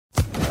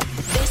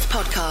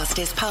podcast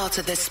is part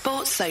of the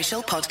Sports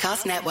Social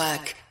Podcast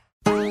Network.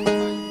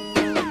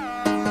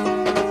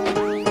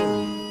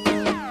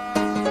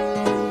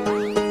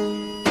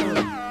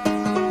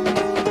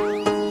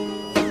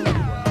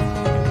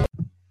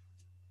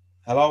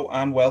 Hello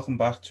and welcome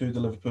back to the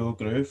Liverpool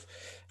Groove.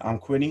 I'm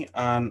Quinny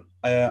and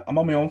I'm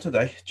on my own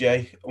today.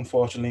 Jay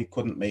unfortunately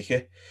couldn't make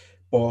it,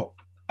 but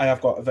I have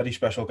got a very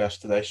special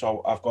guest today.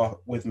 So I've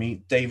got with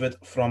me David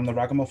from the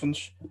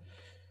Ragamuffins.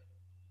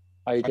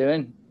 How you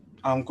doing?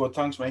 I'm good,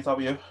 thanks mate. How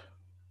are you?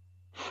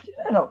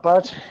 Yeah, not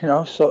bad. You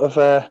know, sort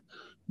of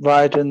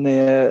riding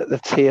the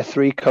tier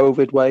 3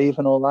 COVID wave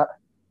and all that.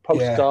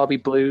 Post-Derby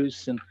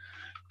blues and,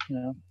 you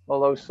know,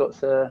 all those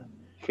sorts of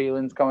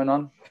feelings going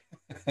on.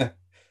 Well,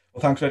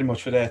 thanks very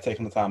much for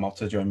taking the time out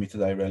to join me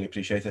today. Really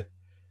appreciate it.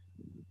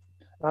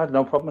 I had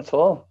no problem at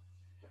all.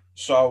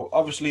 So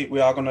obviously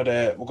we're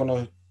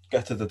gonna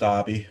get to the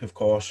derby, of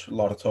course. A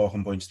lot of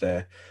talking points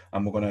there,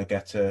 and we're gonna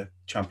get to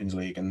Champions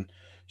League and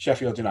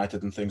Sheffield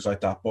United and things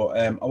like that. But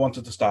I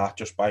wanted to start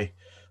just by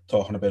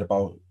talking a bit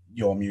about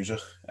your music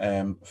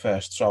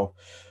first. So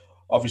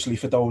obviously,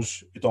 for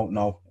those who don't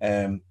know,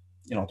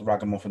 you know, the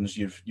Ragamuffins,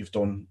 you've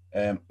done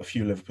a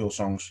few Liverpool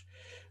songs,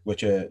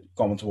 which are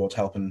going towards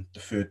helping the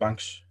food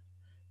banks.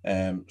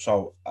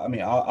 So I mean,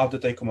 how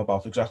did they come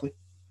about exactly?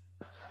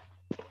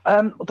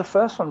 The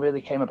first one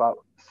really came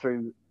about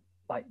through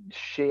like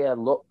sheer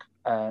luck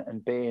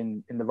and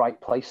being in the right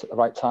place at the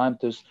right time.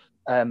 There's,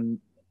 I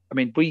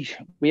mean,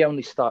 we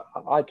only start.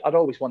 I'd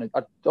always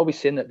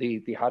seen that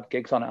they had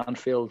gigs on at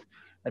Anfield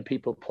and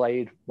people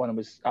played when I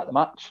was at the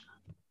match.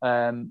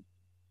 And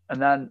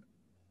then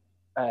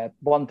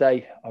one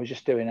day I was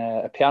just doing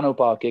a piano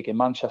bar gig in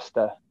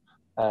Manchester.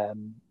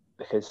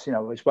 Because, you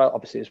know, as well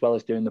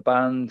as doing the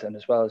band and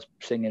as well as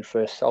singing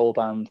for a soul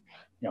band,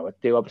 you know, I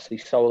do obviously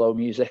solo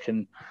music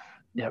and,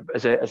 you know,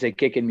 as a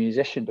gigging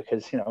musician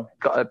because, you know,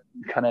 got to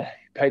kind of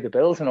pay the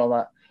bills and all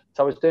that.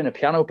 So I was doing a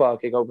piano bar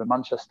gig over in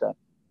Manchester,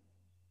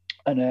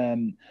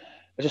 and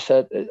I just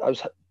said I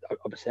was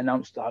obviously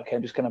announced that okay,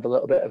 I'm just going to have a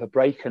little bit of a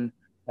break, and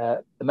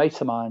a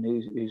mate of mine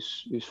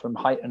who's from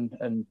Huyton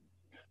and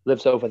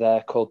lives over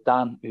there called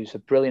Dan, who's a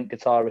brilliant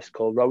guitarist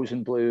called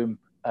Rosenbloom.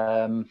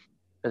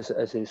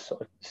 As his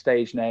sort of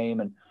stage name,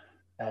 and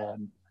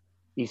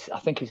I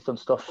think he's done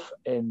stuff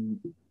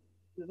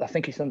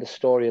he's done the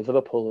story of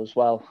Liverpool as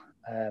well,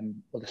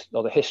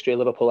 or the history of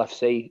Liverpool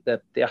FC,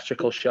 the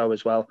theatrical show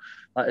as well,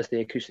 as the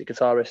acoustic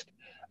guitarist.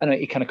 And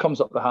he kind of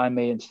comes up behind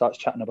me and starts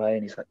chatting away,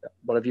 and he's like,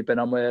 "What have you been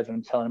on with?" And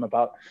I'm telling him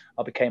about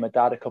I became a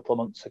dad a couple of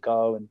months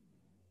ago, and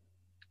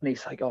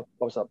he's like, "Oh,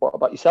 what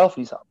about yourself?"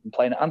 And he's like, "I'm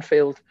playing at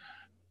Anfield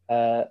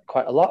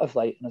quite a lot of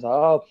late," and I was like,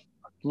 "Oh,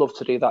 love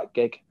to do that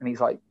gig." And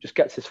he's like, just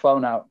gets his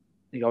phone out.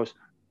 He goes,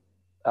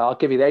 I'll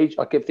give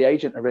the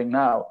agent a ring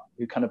now,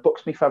 who kind of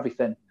books me for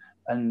everything.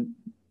 And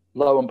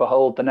lo and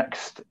behold, the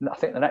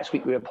next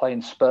week we were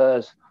playing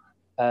Spurs,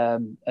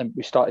 and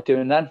we started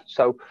doing then.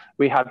 So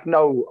we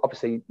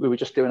were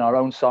just doing our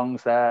own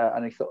songs there.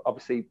 And he thought,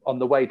 obviously on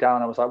the way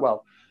down, I was like,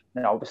 well,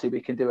 you know, obviously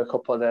we can do a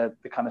couple of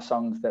the kind of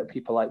songs that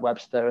people like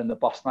Webster and the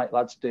Boss Night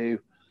lads do.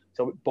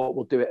 But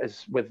we'll do it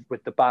as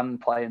with the band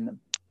playing them.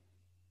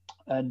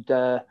 And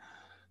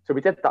so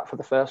we did that for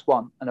the first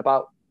one, and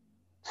about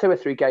 2 or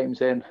 3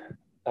 games in,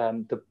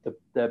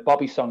 the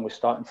Bobby song was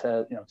starting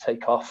to, you know,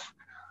 take off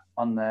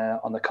on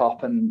the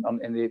Kop and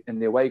in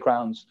the away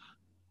grounds,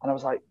 and I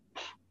was like,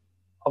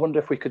 I wonder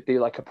if we could do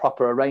like a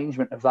proper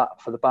arrangement of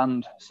that for the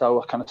band.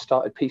 So I kind of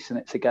started piecing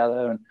it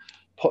together and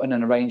putting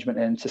an arrangement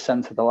in to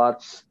send to the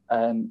lads,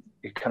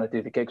 who kind of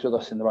do the gigs with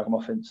us in the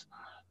Ragamuffins,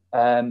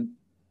 and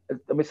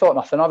we thought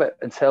nothing of it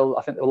until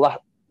I think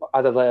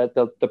either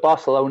the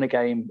Barcelona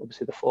game,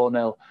 obviously the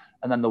 4-0,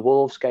 and then the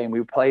Wolves game,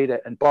 we played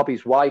it, and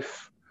Bobby's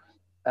wife,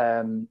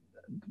 the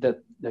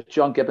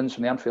John Gibbons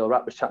from the Anfield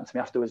Rap was chatting to me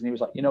afterwards, and he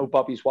was like, you know,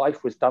 Bobby's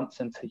wife was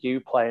dancing to you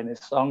playing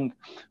his song.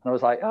 And I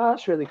was like,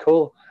 that's really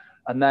cool.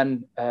 And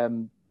then I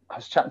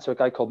was chatting to a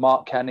guy called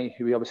Mark Kenny,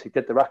 who we obviously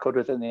did the record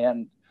with in the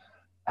end,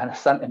 and I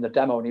sent him the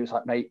demo, and he was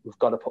like, mate, we've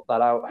got to put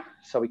that out.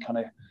 So he kind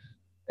of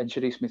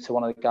introduced me to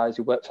one of the guys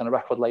who works on a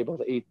record label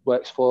that he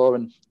works for,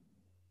 and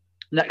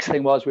next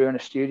thing was we were in a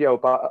studio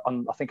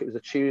I think it was a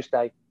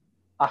Tuesday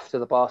after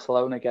the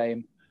Barcelona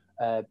game,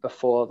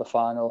 before the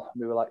final.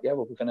 We were like, yeah,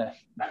 well, we're gonna.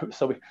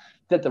 So we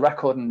did the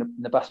record in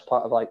the best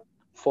part of like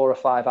 4 or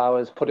 5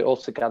 hours, put it all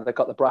together,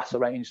 got the brass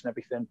arranged and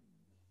everything, and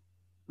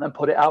then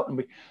put it out. And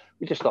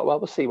we just thought, well,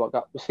 we'll see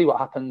what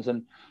happens.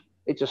 And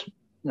it just,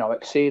 you know,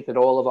 exceeded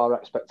all of our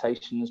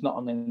expectations. Not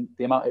only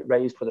the amount it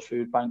raised for the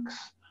food banks,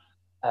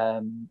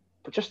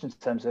 but just in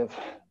terms of,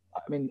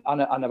 I mean,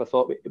 I never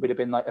thought it would have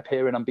been like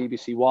appearing on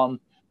BBC One.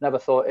 Never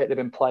thought it'd have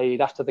been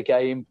played after the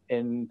game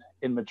in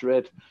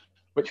Madrid,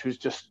 which was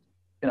just,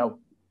 you know,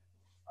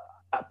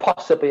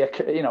 possibly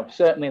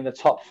certainly in the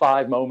top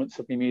 5 moments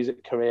of my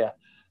music career.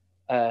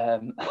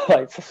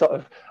 Like, to sort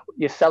of,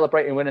 you're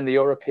celebrating winning the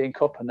European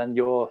Cup, and then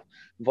your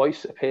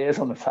voice appears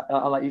on the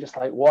and like, you're just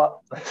like, what?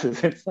 This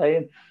is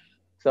insane.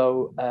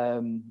 So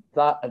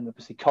that, and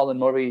obviously Colin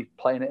Murray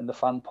playing it in the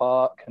fan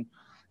park, and,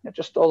 you know,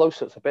 just all those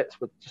sorts of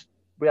bits were just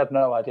we had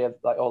no idea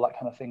like all that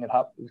kind of thing had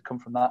come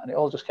from that, and it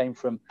all just came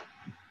from,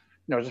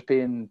 just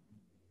being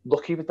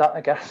lucky with that,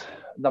 I guess.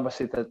 And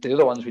obviously the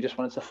other ones, we just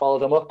wanted to follow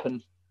them up,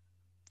 and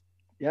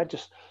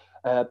just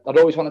I'd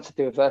always wanted to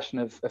do a version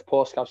of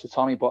Poor Scouts of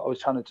Tommy, but I was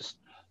trying to just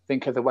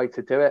think of the way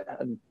to do it,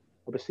 and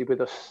obviously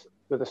with us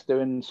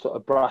doing sort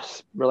of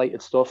brass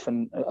related stuff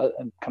and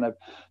kind of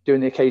doing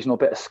the occasional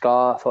bit of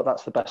ska, I thought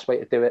that's the best way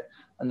to do it.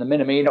 And the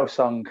Minamino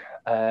song,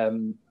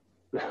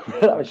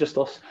 that was just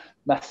us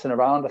messing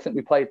around. I think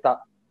we played that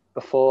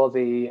before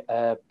the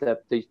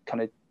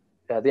kind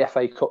of the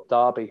FA Cup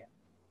derby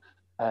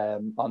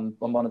on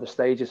one of the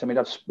stages, and we'd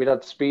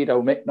had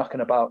Speedo Mick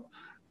knocking about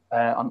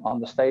on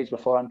the stage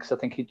beforehand, because I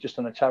think he'd just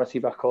done a charity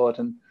record,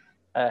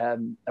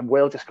 and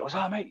Will just goes,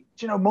 "Oh mate,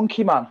 do you know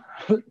Monkey Man?"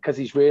 Because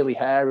he's really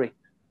hairy.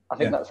 I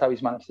think that's how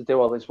he's managed to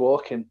do all his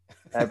walking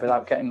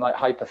without getting like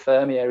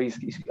hypothermia.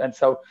 And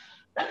so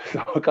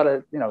we've got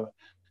to,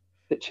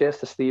 cheers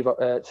to Steve to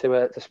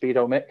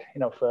Speedo Mick,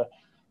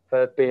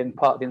 for being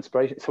part of the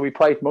inspiration. So we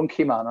played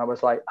Monkey Man. And I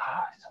was like,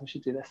 we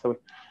should do this. So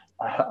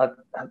I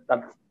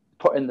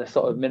put in the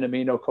sort of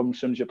Minamino comes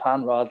from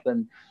Japan rather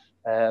than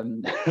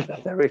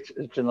the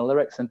original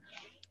lyrics, and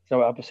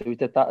so obviously we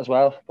did that as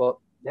well. But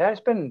yeah,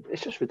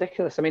 it's just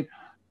ridiculous. I mean,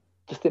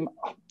 just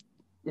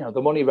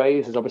the money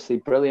raised is obviously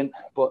brilliant,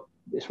 but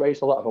it's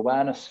raised a lot of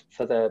awareness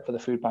for the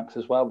food banks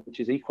as well, which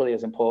is equally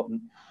as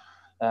important.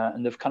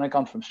 And they've kind of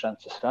gone from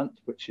strength to strength,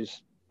 which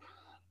is,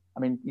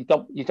 I mean, you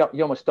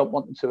almost don't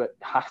want them to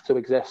have to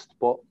exist,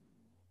 but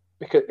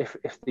because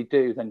if they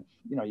do, then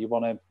you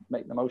want to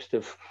make the most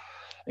of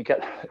and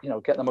get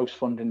the most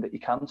funding that you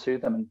can to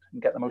them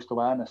and get the most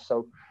awareness.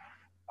 So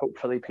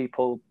hopefully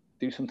people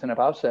do something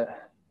about it.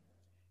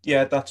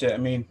 Yeah, that's it. I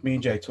mean, me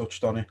and Jay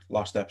touched on it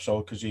last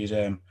episode because he's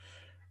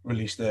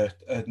released a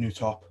new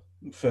top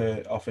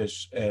off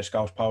his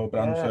Scouse Power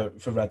brand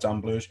for Reds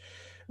and Blues,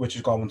 which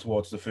is going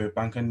towards the food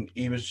bank. And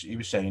he was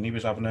saying he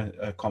was having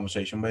a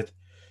conversation with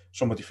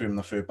somebody from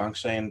the food bank,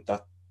 saying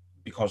that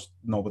because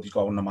nobody's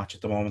going to the match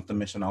at the moment, they're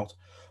missing out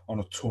on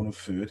a ton of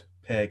food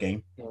per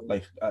game,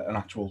 like an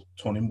actual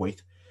ton in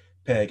weight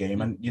per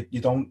game. And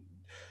you don't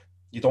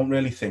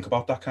really think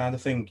about that kind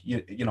of thing.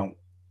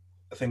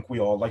 I think we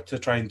all like to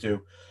try and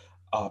do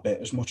our bit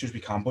as much as we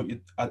can, but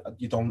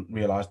you don't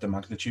realise the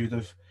magnitude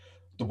of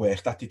the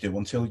work that they do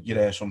until you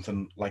hear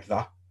something like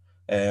that.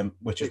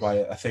 Which is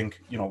why I think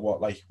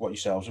what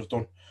yourselves have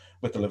done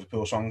with the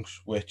Liverpool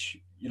songs, which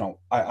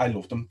I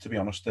love them, to be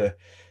honest.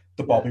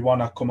 The Bobby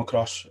one I come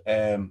across,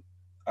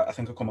 I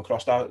think I come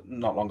across that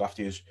not long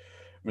after you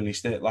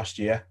released it last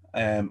year,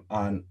 and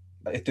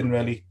it didn't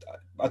really,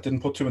 I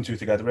didn't put two and two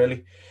together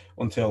really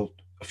until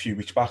a few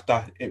weeks back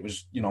that it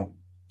was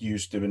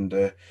used doing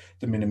the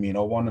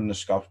Minamino one and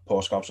the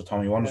Poor Scouts of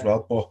Tommy one as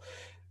well. But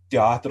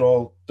they're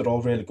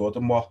all really good,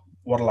 and what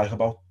I like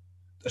about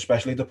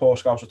especially the Poor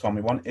Scouts of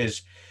Tommy one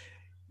is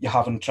you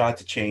haven't tried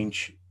to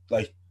change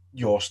like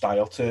your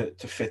style to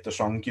fit the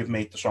song. You've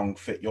made the song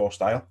fit your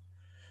style.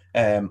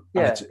 And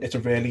it's a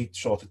really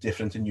sort of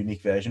different and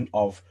unique version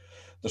of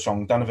the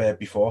song than I've heard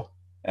before.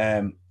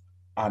 And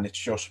it's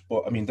just,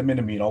 but I mean, the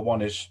Minamino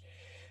one it's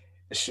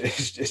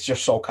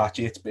just so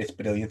catchy. It's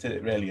brilliant.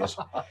 It really is.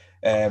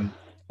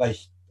 Like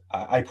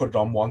I put it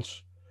on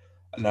once,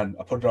 and then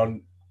I put it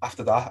on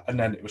after that, and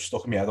then it was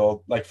stuck in my head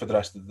all like for the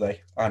rest of the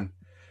day. And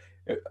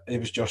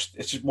it's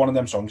just one of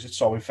them songs. It's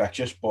so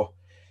infectious, but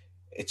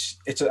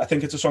I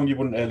think it's a song you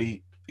wouldn't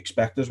really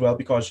expect as well,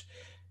 because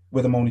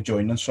with him only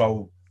joining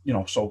so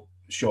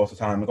short a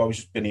time ago, he's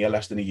just been here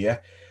less than a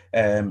year.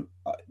 I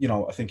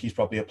think he's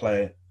probably a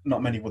player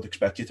not many would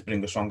expect you to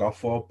bring a song out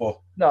for, but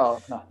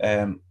no.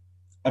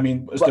 I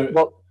mean, I was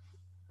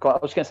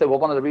going to say,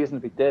 one of the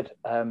reasons we did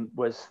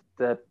was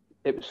that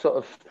it was sort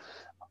of,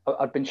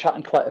 I've been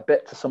chatting quite a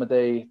bit to some of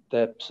the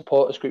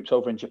supporters groups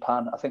over in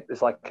Japan. I think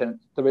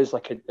there is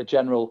a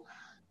general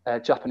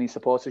Japanese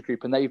supporters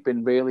group, and they've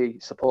been really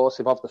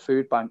supportive of the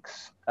food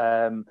banks,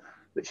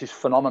 which is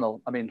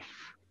phenomenal. I mean,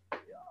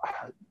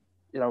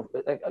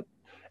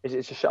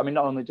 it's just, I mean,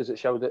 not only does it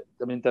show that,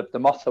 I mean, the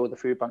motto of the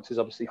food banks is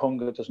obviously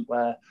hunger doesn't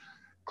wear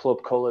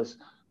club colours,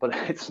 but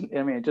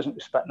it doesn't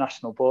respect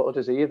national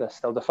borders either.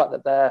 So the fact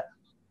that they're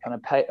kind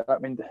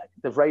of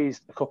they've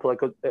raised a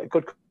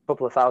good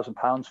couple of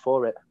 £1,000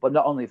 for it. But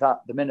not only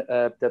that,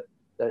 the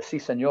Si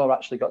Senor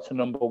actually got to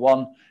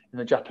 #1 in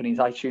the Japanese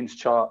iTunes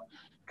chart,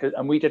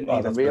 and we didn't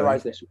even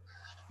realise this.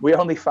 We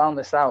only found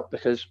this out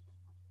because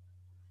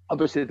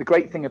obviously the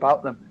great thing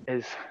about them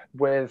is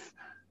with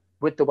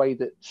the way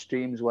that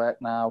streams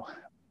work now,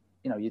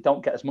 you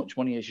don't get as much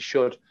money as you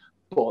should,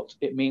 but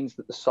it means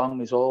that the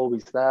song is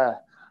always there.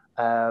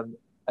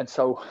 And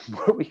so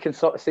we can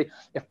sort of see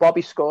if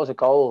Bobby scores a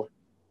goal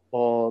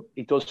or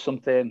he does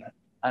something.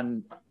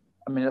 And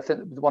I mean, I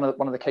think one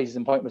of the cases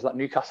in point was that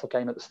Newcastle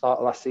game at the start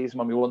of last season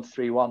when we won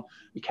 3-1.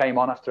 We came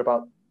on after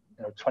about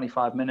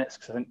 25 minutes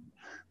because I think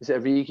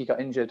Origi got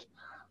injured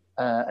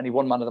and he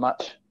won man of the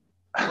match.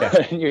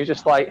 Yeah. And you're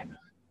just like,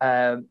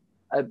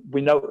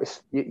 we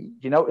noticed you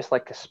notice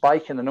like a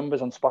spike in the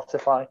numbers on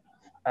Spotify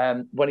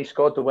when he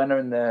scored the winner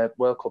in the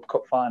World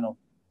Cup final.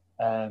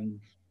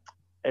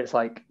 it's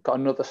like got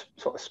another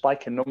sort of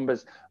spike in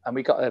numbers, and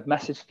we got a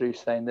message through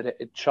saying that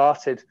it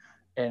charted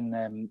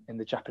in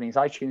the Japanese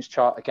iTunes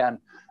chart again,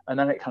 and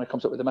then it kind of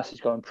comes up with a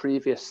message going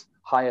previous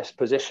highest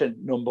position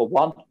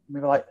 #1. And we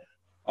were like,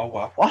 oh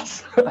wow,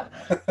 what?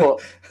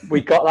 But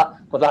we got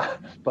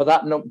that, but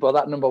that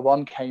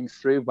 #1 came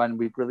through when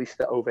we released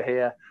it over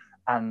here,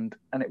 and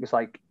it was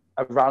like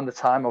around the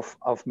time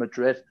of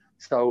Madrid.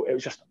 So it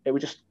was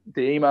just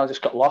the email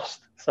just got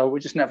lost. So we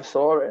just never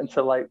saw it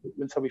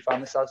until we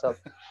found this out. So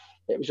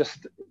it was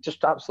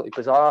just absolutely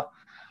bizarre.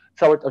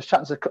 So I was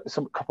chatting to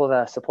a couple of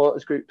their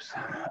supporters groups,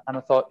 and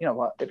I thought, you know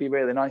what, it'd be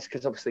really nice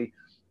because obviously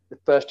the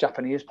first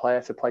Japanese player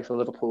to play for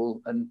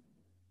Liverpool, and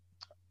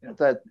you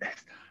know,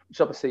 which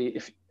obviously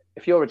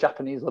if you're a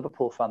Japanese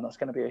Liverpool fan, that's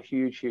going to be a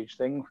huge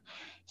thing.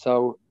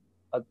 So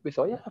we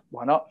thought, yeah,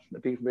 why not?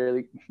 It'd be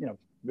really, you know,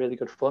 really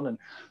good fun, and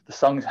the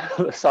song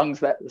kind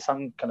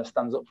of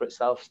stands up for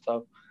itself.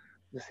 So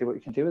let's see what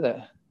you can do with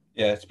it.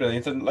 Yeah, it's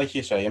brilliant, and like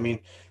you say, I mean,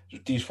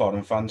 these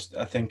foreign fans,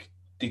 I think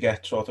they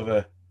get sort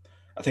of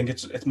I think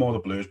it's more the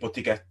Blues, but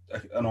they get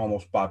an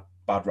almost bad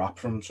rap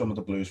from some of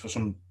the Blues for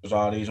some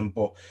bizarre reason.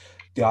 But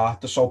they're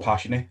so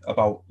passionate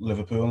about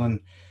Liverpool, and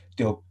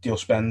they'll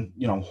spend,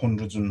 you know,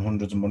 hundreds and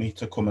hundreds of money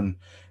to come and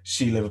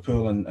see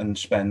Liverpool and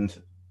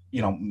spend,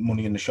 you know,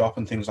 money in the shop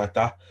and things like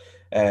that.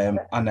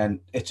 And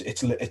then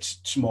it's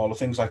smaller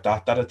things like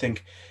that I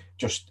think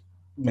just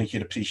make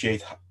you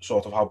appreciate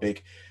sort of how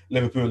big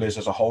Liverpool is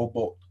as a whole,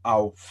 but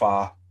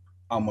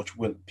how much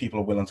people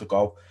are willing to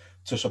go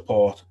to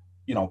support,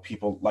 you know,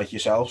 people like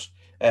yourselves,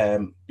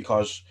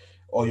 because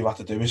all you have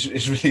to do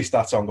is release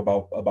that song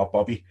about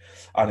Bobby,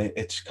 and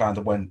it's kind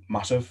of went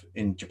massive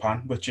in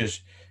Japan, which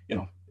is, you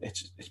know,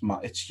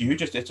 it's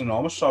huge, it's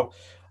enormous. So,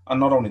 and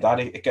not only that,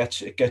 it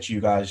gets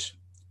you guys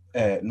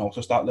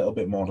noticed that little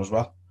bit more as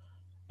well,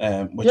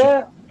 which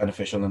is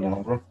beneficial in the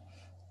long run.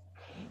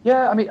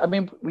 Yeah, I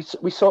mean,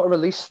 we sort of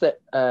released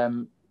it.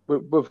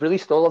 We've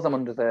released all of them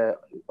under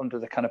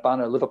the kind of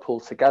banner Liverpool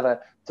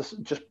Together,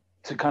 just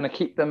to kind of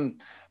keep them,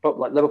 but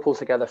like Liverpool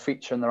Together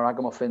featuring the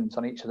Ragamuffins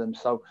on each of them.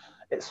 So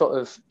it's sort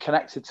of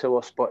connected to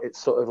us, but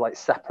it's sort of like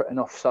separate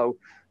enough. So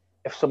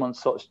if someone's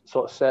sort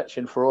of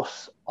searching for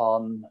us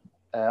on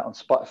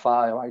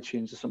Spotify or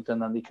iTunes or something,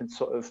 then they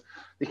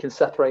can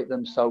separate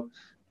them. So,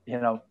 you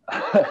know,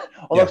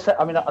 although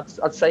I mean,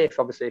 I'd say if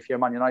you're a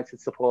Man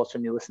United supporter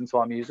and you listen to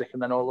our music,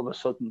 and then all of a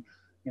sudden,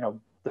 you know,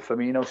 the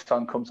Firmino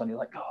song comes on, you're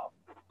like, oh,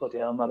 bloody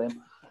hell, not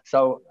him.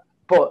 So,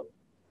 but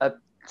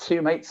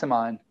two mates of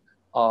mine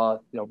are,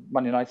 you know,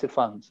 Man United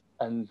fans,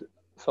 and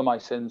for my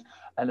sins,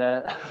 and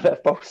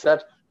they've both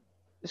said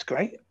it's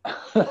great.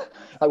 Like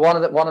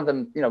one of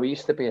them, you know, he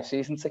used to be a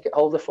season ticket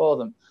holder for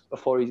them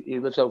before he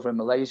lives over in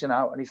Malaysia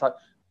now, and he's like,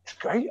 it's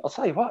great. I'll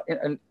tell you what.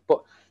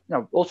 But you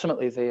know,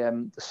 ultimately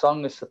the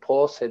song is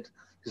supported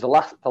because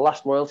the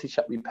last royalty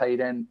check we paid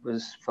in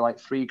was for like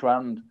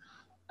 $3,000,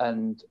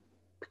 and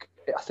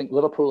I think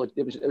Liverpool.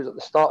 It was at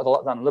the start of the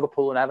lockdown.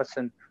 Liverpool and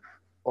Everton,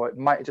 or it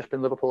might have just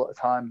been Liverpool at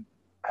the time,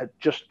 had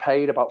just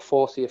paid about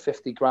 40 or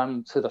 50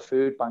 grand to the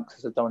food banks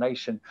as a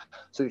donation.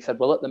 So they said,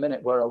 well, at the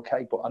minute we're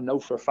okay, but I know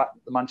for a fact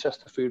that the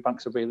Manchester food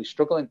banks are really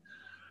struggling.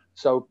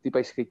 So they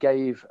basically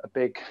gave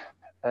they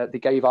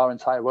gave our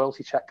entire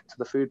royalty check to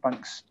the food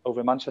banks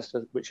over in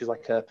Manchester, which is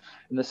like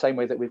in the same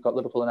way that we've got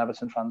Liverpool and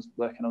Everton fans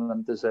working on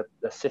them, there's a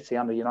City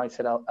and a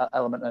United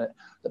element in it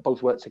that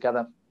both work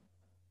together.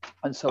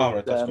 And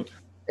so,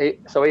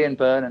 so Ian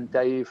Byrne and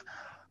Dave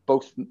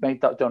both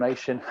made that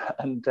donation,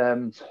 and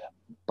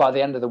by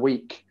the end of the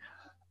week,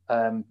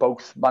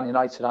 both Man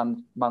United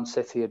and Man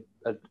City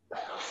had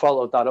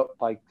followed that up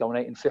by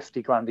donating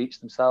 50 grand each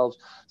themselves.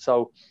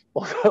 So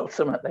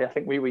ultimately, I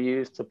think we were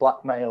used to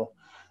blackmail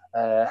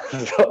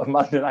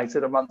Man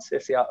United and Man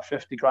City out of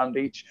 50 grand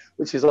each,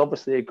 which is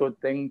obviously a good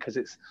thing because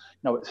it's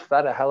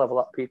fed a hell of a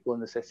lot of people in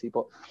the city.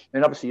 But I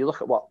mean, obviously, you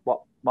look at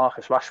what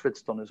Marcus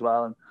Rashford's done as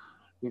well, and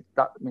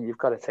you've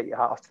got to take your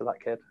hat off to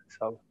that kid.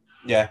 So.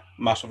 Yeah,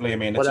 massively. I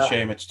mean, it's a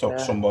shame it's took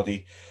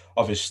somebody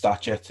of his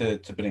stature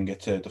to bring it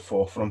to the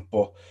forefront,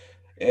 but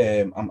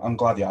I'm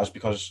glad he has,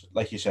 because,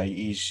 like you say,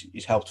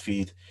 he's helped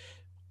feed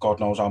God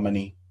knows how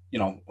many, you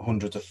know,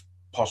 hundreds of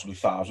possibly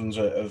thousands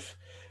of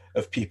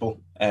people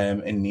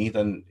in need,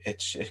 and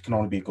it can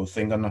only be a good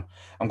thing. And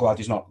I'm glad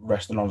he's not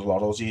resting on his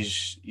laurels.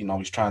 He's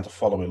trying to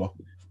follow it up,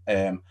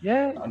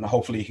 and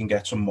hopefully he can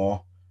get some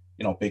more,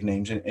 you know, big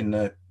names in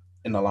the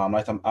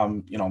limelight.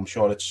 I'm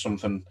sure it's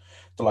something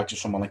the likes of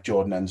someone like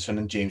Jordan Henderson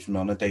and James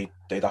Milner,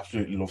 they'd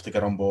absolutely love to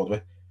get on board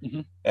with.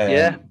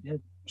 Mm-hmm.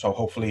 So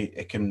hopefully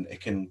it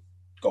can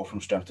go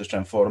from strength to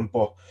strength for him.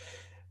 But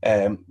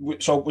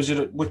so was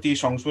it with these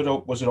songs?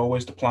 Was it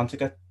always the plan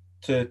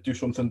to do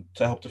something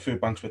to help the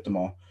food banks with them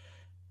all?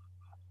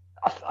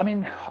 I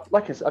mean,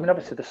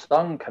 obviously the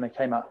song kind of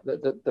came out.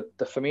 The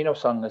Firmino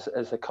song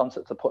as a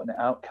concept of putting it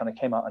out kind of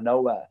came out of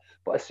nowhere.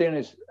 But as soon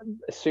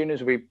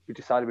as we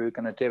decided we were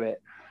going to do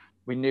it,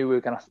 we knew we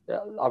were going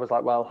to. I was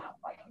like, well,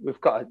 we've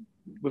got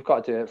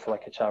to do it for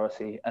like a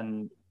charity,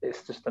 and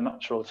it's just a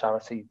natural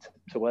charity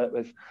to work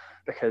with,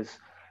 because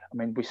I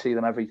mean, we see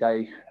them every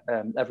day,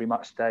 every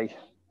match day.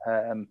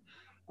 I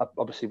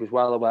obviously was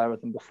well aware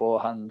of them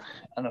beforehand,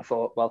 and I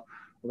thought, well,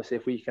 obviously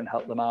if we can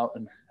help them out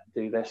and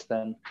do this,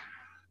 then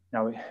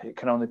it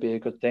can only be a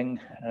good thing.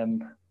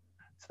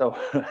 So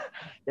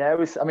yeah, it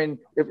was. I mean,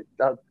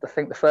 I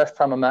think the first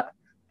time I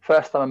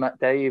met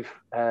Dave,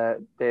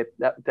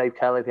 Dave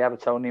Kelly, the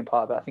Evertonian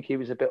part of it, I think he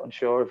was a bit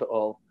unsure of it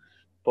all,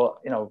 but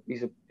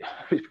he's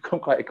become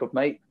quite a good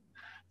mate.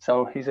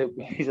 So he's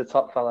a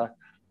top fella.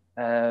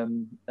 So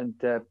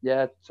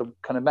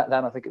kind of met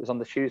them. I think it was on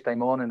the Tuesday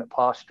morning at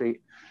Parr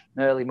Street,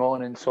 an early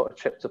morning sort of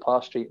trip to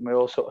Parr Street, and we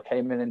all sort of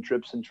came in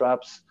dribs and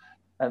drabs,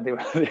 and they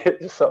were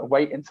just sort of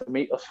waiting to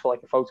meet us for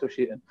like a photo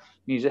shoot. And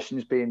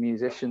musicians being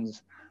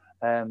musicians,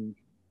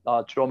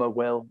 our drummer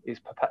Will is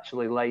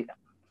perpetually late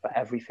for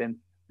everything,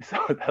 so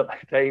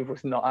Dave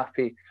was not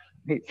happy.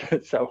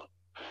 So,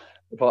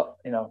 but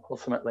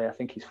ultimately, I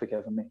think he's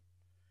forgiven me.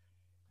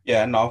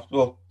 Yeah, no,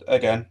 well,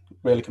 again,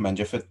 really commend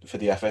you for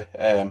the effort.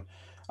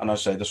 And I'd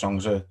say the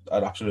songs are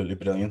absolutely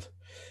brilliant.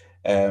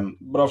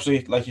 But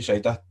obviously, like you say,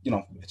 that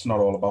it's not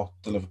all about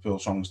the Liverpool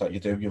songs that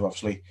you do. You've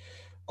obviously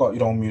got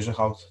your own music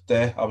out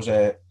there. I was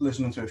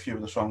listening to a few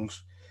of the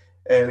songs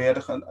earlier.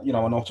 I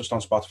noticed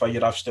on Spotify you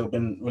have still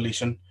been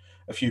releasing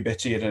a few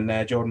bits here and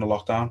there during the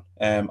lockdown.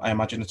 I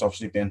imagine it's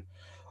obviously been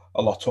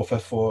a lot tougher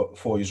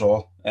for you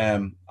all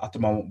at the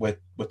moment with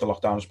the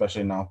lockdown,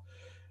 especially now.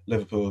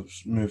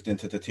 Liverpool's moved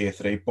into the tier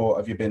 3, but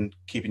have you been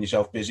keeping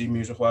yourself busy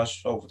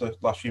music-wise over the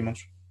last few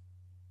months?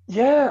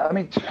 Yeah, I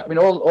mean,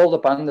 all the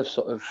band have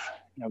sort of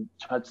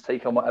tried to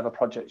take on whatever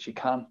projects you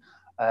can.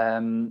 I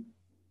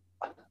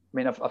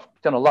mean, I've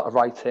done a lot of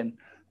writing.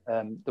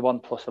 The one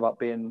plus about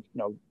being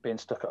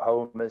stuck at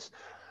home is,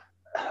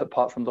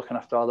 apart from looking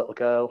after our little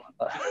girl,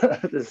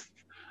 there's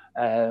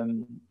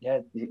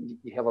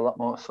you have a lot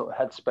more sort of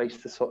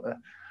headspace to sort of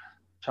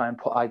try and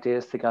put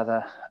ideas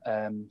together.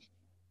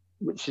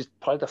 Which is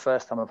probably the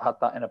first time I've had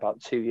that in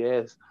about 2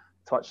 years,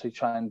 to actually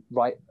try and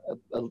write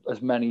as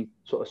many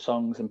sort of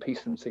songs and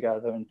piece them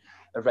together and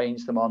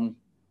arrange them on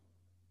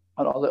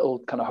our little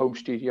kind of home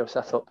studio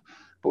setup.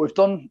 But we've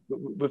done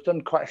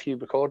quite a few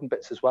recording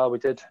bits as well. We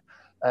did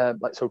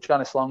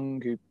Janice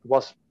Long, who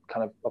was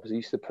kind of obviously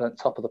used to play at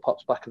Top of the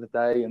Pops back in the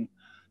day, and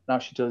now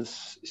she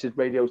does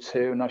Radio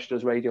 2, and now she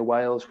does Radio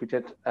Wales. We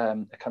did a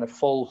kind of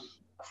full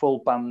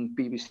band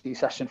BBC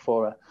session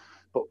for her.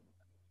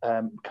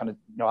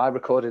 I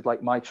recorded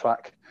like my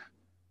track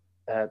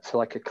to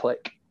like a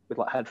click with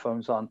like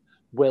headphones on.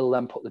 Will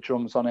then put the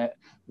drums on it,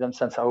 then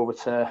sent it over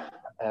to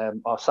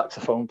our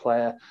saxophone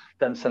player,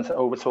 then sent it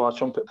over to our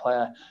trumpet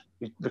player.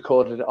 We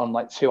recorded it on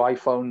like 2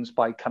 iPhones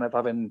by kind of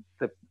having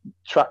the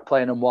track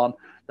playing on one,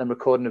 then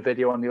recording a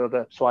video on the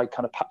other. So I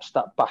kind of patched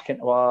that back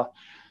into our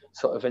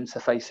sort of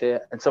interface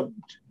here. And so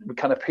we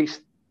kind of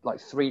pieced like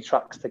 3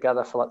 tracks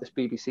together for like this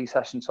BBC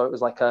session. So it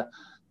was like a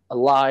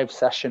live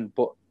session,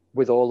 but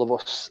with all of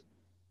us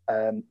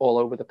all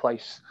over the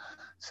place.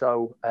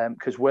 So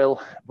because Will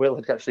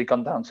had actually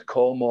gone down to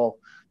Cornwall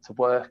to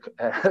work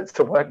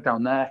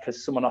down there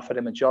because someone offered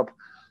him a job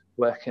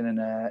working in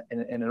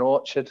an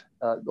orchard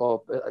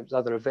or it was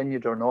either a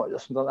vineyard or an orchard or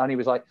something. And he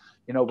was like,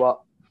 you know what,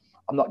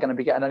 I'm not going to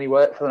be getting any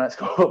work for the next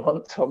couple of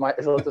months, so I might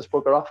as well just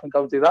bugger off and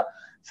go do that.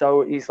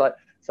 So he's like,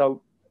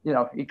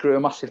 he grew a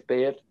massive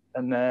beard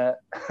and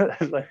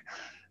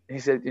he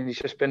said he's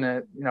just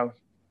been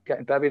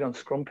getting bevied on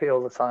Scrumpy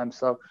all the time.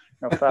 So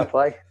fair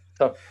play.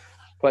 So,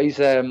 but he's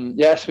so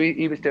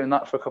he was doing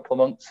that for a couple of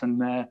months and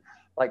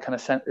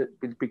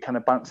we'd be kind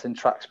of bouncing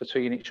tracks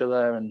between each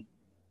other and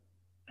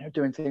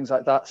doing things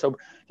like that. So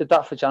did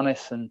that for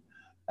Janice, and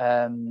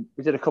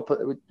we did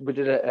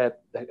a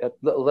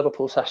little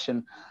Liverpool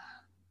session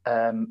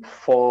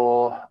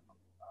for,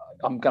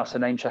 I'm going to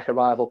name check a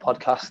rival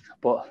podcast,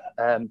 but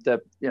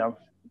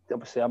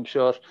obviously I'm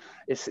sure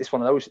it's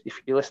one of those,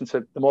 if you listen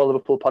to the more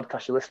Liverpool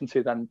podcasts you listen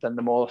to, then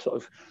the more sort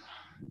of,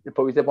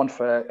 but we did one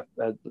for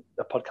a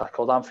podcast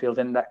called Anfield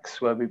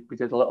Index where we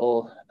did a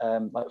little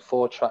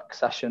 4-track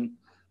session.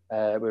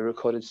 We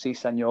recorded Si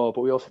Senor,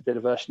 but we also did a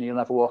version of You'll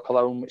Never Walk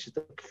Alone, which is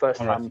the first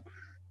time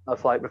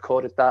I've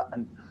recorded that,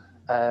 and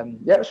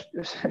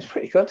it's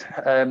pretty good.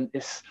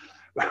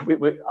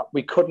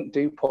 We couldn't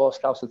do Poor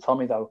Scouse and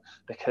Tommy though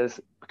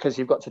because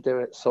you've got to do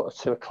it sort of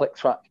to a click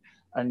track,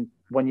 and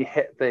when you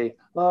hit the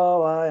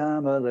 "Oh, I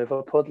am a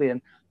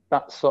Liverpudlian,"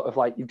 that's sort of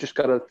like you've just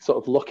got to sort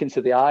of look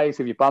into the eyes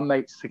of your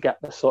bandmates to get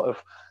the sort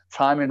of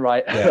timing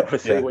right.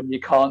 Obviously, when you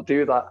can't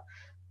do that,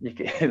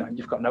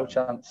 you've got no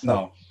chance.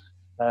 So,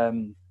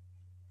 no.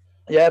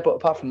 But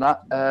apart from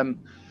that,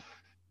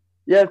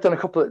 I've done a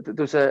couple.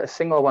 There's a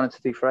single I wanted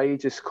to do for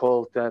ages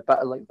called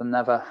 "Better Late Than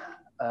Never,"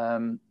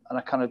 and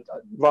I kind of,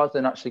 rather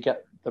than actually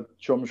get the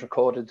drums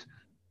recorded,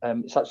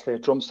 it's actually a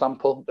drum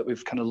sample that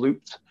we've kind of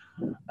looped,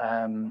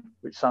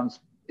 which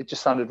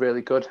just sounded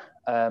really good.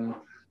 And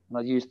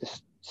I used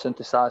this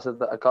synthesizer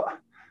that I got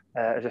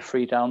as a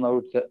free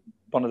download that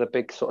one of the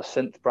big sort of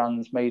synth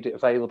brands made it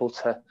available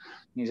to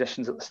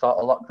musicians at the start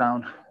of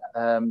lockdown.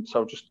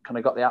 So just kind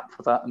of got the app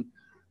for that, and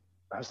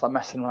I was like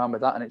messing around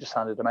with that, and it just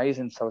sounded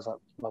amazing. So I was like,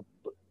 well,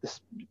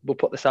 we'll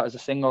put this out as a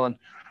single, and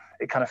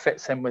it kind of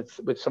fits in with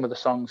some of the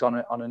songs on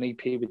an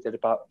EP we did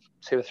about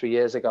 2 or 3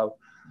 years ago.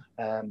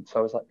 So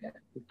I was like, yeah,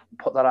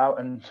 put that out,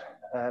 and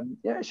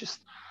it's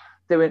just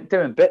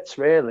doing bits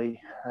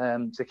really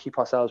to keep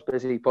ourselves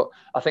busy. But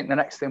I think the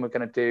next thing we're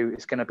going to do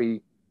is going to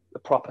be a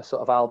proper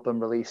sort of album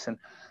release, and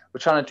we're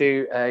trying to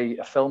do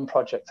a film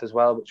project as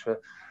well, which we're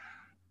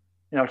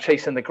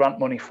chasing the grant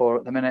money for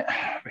at the minute,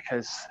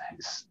 because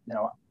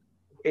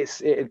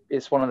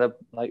it's one of the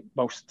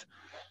most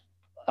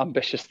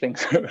ambitious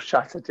things that we're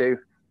trying to do.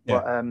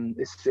 Yeah. But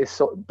it's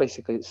sort of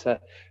basically it's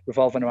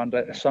revolving around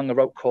a song I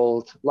wrote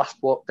called "Last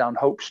Walk Down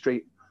Hope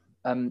Street."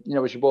 As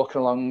you're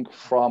walking along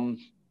from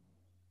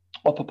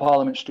Upper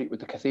Parliament Street with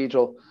the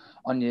cathedral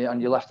on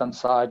your left hand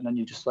side, and then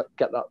you just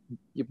get that,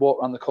 you walk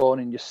around the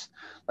corner and you just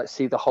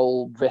see the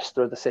whole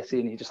vista of the city,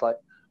 and you're just like,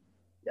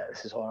 yeah,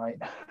 this is all right.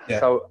 Yeah.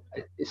 So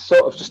it's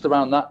sort of just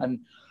around that, and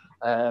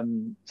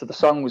so the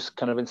song was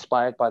kind of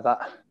inspired by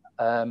that.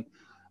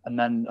 And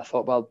then I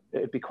thought, well,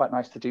 it'd be quite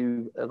nice to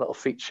do a little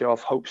feature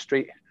of Hope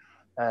Street.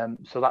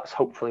 So that's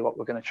hopefully what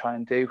we're going to try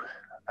and do,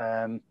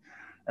 and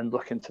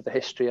look into the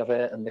history of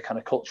it and the kind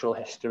of cultural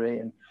history.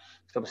 And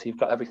obviously you've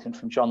got everything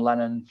from John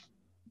Lennon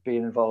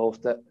being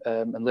involved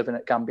and living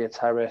at Gambier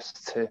Terrace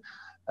to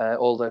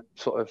all the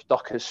sort of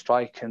Dockers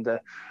strike and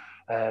the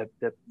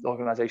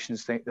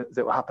organisations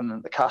that were happening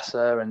at the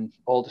Casa, and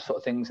all the sort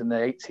of things in the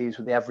 80s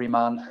with the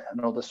Everyman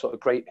and all the sort of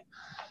great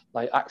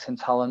acting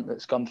talent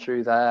that's gone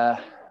through there.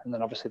 And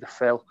then obviously the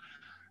Phil.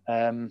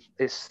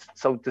 There's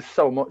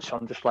so much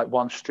on just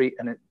one street,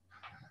 and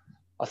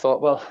I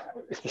thought, well,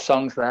 if the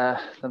song's there,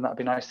 then that'd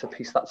be nice to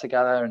piece that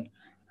together.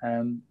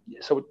 And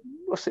so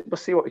we'll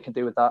see what we can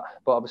do with that.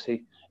 But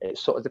obviously, it's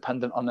sort of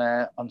dependent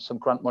on some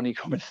grant money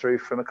coming through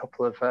from a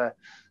couple of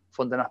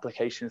funding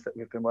applications that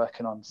we've been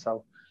working on.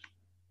 So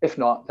if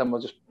not, then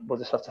we'll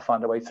just have to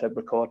find a way to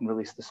record and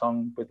release the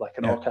song with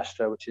an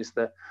orchestra, which is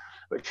the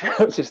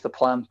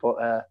plan.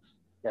 But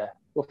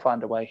we'll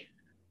find a way.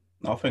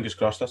 No, fingers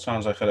crossed. That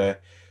sounds like a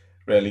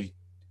really,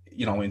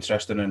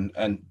 interesting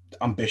and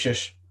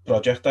ambitious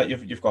project that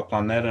you've got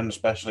planned there, and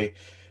especially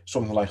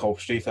something like Hope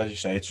Street, as you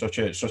say, it's such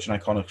an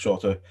iconic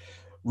sort of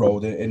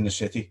road in the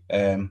city.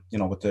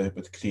 With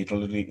the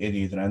cathedral at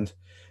either end.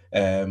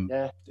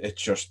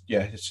 It's just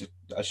it's,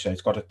 as you say,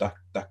 it's got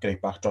that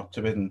great backdrop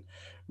to it and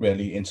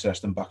really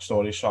interesting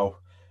backstory. So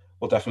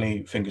we'll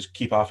definitely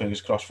keep our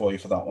fingers crossed for you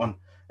for that one.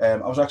 I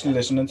was actually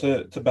listening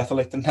to Better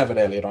Late Than Never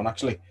earlier on,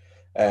 actually.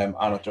 And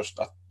I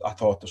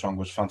thought the song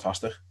was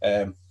fantastic.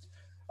 I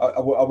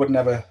would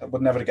never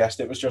have guessed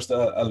it was just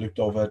a looped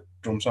over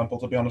drum sample,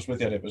 to be honest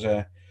with you. It was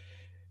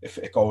if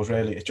it goes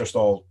really, it just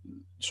all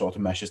sort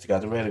of meshes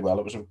together really well.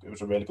 It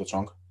was a really good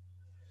song.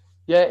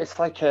 Yeah, it's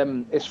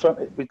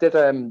we did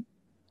the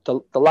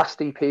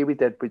last EP we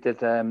did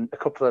a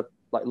couple of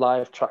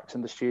live tracks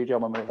in the studio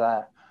when we were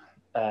there,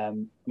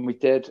 and we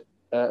did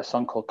a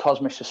song called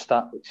Kosmische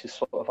Stadt, which is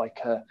sort of what's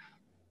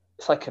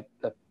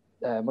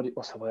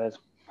the word?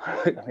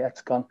 My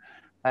head's gone.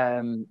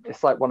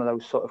 It's like one of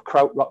those sort of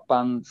krautrock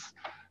bands.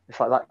 It's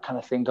like that kind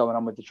of thing going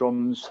on with the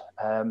drums.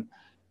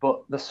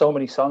 But there's so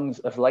many songs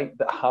of late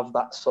that have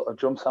that sort of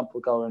drum sample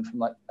going,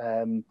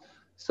 from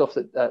stuff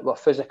that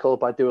Physical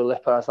by Dua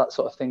Lipa has that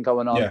sort of thing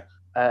going on.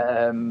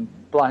 Yeah.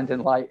 Blinding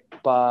Light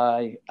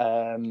by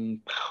The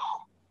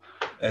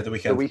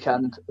Weeknd. The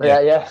Weeknd.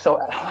 Yeah. So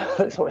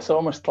it's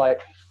almost like,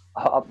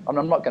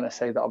 I'm not going to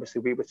say that obviously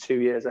we were 2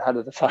 years ahead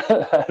of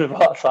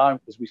our time,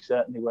 because we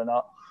certainly were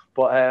not.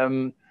 But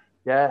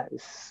it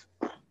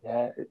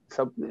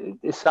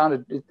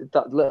sounded,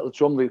 that little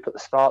drum loop at the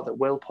start that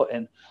Will put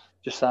in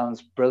just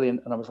sounds brilliant,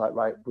 and I was like,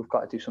 right, we've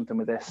got to do something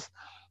with this.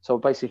 So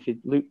basically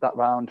looped that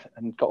round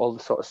and got all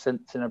the sort of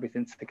synths and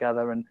everything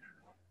together,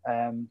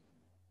 and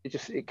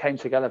it came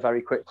together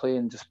very quickly,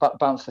 and just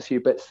bounced a few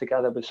bits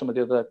together with some of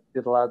the other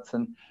lads.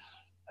 And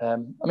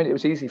it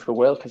was easy for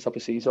Will, because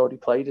obviously he's already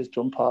played his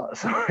drum part,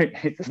 so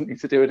he doesn't need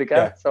to do it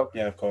again.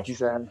 Yeah, of course.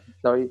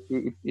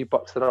 He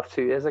boxed it off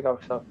 2 years ago.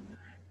 So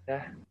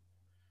yeah.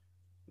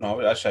 No,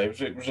 I say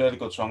it was a really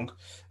good song.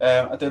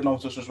 I did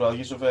notice as well,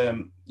 you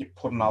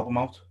put an album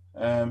out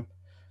a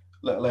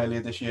little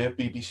earlier this year,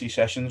 BBC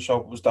Sessions.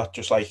 So was that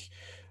just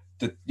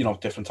the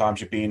different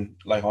times you've been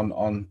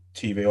on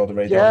TV or the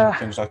radio and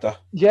things like that?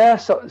 Yeah.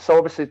 So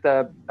obviously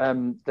the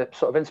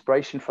sort of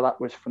inspiration for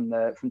that was from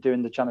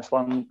doing the Janice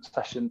Long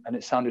session, and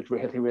it sounded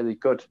really, really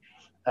good.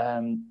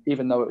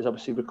 Even though it was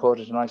obviously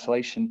recorded in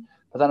isolation.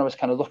 But then I was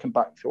kind of looking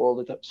back through all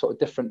the sort of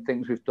different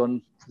things we've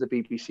done for the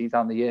BBC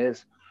down the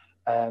years.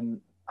 And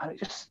I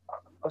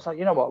was like,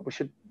 you know what,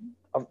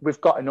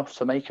 we've got enough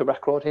to make a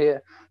record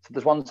here. So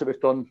there's ones that we've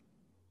done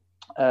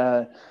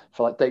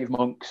for Dave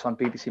Monk's on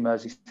BBC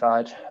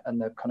Merseyside, and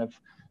the kind of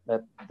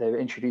the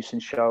introducing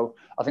show.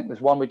 I think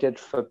there's one we did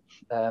for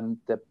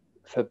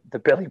the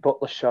Billy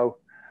Butler show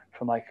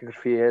from a good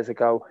few years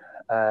ago.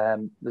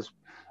 There's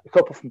a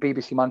couple from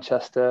BBC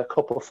Manchester, a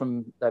couple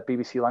from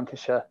BBC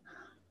Lancashire.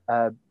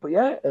 But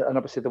yeah, and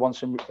obviously the ones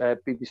from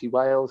BBC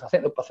Wales. I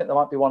think there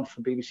might be one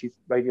from BBC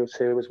Radio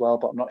 2 as well,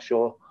 but I'm not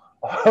sure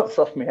off the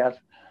top of my head.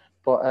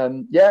 But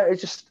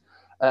it's just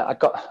I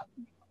got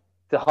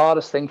the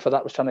hardest thing for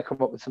that was trying to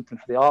come up with something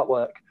for the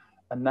artwork.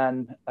 And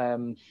then I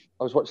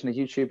was watching a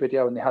YouTube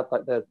video, and they had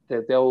like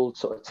the old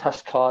sort of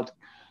test card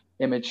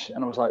image,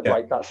 and I was like,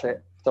 right, that's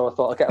it. So I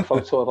thought I'd get a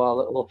photo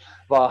of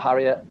our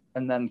Harriet,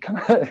 and then kind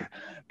of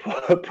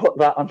put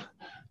that on,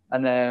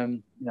 and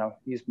then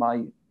use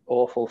my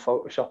awful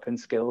photoshopping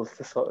skills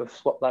to sort of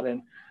swap that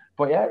in.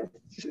 But yeah,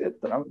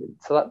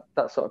 so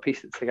that sort of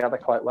pieced it together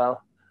quite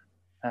well.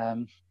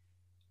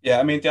 Yeah,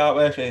 I mean the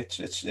artwork,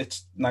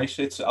 it's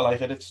nice. I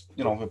like it. It's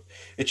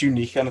it's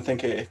unique, and I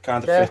think it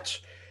kind of fits.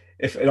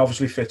 If it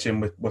obviously fits in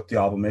with what the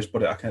album is,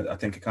 but I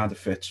think it kind of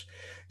fits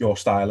your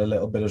style a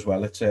little bit as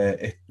well. It's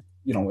if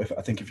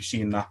you've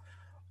seen that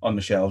on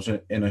the shelves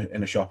in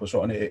a shop or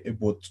something,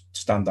 it would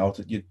stand out.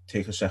 You'd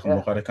take a second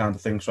look at it, kind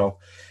of thing. So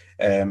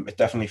it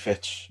definitely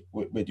fits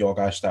with your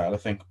guys' style, I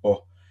think.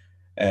 But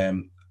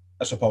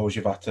I suppose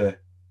you've had to.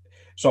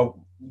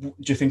 So do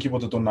you think you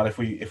would have done that if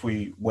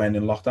we weren't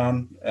in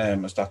lockdown?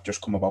 Has that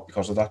just come about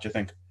because of that, do you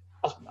think?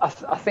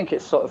 I think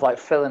it's sort of like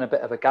filling a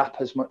bit of a gap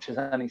as much as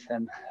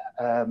anything.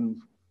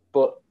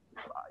 But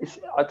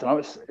I don't know,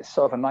 it's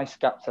sort of a nice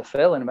gap to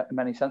fill in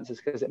many senses,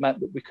 because it meant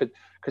that we could,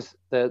 because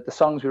the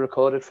songs we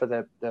recorded for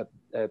the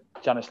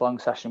Janice Long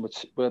session,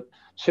 which were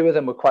two of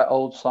them were quite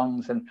old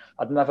songs, and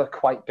I'd never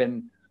quite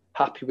been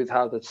happy with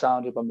how they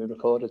sounded when we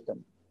recorded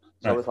them.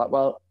 So I was like,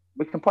 well,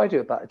 we can probably do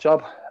a better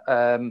job.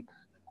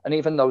 And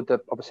even though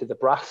obviously the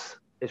brass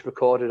is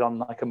recorded on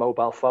like a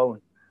mobile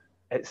phone,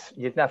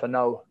 you'd never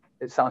know.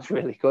 It sounds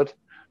really good.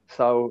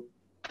 So,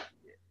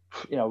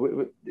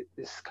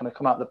 it's kind of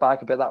come out of the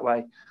bag a bit that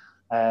way.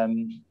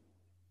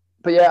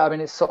 But yeah, I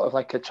mean, it's sort of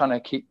like trying to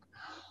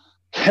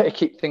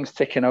keep things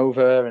ticking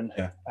over, and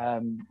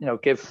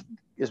give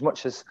as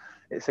much as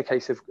it's a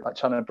case of like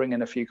trying to bring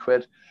in a few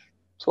quid.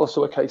 It's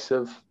also a case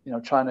of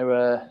trying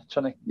to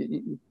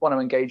you want to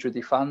engage with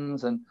your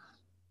fans, and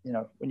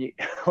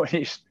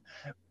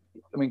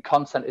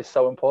content is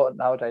so important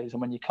nowadays, and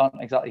when you can't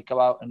exactly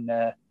go out and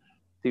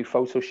do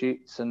photo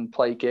shoots and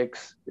play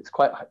gigs, it's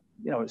quite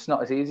it's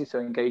not as easy to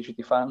engage with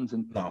your fans,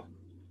 and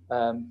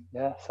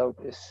so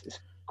it's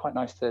quite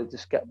nice to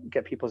just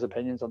get people's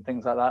opinions on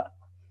things like that.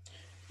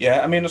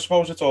 Yeah, I mean, I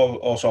suppose it's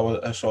also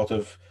a sort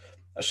of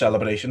a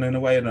celebration in a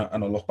way, and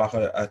a look back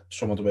at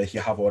some of the work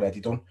you have already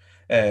done.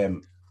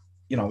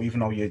 Even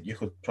though you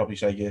could probably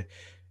say you're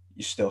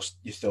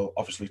still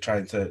obviously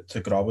trying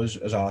to grow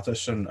as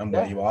artists and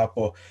where you are,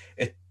 but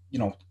it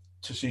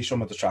to see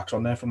some of the tracks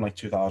on there from like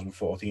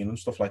 2014 and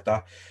stuff like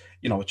that,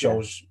 it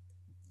shows.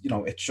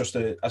 It's just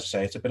as I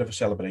say, it's a bit of a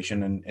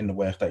celebration in the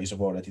work that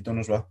you've already done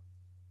as well.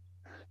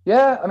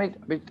 Yeah, I mean,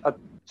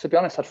 to be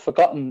honest, I'd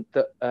forgotten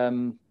that. The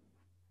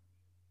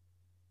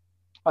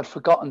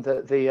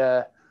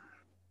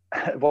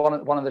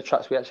one of the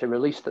tracks we actually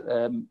released at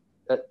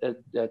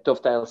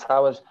Dovedale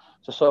Towers.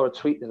 So I saw a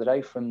tweet the other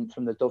day from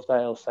the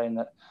Dovedale saying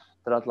that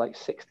there had like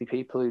 60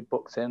 people who'd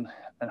booked in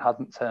and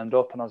hadn't turned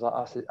up, and I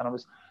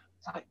was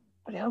like,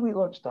 but yeah, we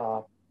launched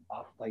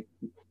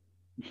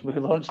we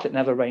launched It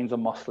Never Rains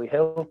on Mossley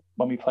Hill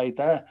when we played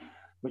there,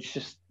 which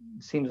just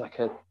seems like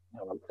a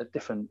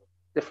different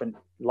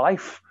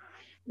life.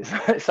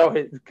 So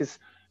because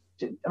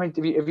I mean,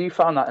 have you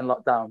found that in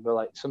lockdown, where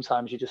like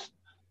sometimes you just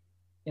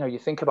you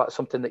think about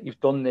something that you've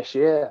done this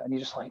year, and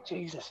you're just like,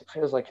 Jesus, it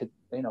feels like a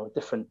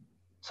different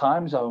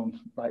time zone.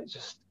 Like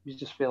you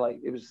just feel like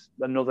it was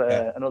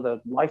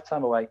another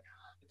lifetime away.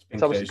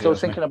 So I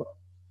was thinking about.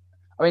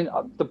 I mean,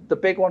 the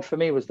big one for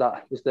me was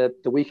the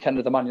weekend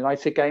of the Man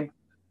United game.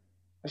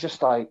 It was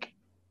just like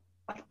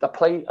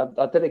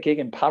I did a gig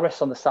in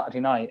Paris on the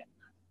Saturday night,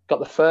 got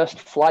the first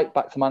flight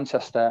back to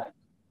Manchester,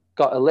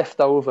 got a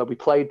lift over. We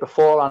played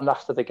before and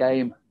after the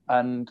game,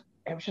 and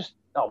it was just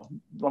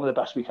one of the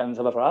best weekends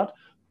I've ever had.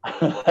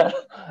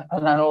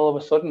 And then all of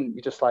a sudden,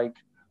 you're just like,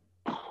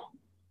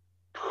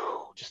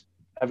 just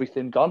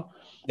everything gone.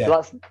 Yeah. So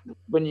that's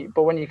when you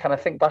kind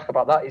of think back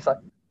about that, it's like,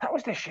 that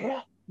was this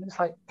year. And it's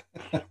like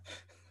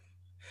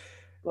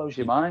blows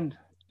your mind.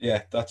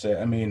 Yeah, that's it.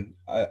 I mean,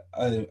 I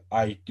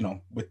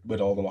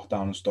with all the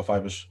lockdown and stuff, I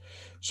was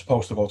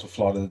supposed to go to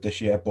Florida this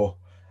year, but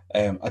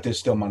I did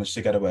still manage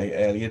to get away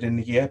earlier in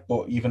the year.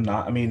 But even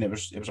that, I mean, it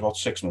was about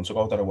 6 months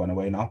ago that I went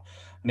away now,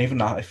 and even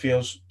that, it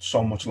feels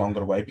so much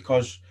longer away,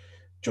 because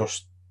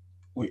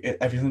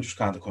everything just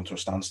kind of come to a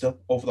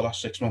standstill over the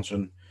last 6 months.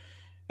 And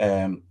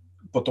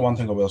but the one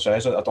thing I will say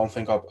is that I don't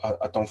think I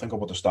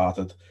would have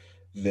started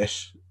the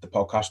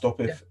podcast up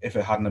if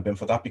it hadn't have been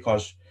for that,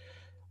 because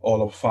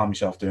all I found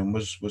myself doing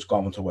was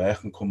going to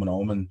work and coming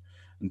home and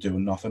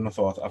doing nothing. I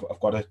thought I've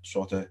got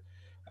to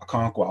I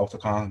can't go out, I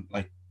can't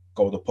like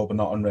go to the pub or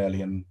nothing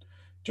really, and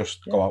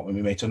just go out with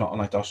my mates or nothing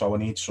like that. So I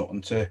need something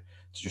to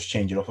just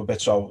change it up a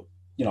bit. So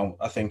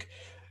I think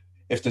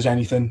if there's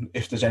anything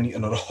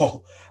at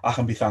all I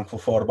can be thankful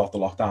for about the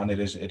lockdown, it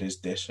is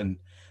this and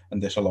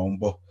this alone.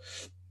 But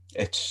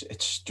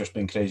it's just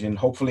been crazy, and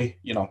hopefully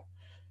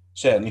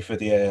certainly for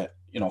the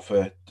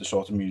for the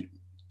sort of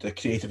the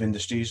creative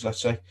industries,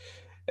 let's say.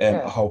 I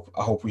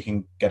hope we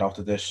can get out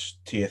of this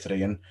tier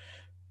 3 and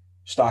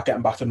start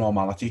getting back to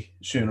normality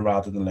sooner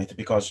rather than later,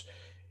 because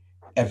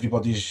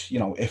everybody's,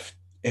 if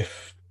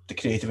the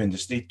creative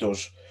industry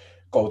does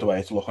go the way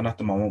it's looking at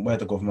the moment, where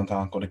the government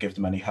aren't going to give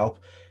them any help,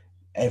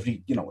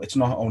 it's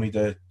not only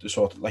the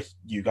sort of like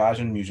you guys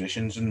and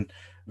musicians and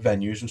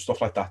venues and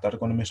stuff like that are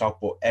going to miss out,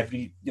 but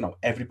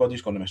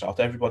everybody's going to miss out.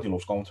 Everybody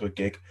loves going to a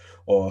gig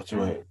or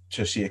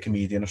to see a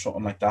comedian or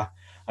something like that.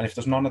 And if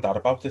there's none of that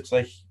about it, it's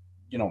like,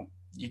 you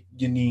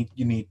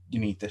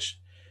need this.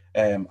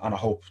 And I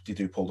hope they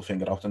do pull the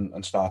finger out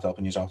and start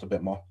helping you out a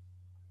bit more.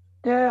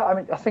 Yeah, I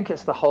mean, I think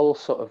it's the whole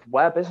sort of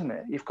web, isn't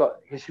it?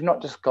 Because you've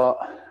not just got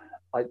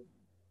like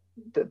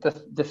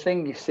the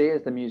thing you see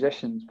is the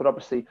musicians, but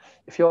obviously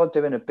if you're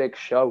doing a big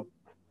show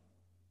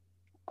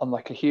on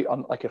like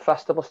a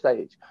festival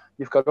stage,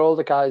 you've got all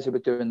the guys who are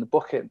doing the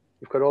booking,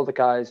 you've got all the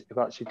guys who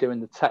are actually doing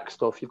the tech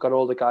stuff, you've got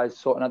all the guys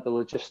sorting out the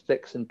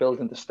logistics and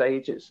building the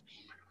stages.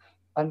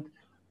 And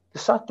the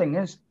sad thing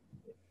is,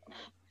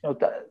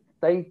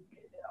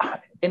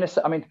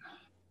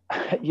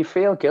 you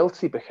feel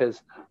guilty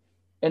because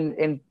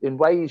in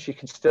ways you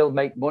can still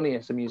make money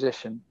as a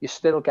musician. You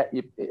still get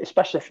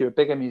especially if you're a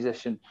bigger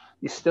musician,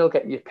 you still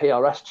get your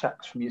PRS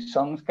checks from your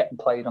songs getting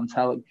played on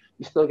telly.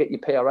 You still get your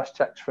PRS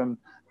checks from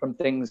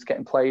things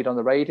getting played on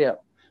the radio.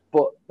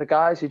 But the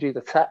guys who do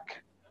the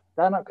tech,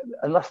 they're not,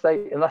 unless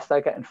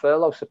they're getting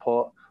furlough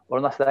support or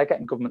unless they're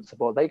getting government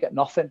support, they get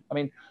nothing. I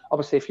mean,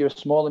 obviously, if you're a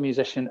smaller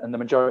musician and the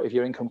majority of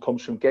your income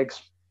comes from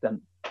gigs,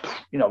 then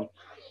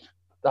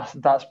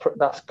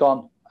that's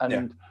gone. And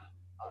yeah.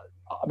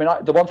 I mean,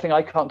 the one thing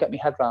I can't get my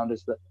head around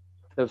is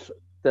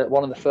that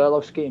one of the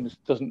furlough schemes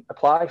doesn't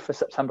apply for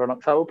September and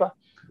October.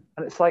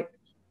 And it's like,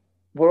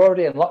 we're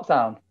already in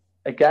lockdown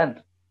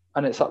again,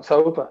 and it's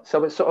October.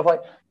 So it's sort of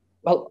like,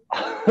 well,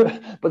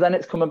 but then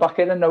it's coming back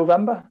in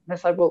November. And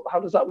it's like, well,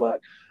 how does that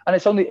work? And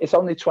it's only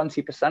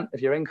 20% of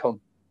your income.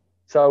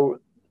 So,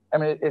 I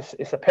mean,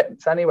 it's a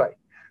pittance anyway.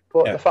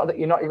 But the fact that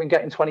you're not even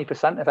getting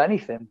 20% of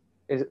anything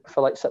is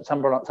for like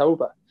September and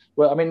October.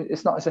 Well, I mean,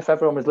 it's not as if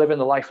everyone was living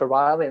the life of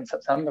Riley in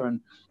September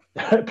and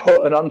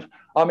putting on.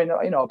 I mean,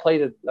 I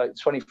played a like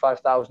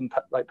 25,000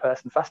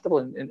 person festival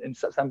in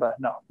September.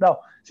 No,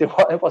 see,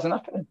 it wasn't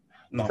happening.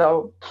 No.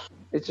 So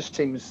it just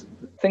seems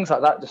things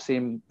like that just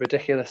seem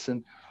ridiculous,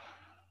 and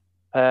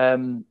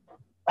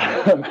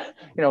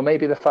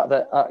maybe the fact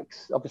that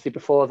obviously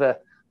before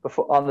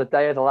on the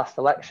day of the last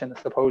election,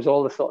 I suppose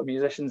all the sort of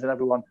musicians and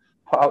everyone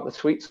put out the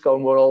tweets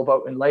going, "We're all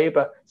voting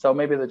Labour." So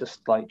maybe they're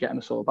just like getting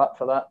us all back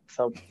for that.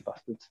 So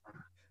bastards,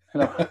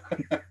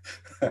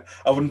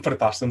 I wouldn't put it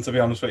past them, to be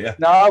honest with you.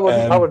 No, I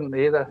wouldn't. I wouldn't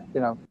either.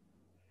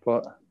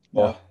 But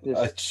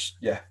it's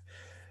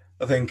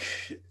I think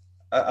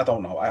I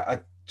don't know.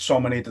 I so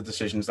many of the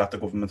decisions that the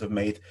government have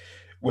made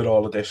with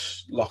all of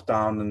this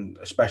lockdown, and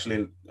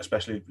especially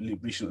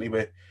recently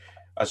with,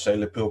 as I say,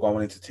 Liverpool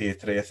going into tier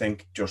 3, I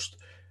think just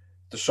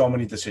there's so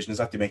many decisions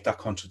that they make that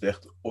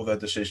contradict other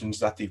decisions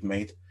that they've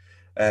made.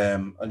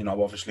 And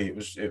obviously it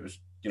was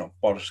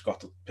Boris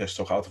got the piss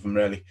took out of him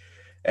really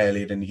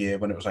earlier in the year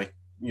when it was like,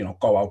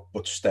 go out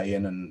but stay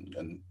in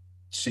and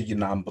see your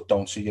nan but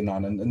don't see your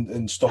nan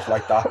and stuff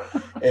like that.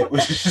 It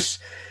was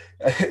just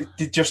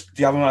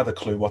they haven't had a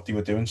clue what they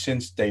were doing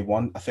since day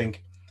one. I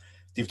think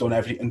they've done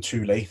everything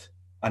too late,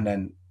 and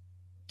then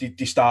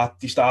they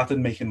started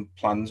making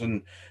plans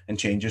and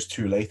changes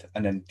too late,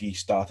 and then they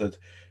started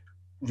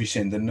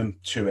rescinding them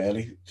too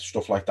early,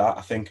 stuff like that.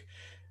 I think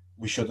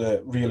we should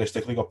have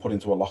realistically got put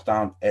into a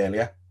lockdown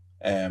earlier,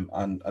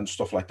 and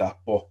stuff like that.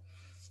 But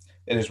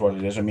it is what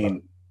it is. I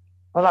mean,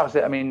 well, that was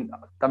it. I mean,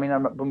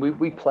 when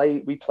we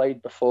played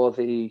before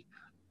the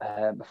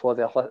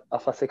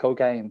Atletico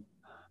game.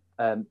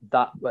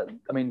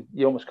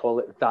 You almost call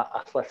it that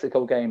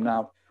Atletico game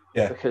now.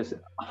 Yeah. Because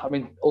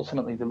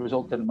ultimately the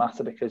result didn't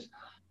matter because,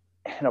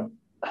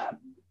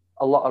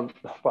 a lot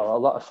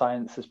of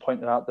science has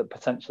pointed out that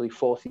potentially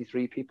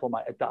 43 people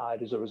might have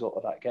died as a result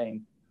of that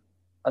game,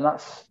 and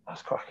that's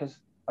crackers.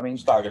 I mean,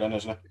 staggering,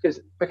 isn't it?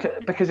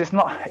 Because it's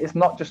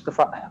not just the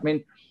fact. I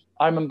mean,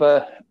 I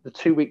remember the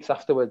 2 weeks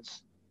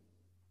afterwards,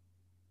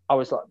 I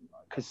was like,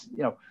 because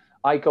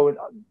I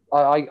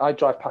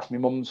drive past my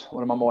mum's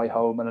when I'm on my way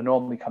home, and I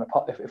normally kind of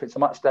pop if it's a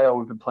match day or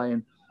we've been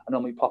playing. I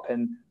normally pop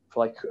in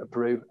for like a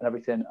brew and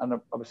everything, and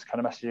I was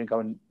kind of messaging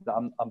going that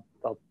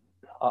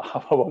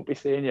I won't be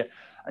seeing you,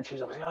 and she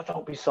was like, "Oh,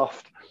 don't be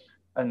soft."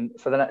 And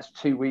for the next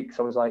 2 weeks,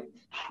 I was like,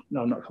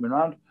 "No, I'm not coming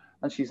around."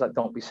 And she's like,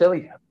 "Don't be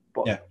silly."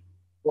 But yeah.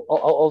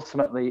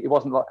 Ultimately, it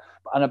wasn't like,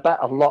 and I bet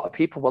a lot of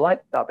people were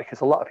like that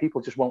because a lot of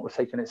people just won't have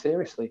taken it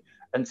seriously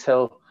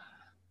until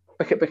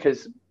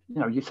because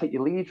you take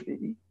your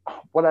lead,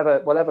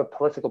 whatever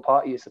political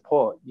party you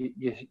support,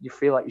 you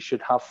feel like you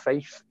should have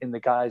faith in the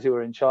guys who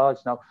are in charge.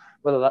 Now,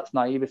 whether that's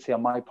naivety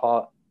on my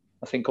part,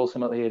 I think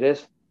ultimately it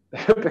is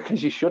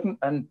because you shouldn't.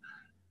 And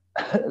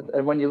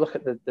when you look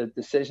at the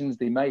decisions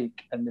they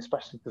make, and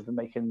especially because they're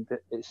making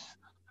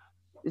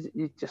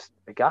you're just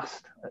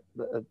aghast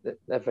at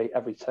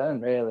every turn,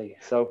 really.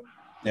 So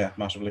yeah,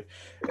 massively.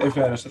 In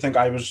fairness, I think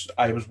I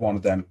was one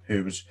of them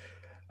who was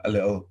a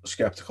little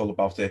skeptical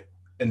about it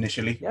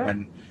initially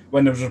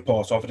when there was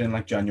reports of it in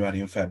like January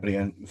and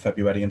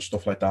February and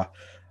stuff like that,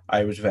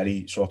 I was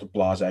very sort of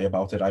blasé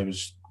about it. I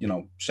was,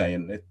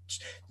 saying it's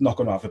not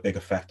going to have a big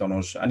effect on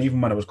us. And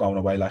even when I was going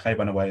away, like I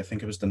went away, I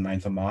think it was the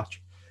 9th of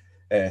March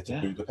to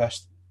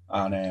Budapest,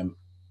 and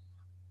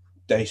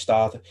they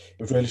started.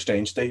 It was really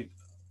strange. I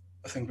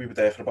think we were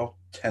there for about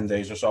 10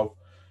 days or so,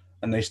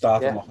 and they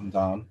started locking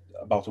down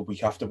about a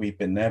week after we'd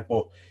been there.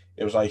 But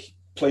it was like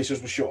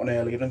places were shutting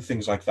earlier and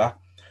things like that.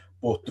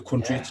 But the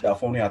country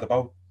itself only had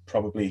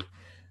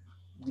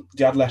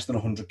they had less than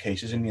 100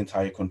 cases in the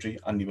entire country,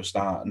 and they were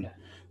starting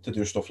to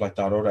do stuff like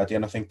that already.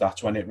 And I think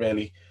that's when it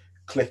really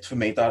clicked for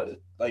me that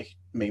like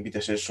maybe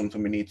this is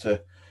something we need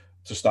to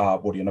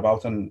start worrying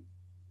about. And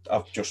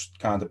I've just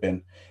kind of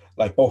been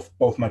like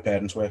both my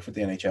parents work for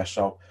the NHS,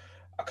 so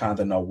I kind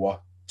of know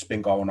what's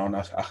been going on.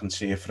 I can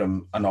see it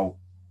I know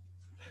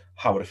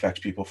how it affects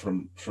people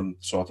from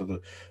sort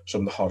of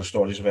some of the horror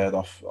stories I've heard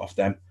off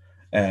them.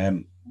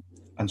 And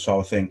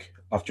so I think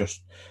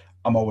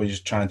I'm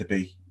always trying to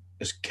be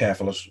as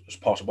careful as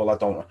possible.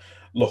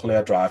 Luckily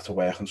I drive to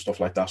work and stuff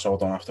like that, so I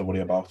don't have to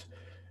worry about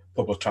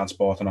public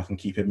transport, and I can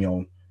keep in my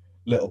own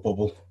little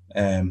bubble.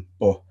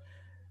 But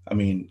I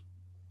mean,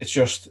 it's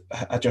just,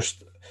 I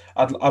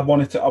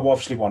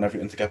obviously want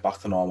everything to get back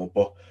to normal,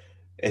 but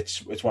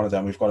it's one of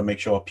them. We've got to make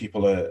sure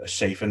people are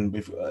safe, and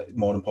we've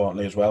more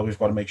importantly as well, we've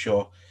got to make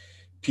sure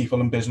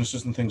people and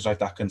businesses and things like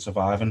that can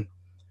survive. And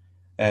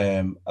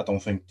I don't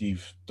think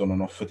they've done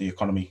enough for the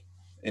economy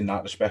in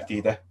that respect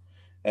either.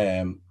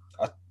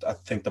 I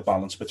think the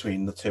balance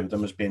between the two of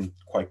them has been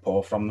quite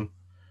poor from them,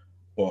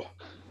 but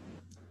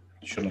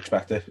you shouldn't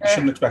expect it. You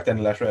shouldn't expect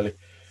any less, really.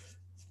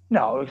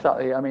 No,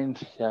 exactly. I mean,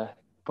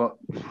 but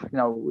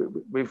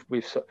we've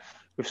sort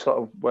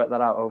of worked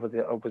that out over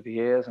the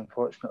years.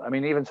 Unfortunately, I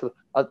mean, even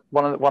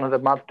one of the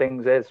mad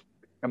things is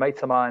a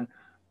mate of mine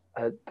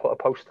put a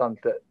post on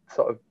that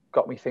sort of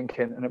got me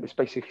thinking, and it was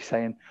basically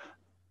saying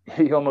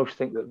you almost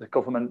think that the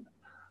government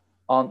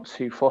aren't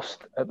too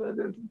fussed.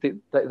 They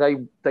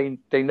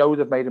know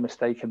they've made a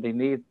mistake, and they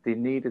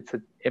needed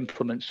to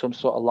implement some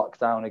sort of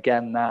lockdown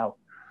again now.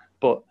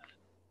 But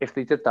if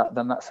they did that,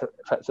 then that's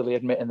effectively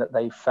admitting that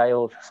they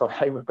failed. So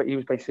he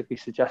was basically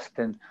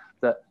suggesting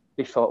that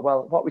he thought,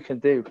 well, what we can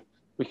do,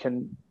 we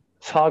can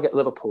target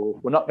Liverpool.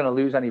 We're not going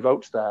to lose any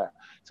votes there,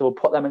 so we'll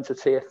put them into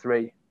tier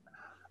 3,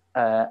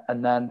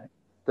 and then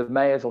the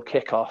mayors will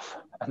kick off,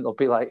 and they'll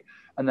be like,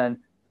 and then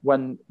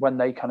when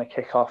they kind of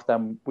kick off,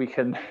 then we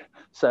can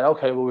say,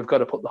 okay, well, we've got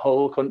to put the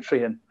whole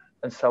country in.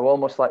 And so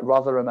almost like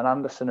Rotherham and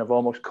Anderson have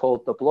almost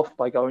called the bluff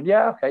by going,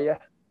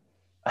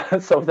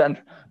 so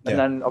then, and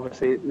then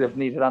obviously they've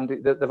needed Andy.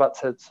 They've had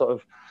to sort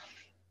of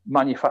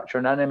manufacture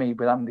an enemy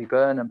with Andy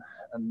Burnham,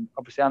 and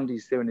obviously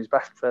Andy's doing his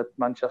best for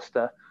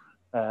Manchester.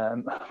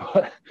 And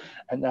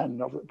then,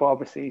 but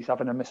obviously he's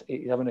having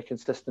a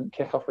consistent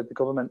kick-off with the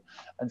government,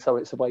 and so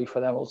it's a way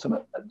for them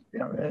ultimately.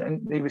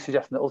 And he was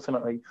suggesting that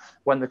ultimately,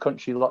 when the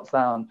country locks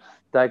down,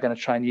 they're going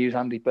to try and use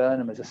Andy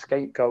Burnham as a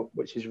scapegoat,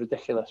 which is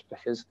ridiculous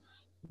because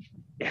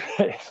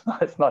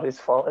it's not his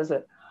fault, is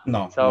it?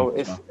 No. So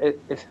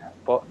it's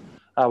but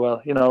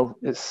well,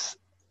 it's.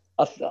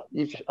 I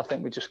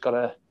think we just got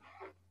to,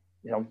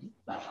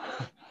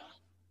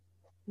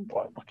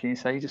 what can you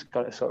say? You just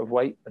got to sort of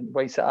wait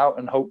it out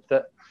and hope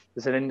that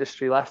there's an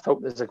industry left.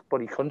 Hope there's a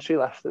bloody country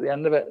left at the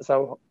end of it.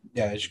 So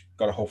you just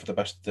got to hope for the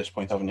best at this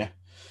point, haven't you?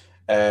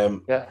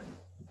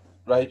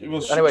 Right.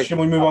 Well, anyway, should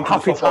we move on to the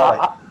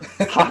football?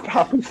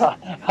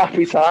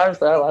 Happy times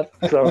there, lad.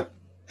 So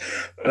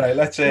right,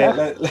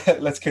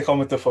 let's kick on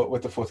with the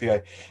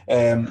footy.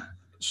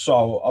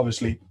 So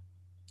obviously,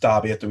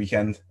 derby at the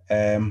weekend.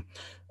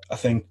 I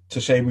think to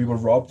say we were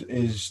robbed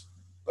is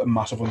a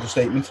massive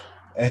understatement.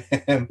 That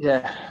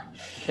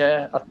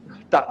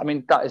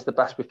is the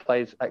best we've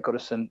played at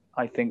Goodison,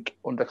 I think,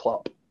 under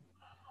Klopp.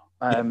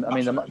 I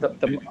mean,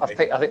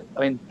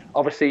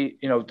 obviously,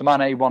 the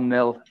Mane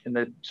 1-0 in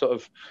the sort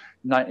of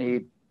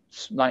 94th,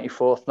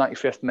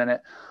 95th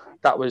minute.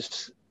 That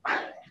was,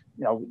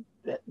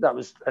 that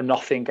was a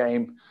nothing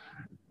game,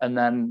 and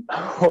then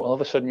all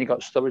of a sudden you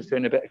got Sturridge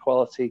doing a bit of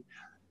quality,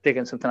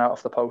 digging something out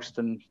off the post,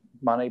 and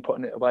Mane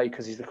putting it away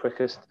because he's the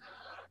quickest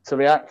to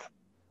react.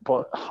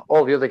 But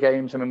all the other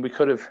games, I mean, we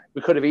could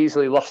have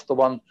easily lost the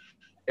one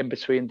in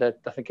between I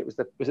think it was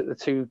the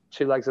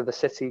two legs of the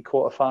City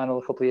quarter-final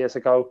a couple of years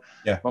ago,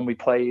 when we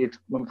played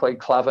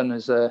Clavan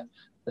as a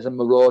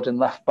marauding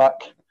left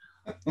back.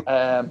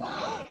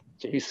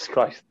 Jesus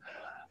Christ.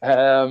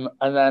 And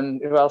then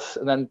who else?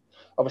 And then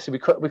obviously we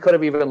could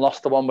have even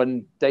lost the one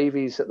when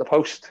Davies at the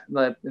post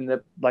when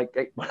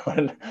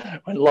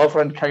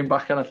Lovren came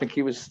back, and I think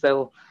he was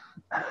still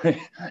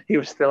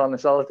on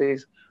his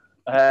holidays.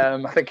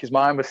 I think his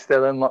mind was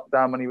still in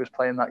lockdown when he was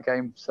playing that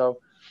game. So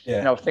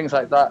things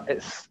like that.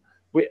 It's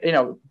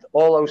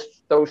all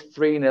those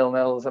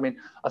 3-0. I mean,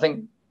 I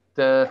think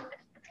the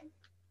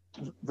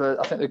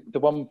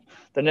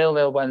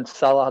 0-0 when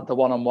Salah had the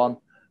 1-on-1.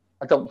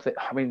 I don't think.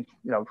 I mean,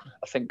 I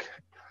think.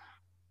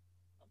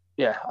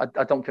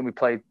 I don't think we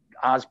played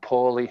as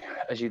poorly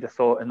as you'd have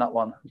thought in that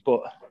one.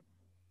 But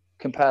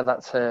compare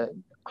that to,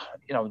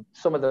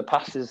 some of the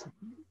passes,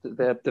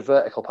 the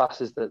vertical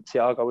passes that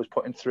Thiago was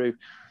putting through,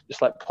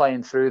 just like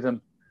playing through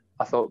them.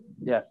 I thought,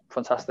 yeah,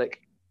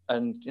 fantastic.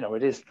 And you know,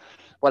 it is,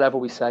 whatever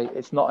we say,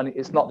 it's not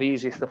the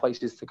easiest of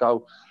places to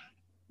go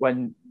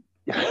when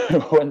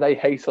when they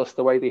hate us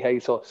the way they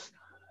hate us.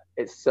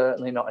 It's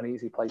certainly not an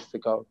easy place to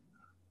go.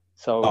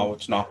 So no,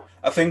 it's not.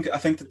 I think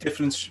the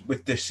difference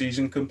with this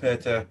season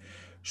compared to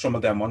some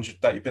of them ones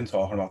that you've been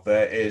talking about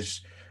there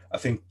is, I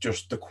think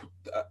just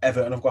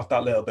Everton have got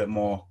that little bit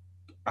more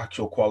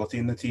actual quality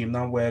in the team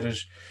now,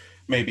 whereas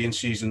maybe in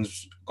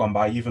seasons gone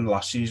by, even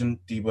last season,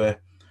 they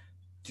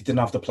didn't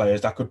have the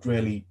players that could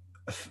really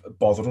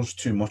bother us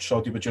too much. So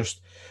they were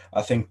just,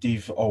 I think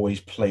they've always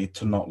played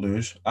to not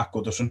lose at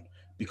Goodison,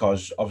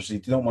 because obviously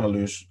they don't want to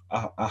lose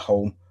at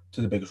home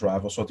to the biggest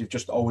rival. So they've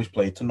just always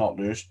played to not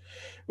lose.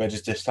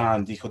 Whereas this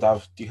time they could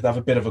have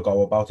a bit of a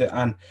go about it.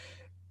 And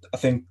I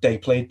think they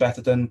played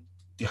better than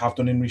they have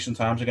done in recent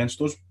times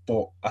against us.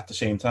 But at the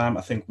same time,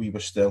 I think we were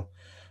still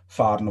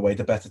far and away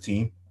the better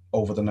team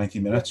over the 90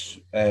 minutes.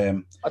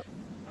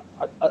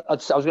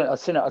 I'd seen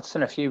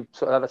a few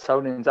sort of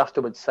Evertonians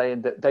afterwards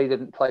saying that they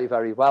didn't play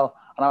very well,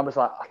 and I was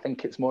like, I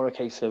think it's more a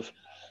case of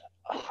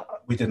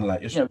we didn't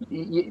let you.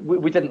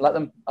 We didn't let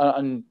them,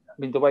 and I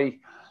mean the way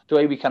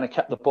we kind of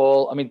kept the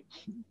ball. I mean,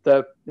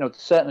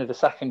 certainly the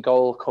second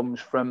goal comes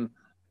from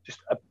just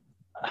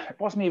it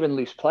wasn't even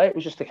loose play. It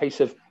was just a case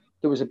of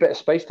there was a bit of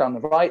space down the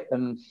right,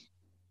 and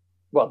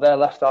their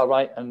left, our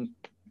right, and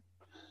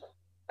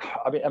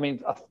I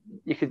mean,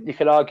 you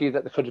could argue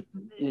that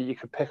you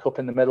could pick up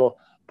in the middle,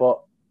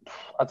 but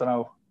I don't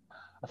know.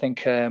 I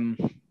think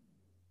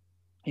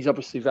he's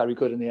obviously very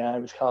good in the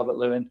air. It's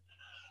Calvert-Lewin.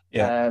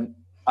 Yeah,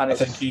 and I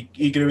think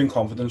he grew in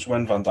confidence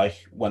when Van Dijk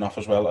went off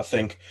as well. I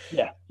think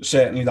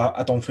certainly that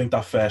I don't think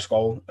that first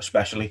goal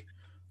especially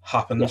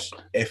happens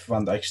if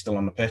Van Dijk's still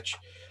on the pitch.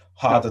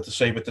 Harder to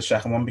say with the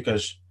second one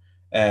because,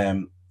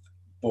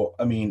 but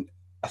I mean.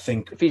 I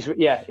think if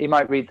he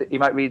might read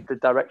the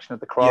direction of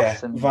the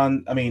cross. Yeah,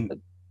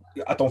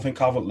 I don't think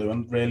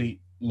Calvert-Lewin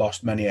really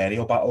lost many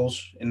aerial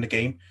battles in the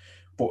game,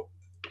 but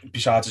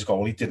besides his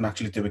goal, he didn't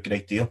actually do a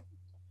great deal.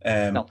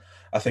 No.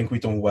 I think we've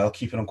done well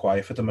keeping him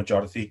quiet for the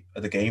majority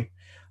of the game,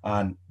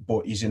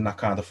 but he's in that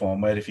kind of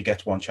form where if he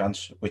gets one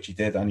chance, which he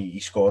did, and he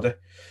scored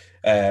it.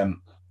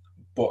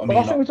 But I mean,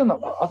 I think we've done that.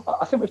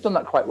 I think we've done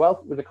that quite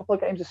well with a couple of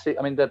games this season.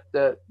 I mean,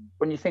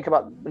 when you think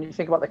about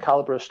the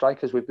caliber of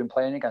strikers we've been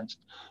playing against,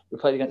 we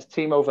played against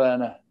Timo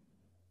Werner,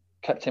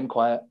 kept him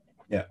quiet.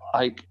 Yeah,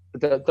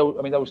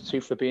 those two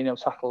Fabinho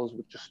tackles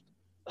were just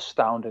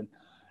astounding.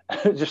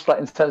 Just like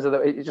in terms of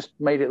it just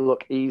made it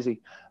look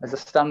easy as a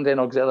stand-in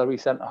auxiliary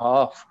centre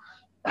half.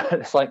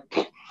 It's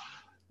like,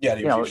 yeah,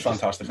 he was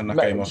fantastic in that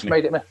game, wasn't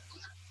he? Made it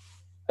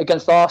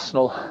against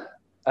Arsenal.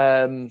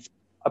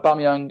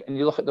 Aubameyang, and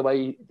you look at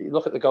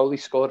the goal he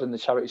scored in the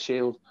Charity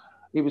Shield,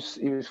 he was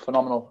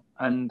phenomenal,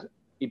 and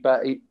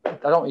I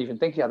don't even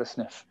think he had a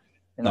sniff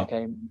in that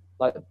game.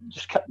 Like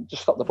just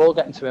stopped the ball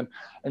getting to him.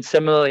 And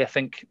similarly, I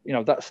think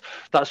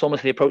that's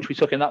almost the approach we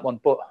took in that one.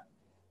 But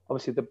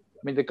obviously,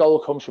 the goal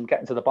comes from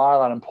getting to the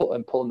byline and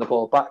pulling the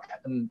ball back.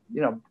 And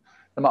no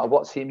matter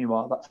what team you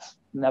are, that's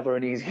never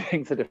an easy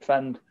thing to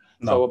defend.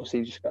 No. So obviously,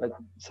 you just got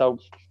to.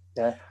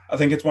 Yeah, I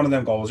think it's one of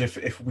them goals.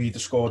 If we'd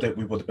have scored it,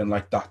 we would have been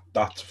like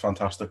that's a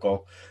fantastic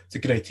goal. It's a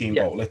great team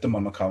goal. Let them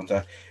on the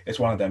counter. It's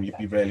one of them you'd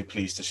be really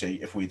pleased to see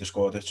if we'd have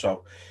scored it.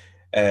 So,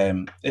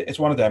 it's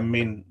one of them. I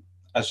mean,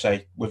 as I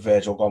say, with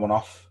Virgil going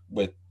off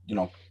with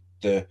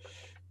the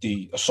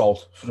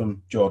assault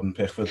from Jordan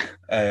Pickford.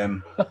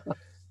 I'd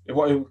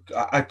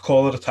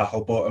call it a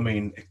tackle, but I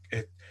mean,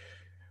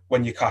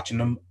 when you're catching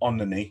them on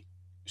the knee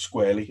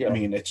squarely, I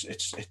mean,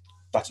 it's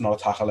that's not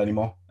a tackle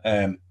anymore.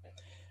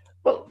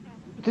 Well.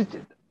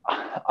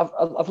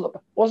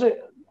 Was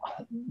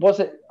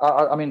it?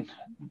 I mean,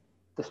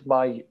 this is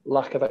my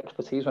lack of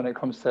expertise when it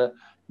comes to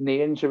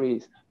knee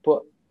injuries,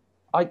 but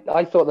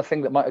I thought the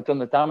thing that might have done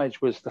the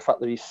damage was the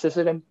fact that he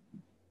scissored him,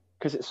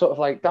 because it's sort of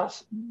like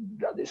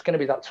it's going to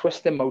be that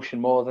twisting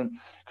motion more than,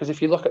 because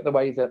if you look at the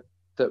way that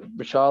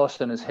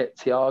Richarlison has hit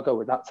Thiago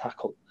with that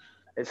tackle,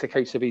 it's a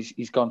case of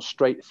he's gone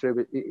straight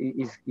through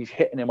it. He's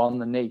hitting him on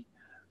the knee.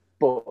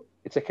 But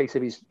it's a case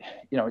of it's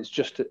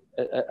just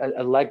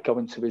a leg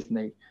going to his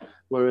knee,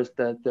 whereas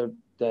the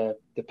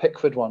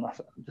Pickford one,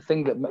 the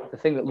thing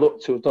that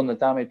looked to have done the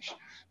damage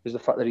was the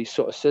fact that he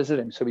sort of scissored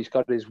him, so he's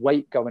got his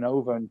weight going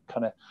over and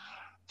kind of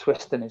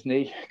twisting his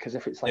knee. Because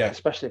if it's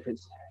especially if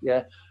it's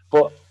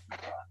but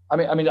I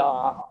mean,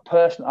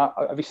 personally,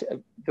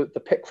 obviously the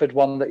Pickford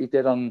one that he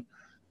did on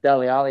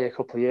Dele Alli a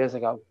couple of years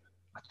ago,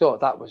 I thought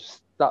that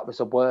was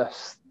a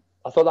worse.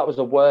 I thought that was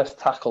a worse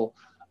tackle,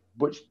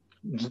 which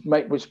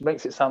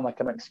makes it sound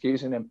like I'm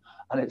excusing him,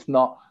 and it's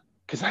not,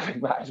 because I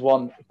think that is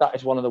one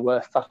of the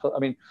worst tackles. I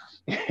mean,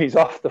 he's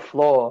off the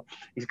floor,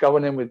 he's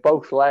going in with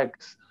both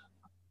legs,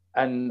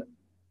 and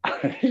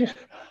it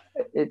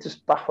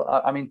just baffles.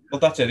 I mean, well,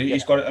 that's it.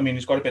 He's got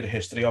a bit of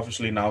history.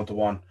 Obviously, now the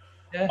one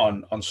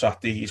on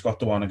Saturday, he's got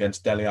the one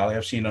against Dele Alli.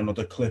 I've seen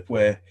another clip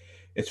where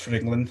it's for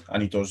England,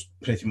 and he does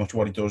pretty much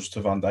what he does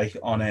to Van Dijk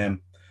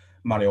on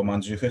Mario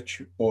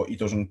Mandzukic, but he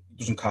doesn't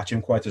catch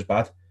him quite as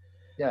bad.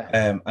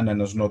 Yeah. And then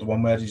there's another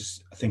one where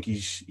I think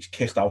he's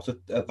kicked out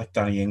at like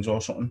Danny Ings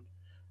or something.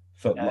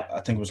 I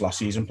think it was last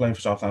season playing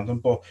for Southampton,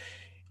 but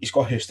he's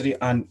got history.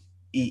 And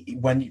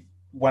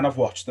when I've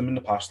watched them in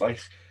the past, like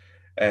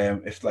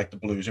if like the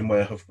Blues in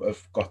where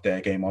have got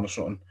their game on or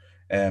something,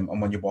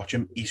 and when you watch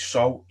him, he's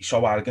so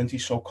arrogant,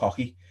 he's so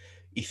cocky.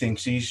 He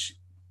thinks he's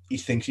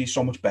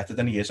so much better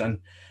than he is, and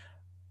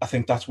I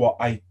think that's what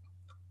I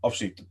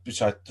obviously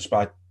beside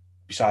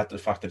the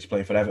fact that he's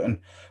playing for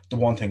Everton, the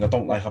one thing I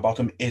don't like about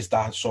him is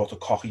that sort of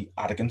cocky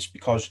arrogance,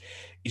 because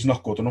he's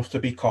not good enough to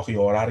be cocky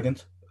or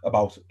arrogant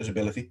about his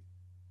ability.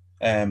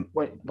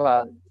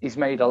 Well, he's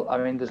made.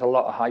 There's a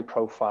lot of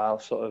high-profile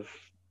sort of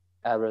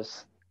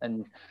errors,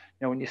 and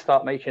when you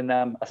start making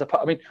them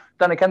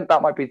then again,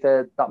 that might be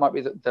the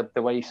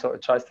way he sort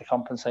of tries to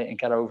compensate and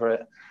get over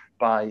it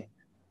by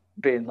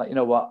being like,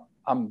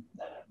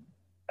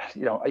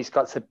 he's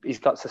got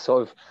to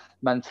sort of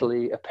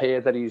mentally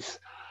appear that he's,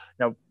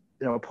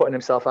 putting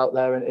himself out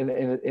there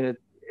in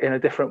a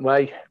different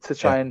way to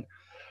try and,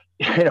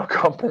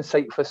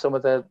 compensate for some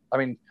of the.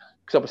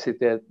 Because obviously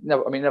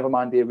never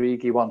mind the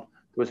Origi one.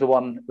 There was the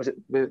one. Was it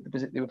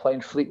they were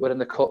playing Fleetwood in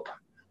the Cup,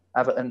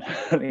 Everton,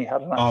 and he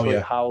had an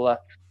absolute howler.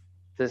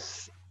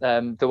 There's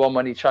the one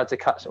when he tried to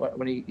catch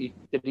when he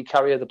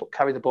carry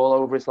the ball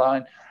over his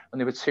line, and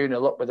they were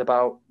 2-0 up with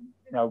about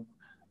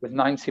with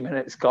 90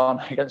 minutes gone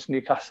against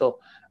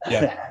Newcastle, and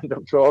ended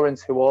up drawing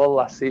 2-2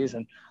 last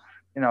season.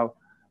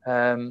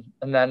 And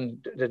then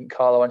didn't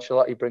Carlo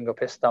Ancelotti bring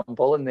up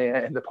Istanbul in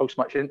the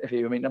post-match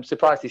interview? I'm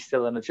surprised he's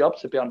still in a job,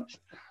 to be honest,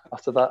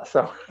 after that.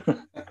 So.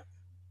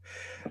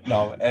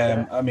 No,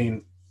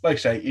 like I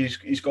say,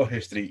 he's got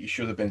history. He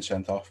should have been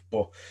sent off,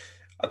 but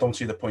I don't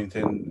see the point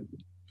in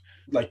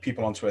like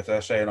people on Twitter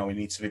saying, "Oh, he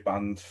needs to be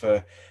banned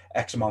for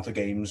X amount of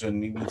games,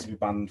 and he needs to be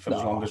banned for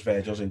as long as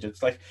Virgil's injured."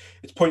 It's like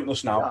it's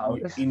pointless now.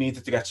 He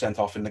needed to get sent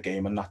off in the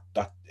game, and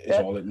that is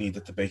all it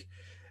needed to be.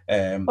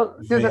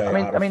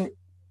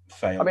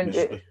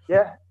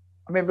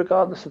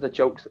 Regardless of the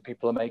jokes that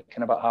people are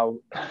making about how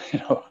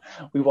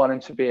we want him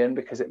to be in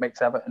because it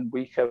makes Everton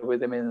weaker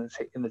with him in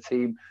the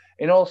team.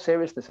 In all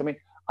seriousness,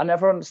 I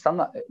never understand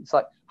that. It's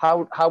like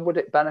how would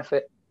it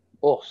benefit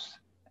us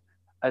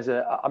as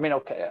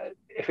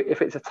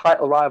if it's a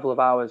title rival of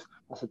ours,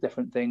 that's a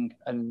different thing,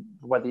 and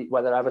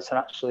whether Everton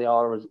actually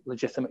are a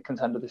legitimate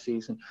contender this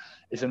season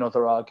is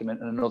another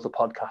argument and another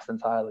podcast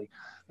entirely.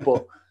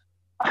 But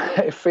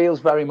it feels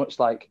very much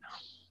like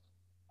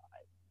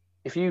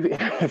if you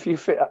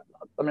fit.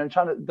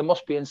 There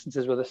must be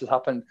instances where this has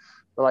happened.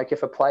 But like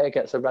if a player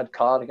gets a red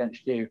card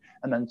against you,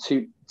 and then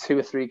two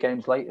or three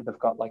games later they've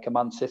got like a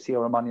Man City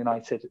or a Man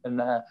United, and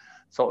they're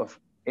sort of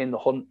in the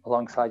hunt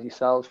alongside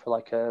yourselves for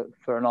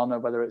an honour,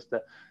 whether it's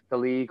the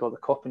league or the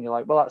cup, and you're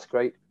like, well, that's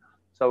great.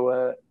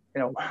 So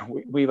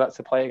we've had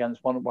to play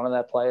against one of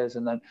their players,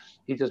 and then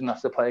he doesn't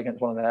have to play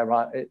against one of their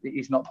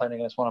he's not playing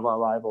against one of our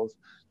rivals.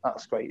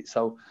 That's great.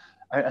 So,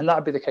 and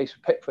that'd be the case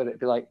with Pickford. It'd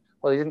be like,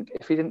 well,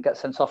 if he didn't get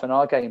sent off in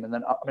our game, and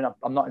then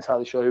I'm not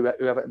entirely sure who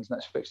Everton's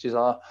next fixtures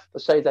are,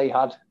 but say they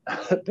had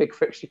a big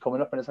fixture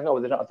coming up, and it's like, oh,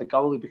 well, they don't have the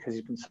goalie because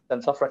he's been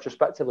sent off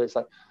retrospectively.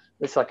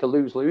 It's like a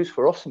lose-lose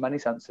for us in many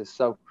senses.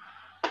 So,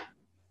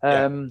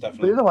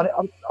 the other one,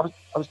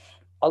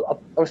 I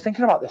was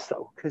thinking about this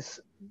though, because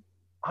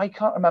I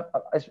can't remember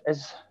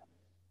as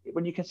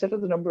when you consider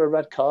the number of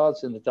red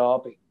cards in the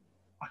derby,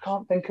 I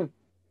can't think of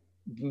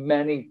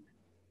many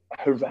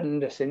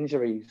horrendous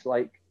injuries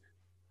like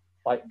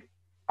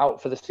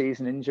out for the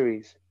season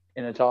injuries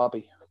in a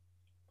derby.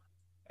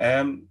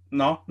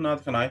 No,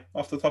 neither can I.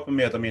 Off the top of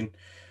my head,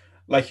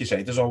 like you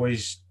say, there's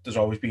always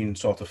been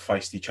sort of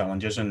feisty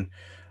challenges, and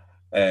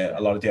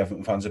a lot of the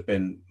Everton fans have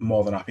been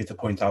more than happy to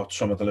point out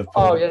some of the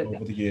Liverpool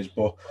over the years,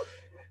 but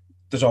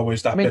there's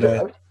always that bit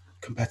of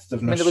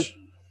competitiveness.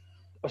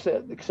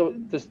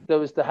 There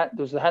was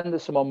the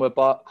Henderson one where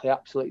Barkley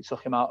absolutely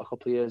took him out a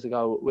couple of years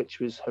ago, which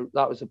was a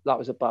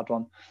bad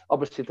one.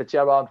 Obviously, the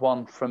Gerrard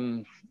one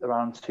from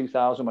around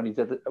 2000 when he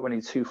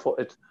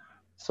 2-footed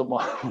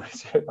someone.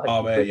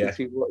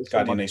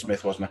 Gary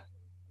Naismith, wasn't it?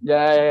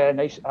 Yeah.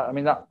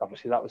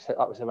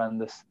 That was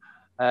horrendous.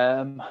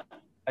 And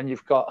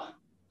you've got,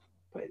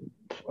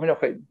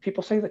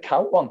 people say the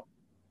Count one,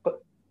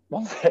 but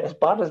as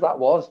bad as that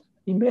was,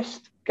 he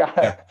missed.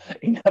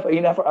 He never.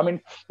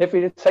 If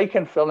he'd have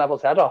taken Phil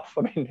Neville's head off,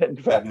 he'd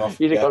have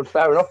gone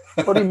fair enough.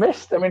 But he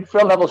missed.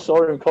 Phil Neville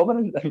saw him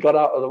coming and got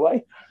out of the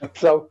way.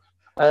 So,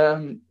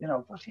 bloody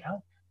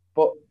hell.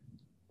 But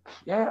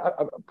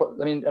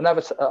and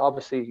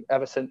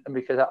Everton, and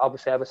because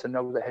obviously Everton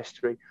know the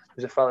history.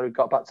 There's a fellow who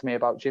got back to me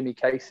about Jimmy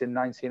Case in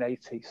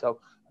 1980.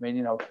 So,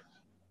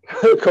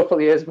 a couple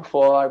of years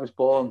before I was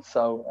born.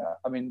 So,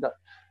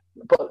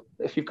 but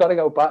if you've got to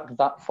go back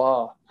that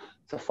far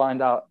to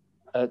find out.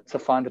 To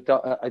find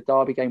a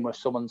derby game where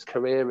someone's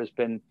career has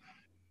been,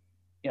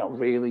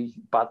 really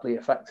badly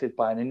affected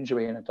by an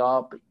injury in a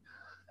derby,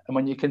 and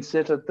when you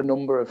consider the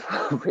number of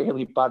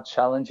really bad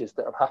challenges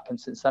that have happened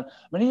since then,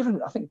 I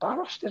think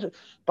Barros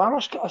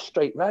got a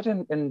straight red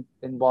in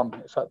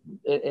one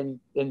in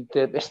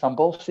the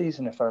Istanbul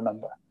season, if I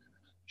remember.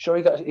 sure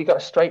he got a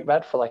straight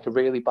red for like a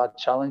really bad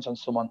challenge on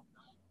someone.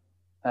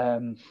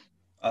 I'd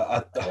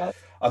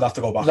have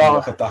to go back No, and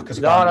look at that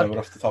because I can't remember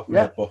off the top of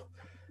my head. But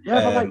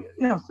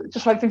but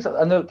just like things.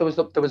 I know there was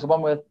the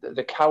one where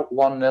the Cout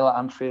 1-0 at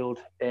Anfield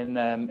in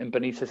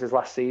Benitez's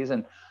last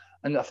season,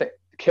 and I think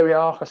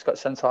Kyrgiakos got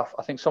sent off.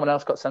 I think someone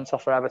else got sent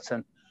off for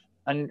Everton,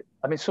 and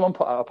I mean someone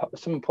put out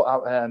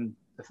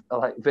a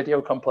like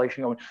video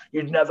compilation going,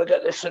 "You'd never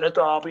get this in a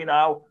derby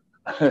now."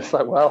 It's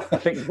like, well, I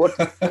think you would.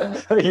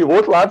 You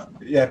would, lad.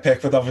 Yeah,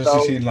 Pickford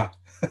obviously seen that.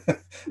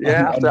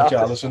 Yeah, and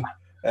Richarlison.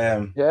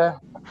 Yeah.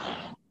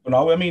 But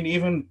no, I mean,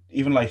 even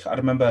like I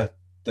remember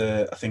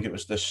I think it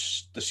was the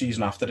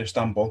season after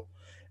Istanbul,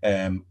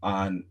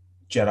 and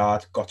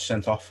Gerrard got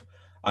sent off,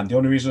 and the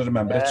only reason I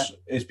remember it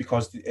is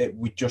because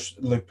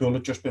Liverpool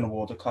had just been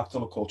awarded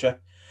Capital of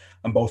Culture,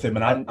 and both him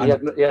and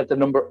he had the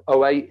number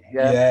 08.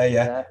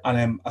 Yeah.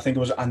 And I think it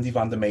was Andy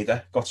van der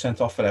Meijden got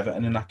sent off for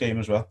Everton in that game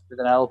as well with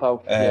an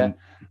elbow.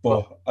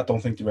 But I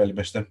don't think they really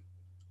missed him.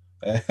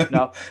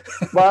 No,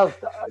 because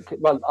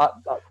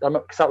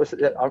that was,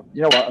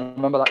 you know what, I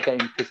remember that game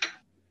because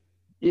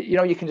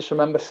you can just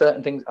remember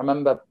certain things. I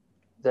remember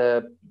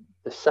the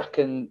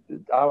second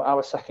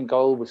our second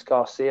goal was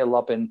Garcia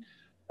lobbing.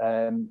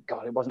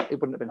 It wouldn't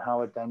have been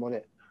Howard then, would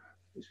it?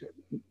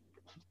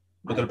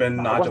 Would it have been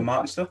Nigel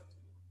Martin still?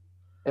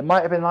 It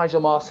might have been Nigel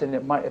Martin.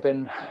 It might have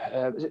been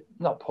is it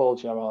not Paul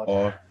Gerrard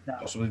or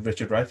possibly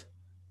Richard Wright?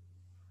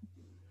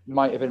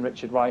 Might have been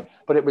Richard Wright,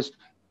 but it was.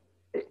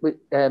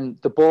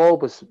 The ball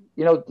was,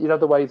 you know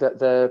the way that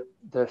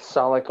the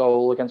Salah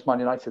goal against Man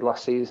United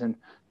last season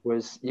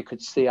was, you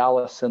could see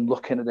Alisson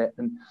looking at it,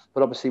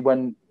 but obviously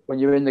when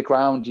you're in the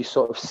ground, you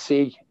sort of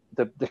see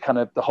the kind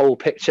of the whole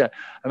picture.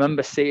 I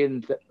remember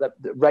seeing that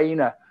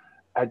Reina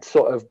had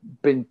sort of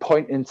been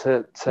pointing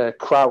to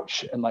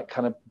Crouch and like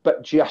kind of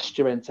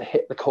gesturing to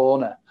hit the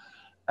corner,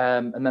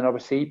 and then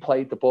obviously he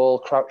played the ball.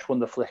 Crouch won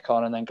the flick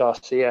on, and then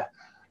Garcia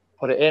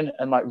put it in,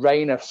 and like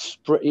Reina,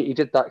 he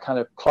did that kind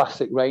of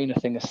classic Reina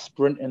thing of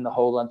sprinting the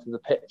whole length of the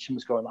pitch and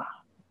was going,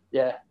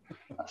 yeah,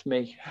 that's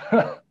me.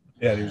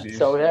 Yeah, he was.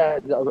 So yeah,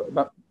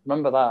 I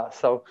remember that.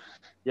 So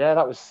yeah,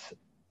 that was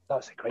a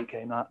great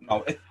game. That.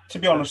 No, to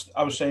be honest,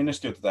 I was saying this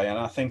the other day, and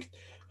I think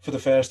for the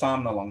first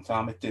time in a long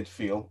time, it did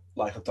feel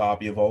like a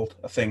derby of old.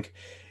 I think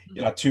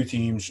you had two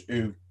teams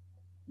who,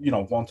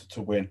 wanted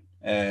to win,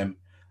 and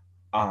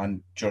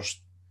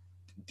just.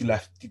 They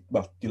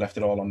left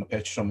it all on the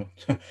pitch.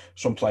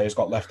 Some players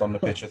got left on the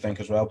pitch, I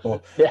think, as well.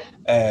 But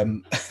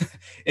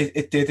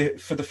it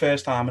did for the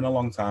first time in a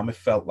long time. It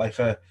felt like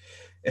the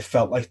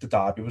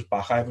derby was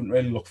back. I haven't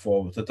really looked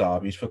forward to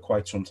derbies for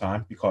quite some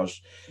time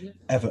because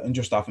Everton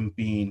just haven't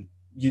been.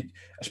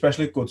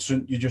 Especially at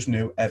Goodison, you just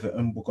knew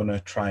Everton were going to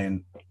try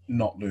and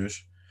not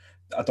lose.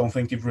 I don't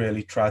think they've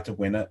really tried to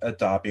win a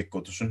derby at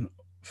Goodison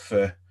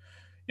for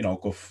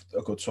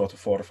a good sort of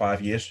 4 or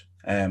 5 years.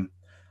 And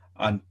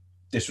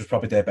this was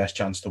probably their best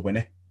chance to win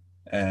it.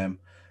 I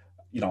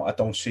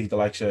don't see the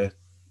likes of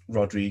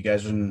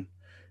Rodriguez and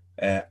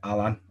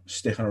Alan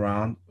sticking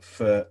around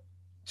for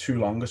too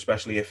long,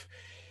 especially if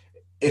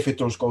it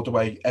does go the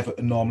way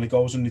Everton normally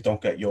goes and they don't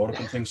get Europe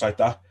and things like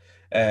that.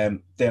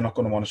 They're not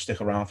going to want to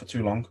stick around for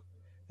too long,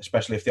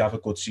 especially if they have a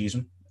good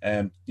season.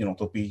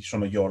 There'll be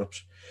some of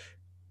Europe's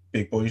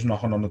big boys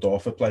knocking on the door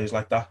for players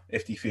like that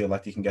if they feel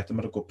like they can get them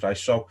at a good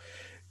price. So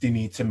they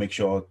need to make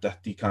sure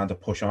that they kind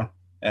of push on.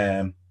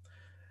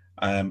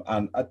 And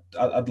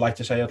I'd like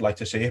to say I'd like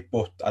to see it,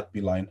 but I'd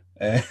be lying.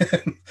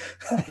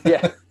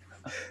 Yeah,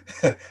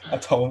 I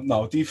don't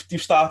know.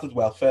 They've started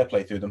well. Fair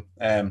play to them.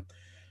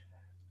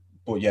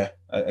 But yeah,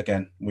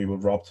 again, we were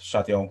robbed.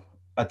 Sadio,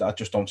 I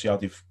just don't see how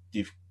they've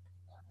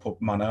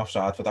put Mane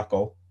offside for that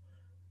goal.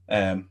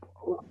 I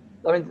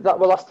mean,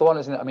 that's the one,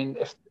 isn't it? I mean,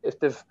 if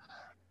they've,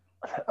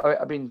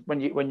 I mean, when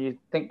you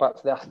think back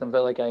to the Aston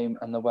Villa game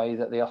and the way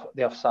that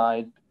the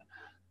offside.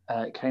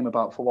 Came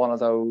about for one of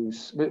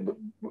those.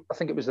 I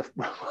think it was it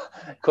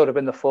could have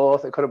been the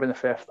fourth, it could have been the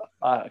fifth.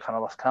 I kind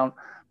of lost count.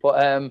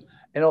 But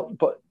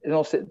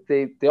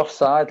the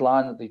offside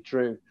line that they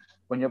drew,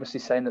 when you're obviously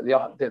saying that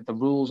the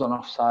rules on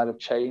offside have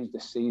changed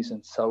this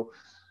season. So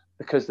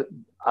because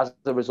as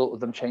a result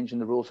of them changing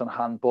the rules on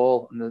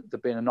handball and there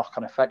being a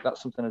knock-on effect,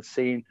 that's something I'd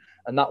seen.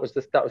 And that was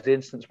the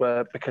instance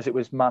where, because it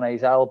was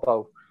Mane's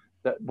elbow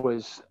that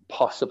was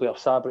possibly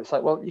offside, but it's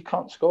like, well, you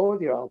can't score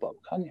with your elbow,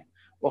 can you?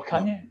 Well,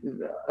 can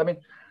you? I mean,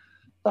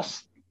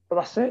 that's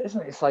it,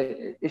 isn't it? It's like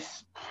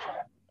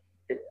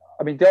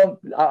I mean,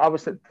 I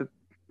was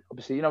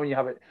obviously, when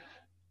you're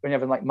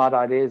having like mad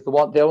ideas.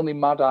 The only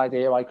mad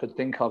idea I could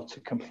think of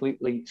to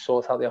completely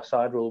sort out the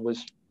offside rule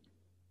was,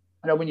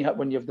 when you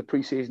have the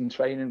pre-season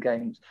training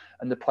games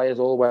and the players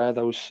all wear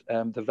those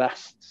the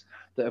vests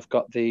that have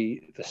got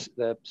the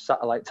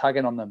satellite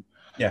tagging on them,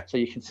 so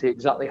you can see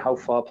exactly how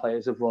far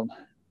players have run.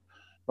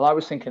 Well, I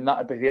was thinking that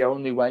would be the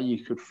only way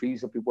you could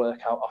feasibly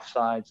work out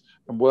offsides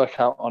and work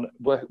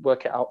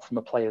it out from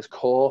a player's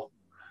core,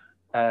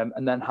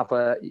 and then have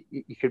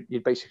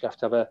you'd basically have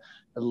to have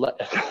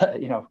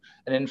an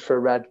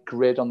infrared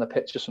grid on the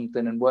pitch or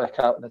something and work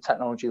out the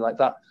technology like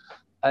that.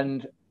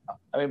 And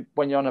I mean,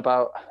 when you're on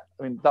about,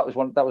 I mean, that was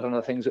one of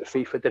the things that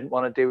FIFA didn't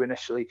want to do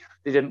initially.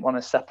 They didn't want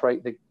to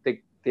separate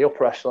the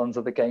upper echelons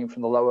of the game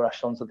from the lower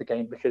echelons of the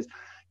game, because,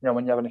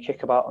 when you're having a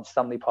kickabout on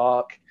Stanley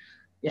Park,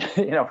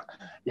 you're not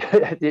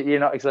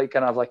exactly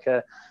going to have like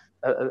a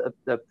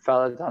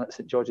fella down at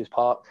St George's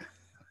Park,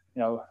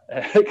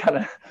 kind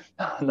of,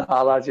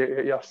 no, lads,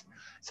 you're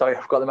sorry,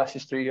 I've got the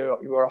message through. You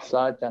were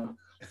offside then.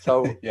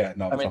 So yeah,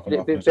 no, I mean,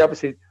 they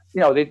obviously,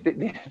 they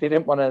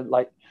didn't want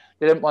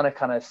to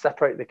kind of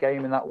separate the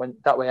game in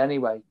that way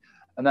anyway.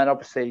 And then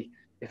obviously,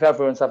 if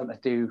everyone's having to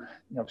do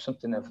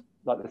something of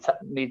like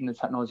needing the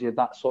technology of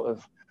that sort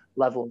of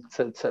level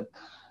to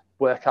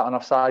work out an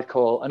offside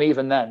call, and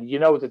even then,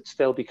 there'd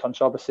still be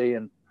controversy,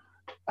 and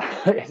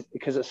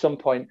because at some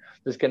point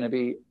there's going to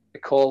be a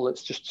call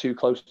that's just too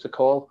close to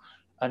call,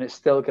 and it's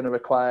still going to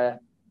require,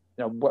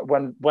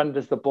 when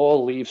does the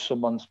ball leave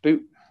someone's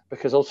boot?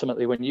 Because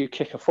ultimately, when you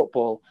kick a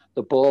football,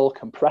 the ball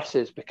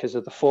compresses because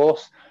of the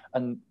force,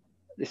 and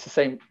it's the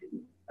same.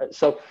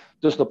 So,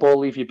 does the ball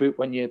leave your boot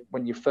when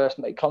you first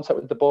make contact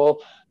with the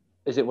ball?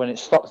 Is it when it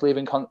stops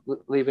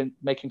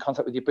making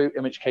contact with your boot?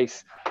 In which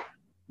case,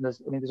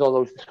 there's all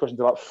those discussions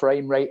about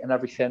frame rate and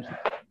everything.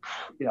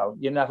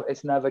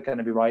 It's never going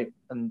to be right,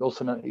 and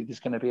ultimately,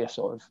 there's going to be a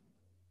sort of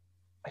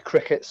a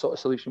cricket sort of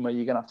solution where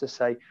you're going to have to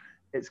say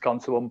it's gone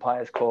to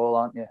umpire's call,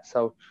 aren't you?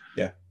 So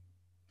yeah.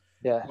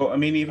 Yeah. Well, I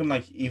mean,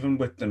 even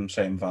with them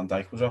saying Van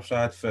Dijk was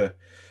offside for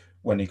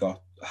when he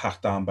got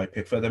hacked down by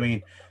Pickford. I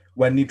mean,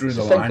 when he drew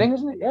the line, same thing,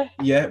 isn't it? Yeah.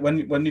 Yeah,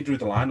 when he drew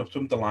the line up to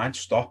him, the line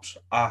stops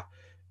at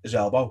his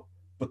elbow,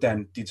 but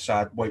then they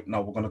decide, wait,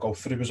 no, we're going to go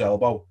through his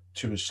elbow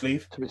to his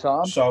sleeve, to his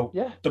arm. So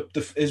yeah,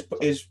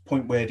 his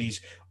point where he's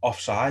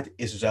offside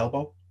is his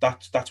elbow.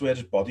 That's where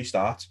his body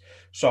starts.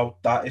 So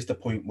that is the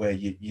point where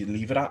you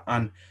leave it at.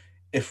 And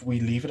if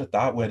we leave it at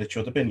that, where it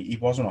should have been, he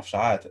wasn't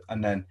offside,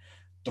 and then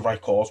the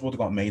right calls would have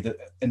got made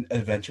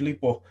eventually.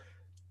 But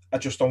I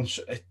just don't.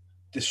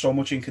 There's so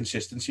much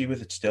inconsistency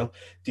with it still.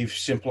 They've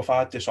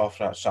simplified this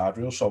offside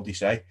rule, so they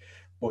say,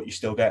 but you're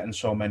still getting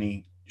so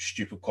many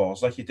stupid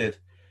calls like you did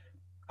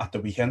at the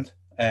weekend,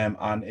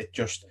 and it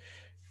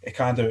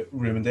kind of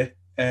ruined it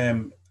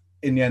in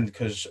the end.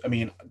 Because I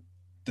mean,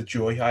 the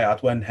joy I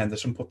had when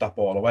Henderson put that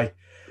ball away,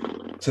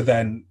 to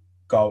then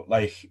go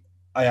like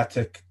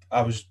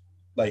I was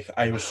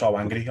so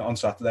angry on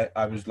Saturday.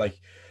 I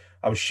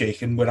was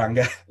shaking with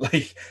anger,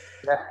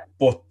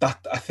 But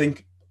that, I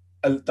think,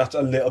 that's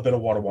a little bit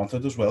of what I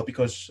wanted as well,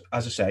 because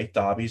as I say,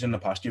 derbies in the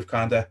past,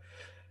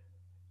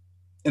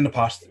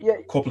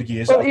 couple of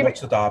years, I've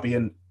watched the derby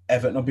and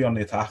Everton will be on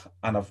the attack,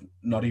 and I've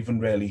not even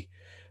really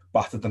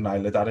batted an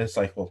eyelid at it. It's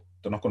like, well,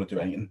 they're not going to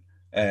do anything.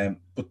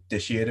 But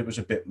this year it was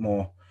a bit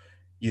more.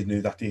 You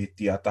knew that they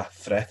had that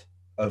threat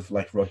of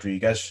like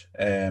Rodriguez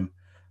and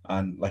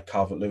like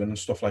Calvert-Lewin and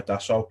stuff like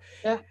that. So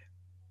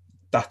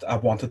that I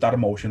wanted that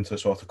emotion to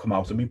sort of come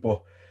out of me,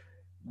 but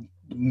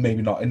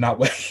maybe not in that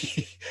way.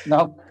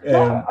 No,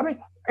 I mean,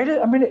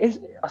 it is.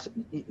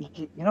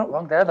 You're not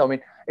wrong there, though. I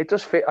mean, it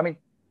does fit. I mean,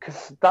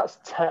 because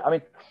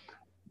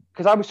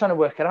because I was trying to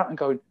work it out and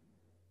going,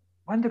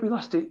 when did we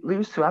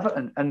lose to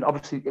Everton? And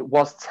obviously, it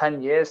was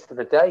 10 years to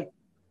the day.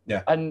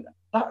 Yeah, and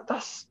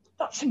that's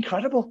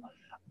incredible.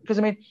 Because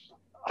I mean,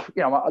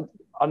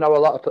 I know a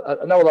lot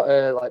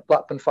of like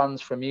Blackburn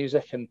fans from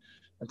music and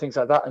things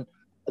like that, and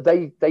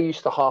they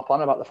used to harp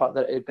on about the fact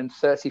that it had been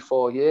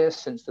 34 years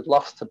since they'd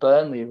lost to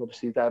Burnley,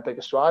 obviously their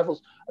biggest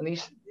rivals, and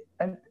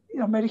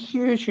made a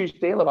huge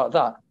deal about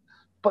that.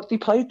 But they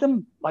played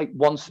them like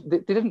once. They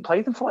didn't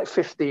play them for like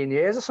 15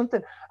 years or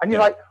something. And you're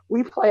like,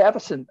 we play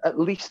Everton at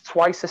least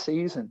twice a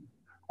season.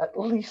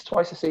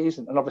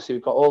 And obviously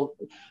we've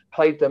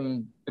played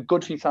them a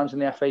good few times in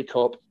the FA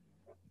Cup.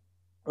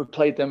 We've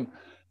played them.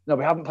 No,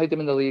 we haven't played them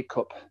in the League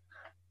Cup.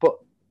 But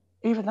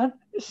even then,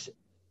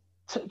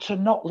 to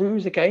not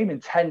lose a game in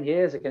 10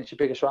 years against your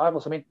biggest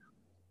rivals. I mean,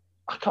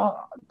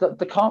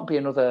 there can't be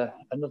another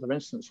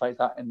instance like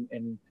that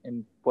in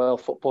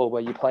world football,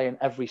 where you're playing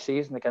every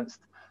season against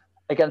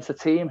a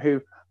team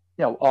who,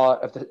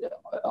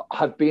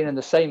 have been in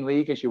the same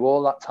league as you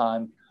all that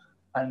time.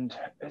 And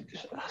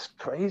that's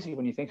crazy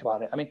when you think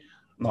about it. I mean,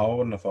 no, I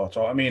wouldn't have thought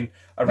so. I mean,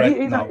 I read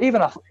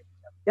even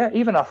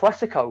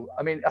Atletico.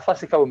 I mean,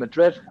 Atletico and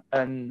Madrid,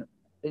 and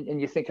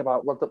you think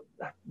about, well,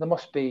 there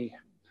must be,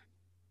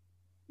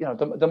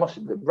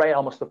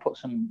 Real must have put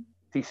some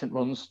decent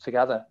runs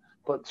together,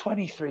 but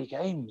 23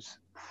 games.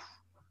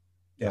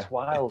 Yeah, it's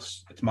wild.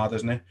 It's mad,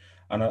 isn't it?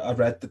 And I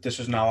read that this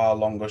is now our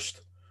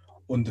longest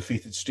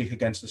undefeated streak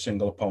against a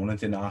single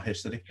opponent in our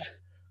history.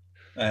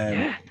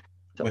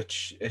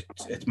 Which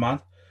it's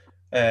mad.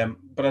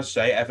 But as I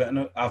say,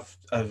 Everton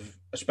have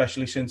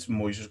especially since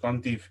Moyes has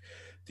gone, they've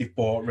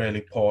bought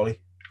really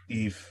poorly.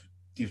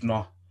 They've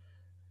not,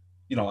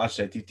 as I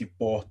said, they've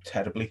bought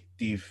terribly.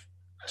 They've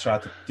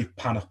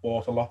panic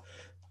bought a lot,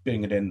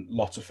 bringing in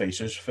lots of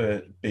faces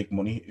for big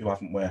money who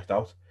haven't worked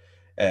out.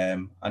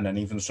 And then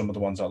even some of the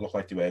ones that look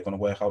like they were going to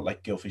work out,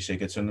 like Gylfi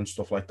Sigurdsson and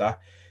stuff like that,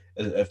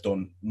 have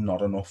done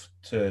not enough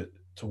to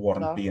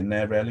warrant being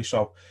there, really.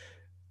 So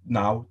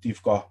now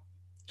they've got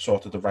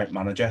sort of the right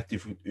manager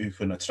who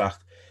can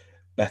attract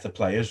better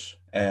players.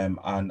 And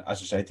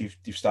as I said,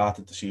 they've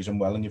started the season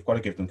well, and you've got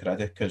to give them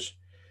credit because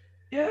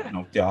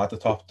they are the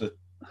top.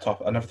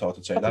 I never thought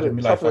I'd say that in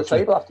my life. Top of the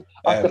table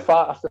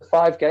after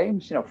 5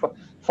 games,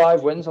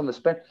 5 wins on the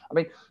spin. I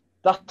mean,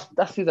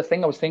 that's the other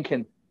thing I was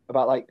thinking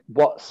about, like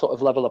what sort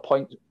of level of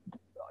point,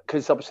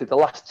 because obviously the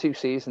last 3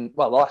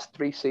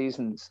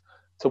 seasons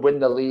to win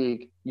the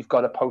league, you've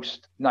got to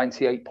post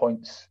 98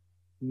 points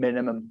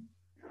minimum.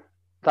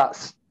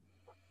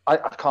 I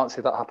can't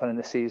see that happening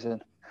this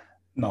season.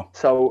 No.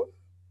 So,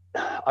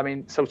 I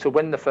mean, to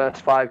win the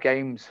first 5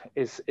 games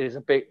is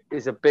a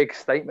big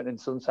statement in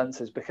some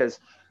senses, because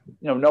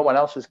no one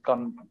else has got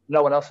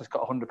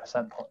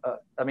 100%.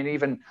 I mean,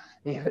 even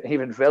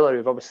Villa,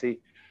 who've obviously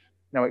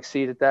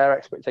exceeded their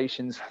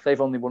expectations,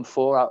 they've only won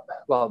 4 out.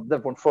 Well,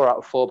 they've won 4 out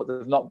of 4, but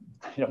they've not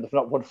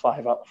won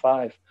 5 out of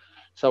 5.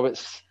 So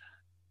it's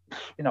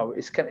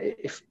kind of,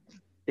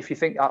 if you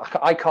think,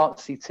 I can't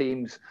see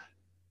teams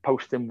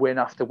posting win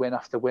after win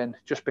after win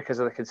just because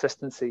of the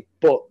consistency.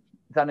 But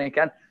then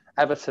again,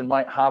 Everton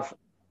might have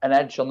an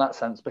edge on that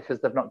sense because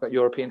they've not got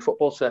European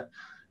football to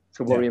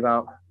worry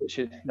about, which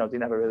they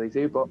never really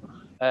do. But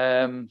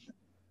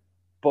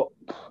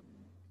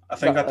I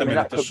think at the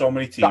minute there's so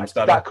many teams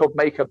that could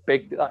make a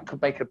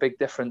big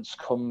difference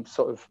come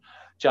sort of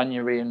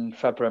January and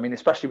February. I mean,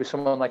 especially with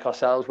someone like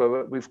ourselves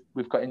where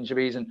we've got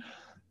injuries, and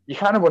you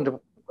kind of wonder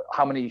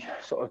how many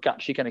sort of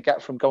gaps you're going to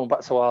get from going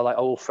back to our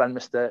old friend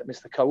Mr.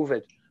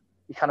 COVID.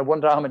 You kind of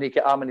wonder how many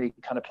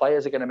kind of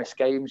players are going to miss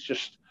games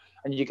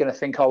and you're going to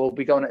think, we'll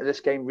be going into this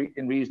game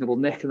in reasonable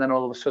nick, and then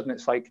all of a sudden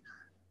it's like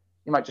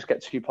you might just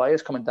get 2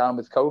 players coming down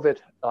with COVID,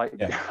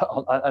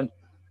 and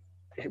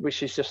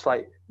which is just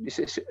like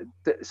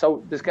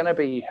so. There's going to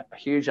be a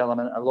huge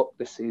element of luck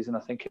this season, I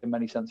think, in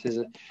many senses.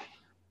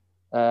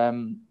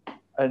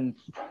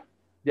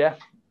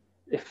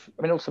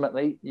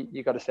 Ultimately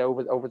you got to say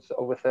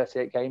over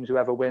 38 games,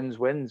 whoever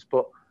wins,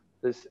 but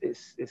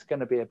it's going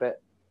to be a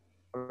bit.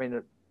 I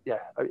mean,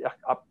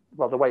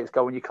 the way it's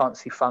going, you can't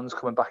see fans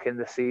coming back in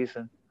this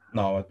season.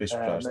 No, I'd be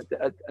surprised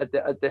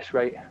at this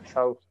rate.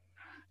 So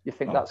you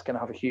think that's going to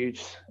have a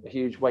huge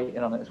weighting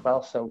on it as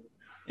well. So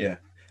yeah,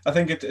 I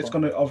think it's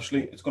going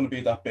to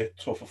be that bit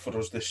tougher for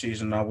us this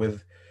season now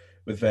with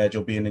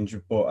Virgil being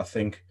injured. But I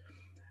think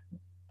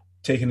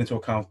taking into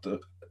account that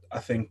I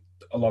think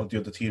a lot of the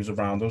other teams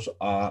around us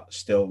are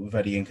still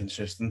very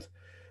inconsistent.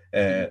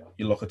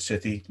 You look at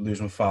City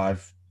losing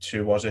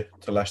 5-2, was it,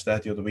 to Leicester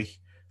the other week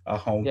at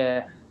home?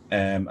 Yeah.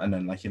 And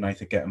then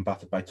United getting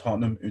battered by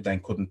Tottenham, who then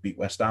couldn't beat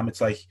West Ham.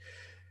 It's like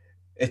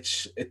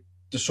there's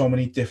so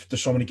many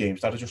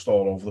games that are just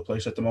all over the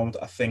place at the moment.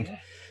 I think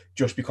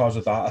just because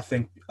of that, I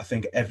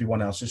think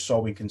everyone else is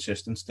so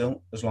inconsistent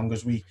still. As long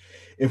as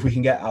if we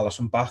can get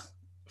Alisson back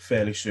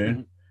fairly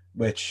soon,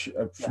 which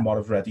from what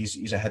I've read,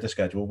 he's ahead of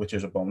schedule, which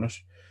is a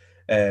bonus.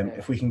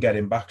 If we can get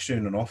him back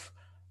soon enough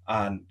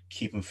and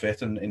keep him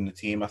fit and in the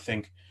team, I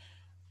think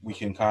we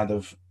can kind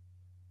of,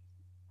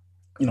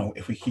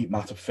 if we keep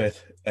Matip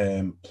fit,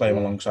 play him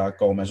alongside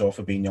Gomez or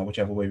Fabinho,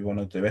 whichever way we want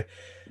to do it,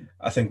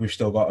 I think we've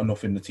still got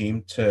enough in the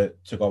team to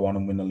go on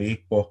and win the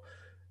league. But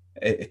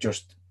I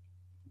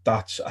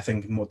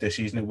think this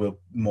season it will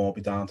more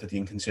be down to the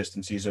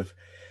inconsistencies of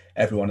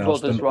everyone else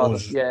than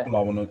us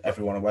blowing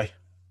everyone away.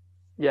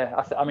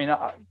 Yeah,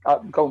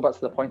 going back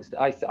to the points,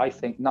 I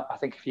think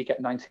if you get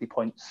 90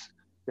 points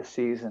this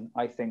season,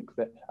 I think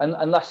that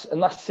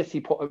unless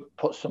City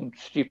put some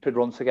stupid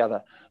run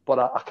together, but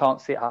I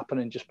can't see it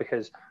happening just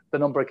because the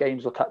number of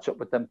games will catch up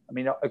with them. I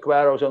mean,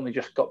 Aguero's only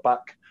just got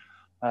back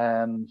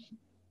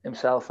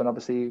himself, and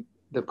obviously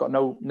they've got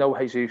no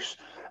Jesus,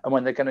 and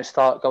when they're going to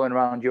start going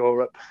around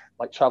Europe,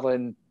 like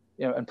traveling,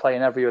 and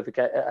playing every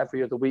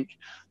other week,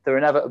 they're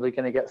inevitably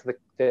going to get to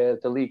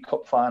the League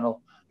Cup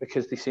final,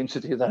 because they seem to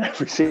do that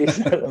every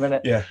season at the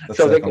minute. Yeah, that's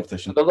their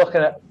competition. They're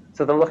looking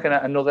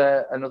at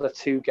another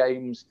 2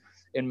 games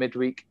in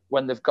midweek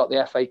when they've got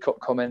the FA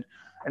Cup coming.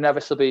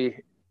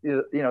 Inevitably,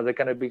 they're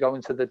going to be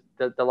going to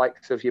the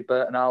likes of your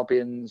Burton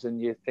Albions and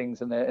your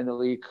things in the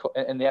league,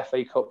 in the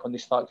FA Cup, when they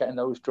start getting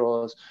those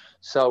draws.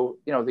 So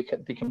they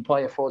can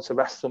probably afford to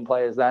rest some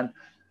players then,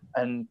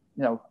 and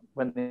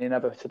when they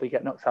inevitably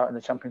get knocked out in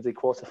the Champions League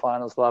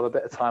quarterfinals, they'll have a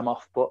bit of time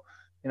off. But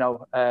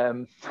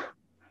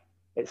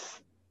it's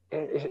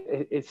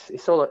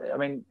all. I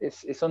mean,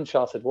 it's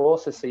uncharted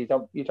waters, so you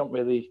don't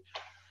really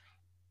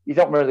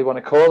want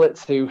to call it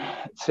to.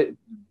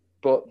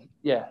 But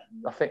yeah,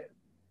 I think.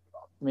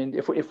 I mean,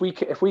 if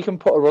we can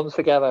put a run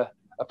together,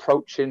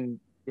 approaching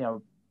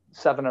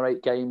 7 or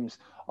 8 games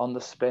on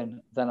the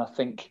spin, then I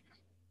think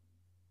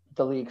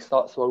the league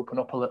starts to open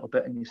up a little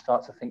bit, and you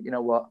start to think,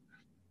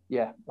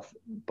 yeah.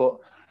 But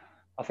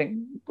I think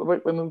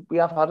when we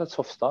have had a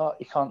tough start,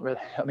 you can't really.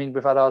 I mean,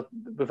 we've had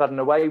an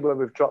away where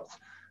we've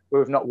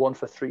not won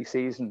for 3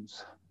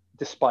 seasons,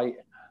 despite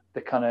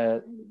the kind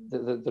of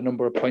the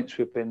number of points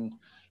we've been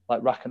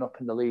racking up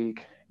in the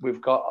league.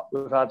 We've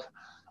had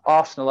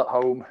Arsenal at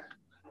home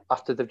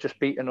after they've just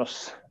beaten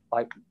us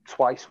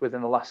twice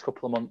within the last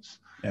couple of months.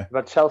 Yeah. We've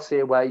had Chelsea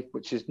away,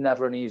 which is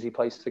never an easy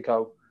place to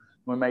go.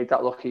 We made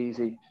that look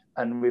easy,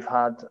 and we've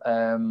had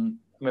a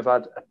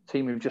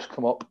team who've just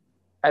come up,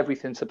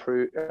 everything to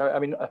prove. I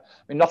mean,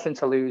 nothing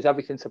to lose,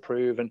 everything to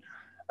prove, and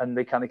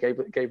they kind of gave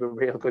a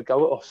real good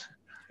go at us.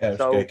 Yeah, it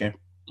was a great game.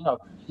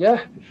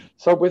 Yeah.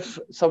 So we've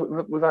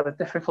had a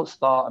difficult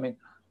start. I mean,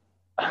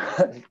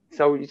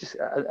 so you just,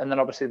 and then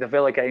obviously the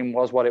Villa game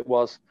was what it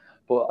was,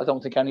 but I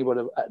don't think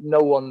no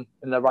one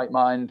in their right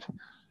mind,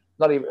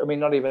 not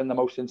even the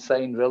most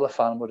insane Villa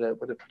fan would have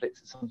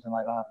predicted something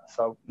like that.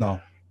 So no,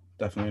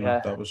 definitely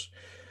not. It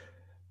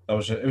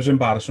was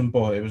embarrassing,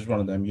 but it was one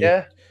of them.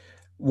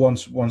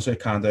 Once it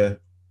kind of,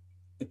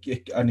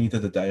 I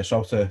needed a day or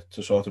so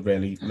to sort of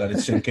really let it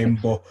sink in.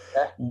 But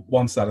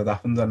once that had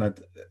happened,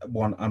 and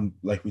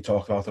like we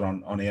talked about it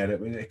on here,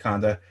 it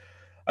kind of,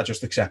 I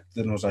just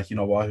accepted and was like, you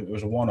know what, it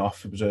was a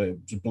one-off, it was a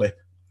blip.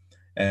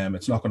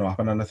 It's not going to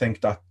happen, and I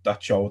think that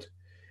showed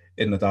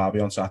in the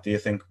derby on Saturday. I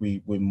think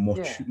we were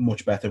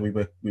much better. We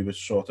were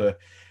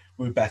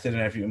better than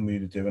everything we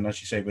were doing.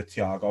 As you say, with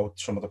Thiago,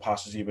 some of the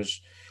passes he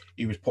was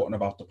putting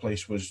about the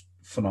place was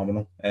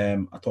phenomenal. I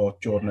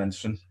thought Jordan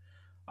Henderson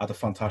had a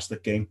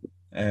fantastic game.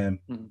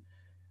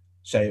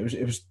 So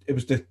it was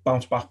the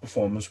bounce back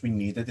performance we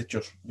needed.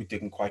 We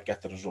didn't quite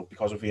get the result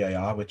because of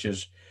VAR, which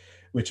is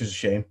a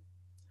shame.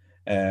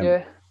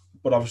 But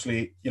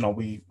obviously, you know,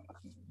 we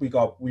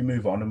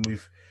move on, and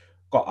we've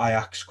got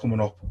Ajax coming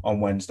up on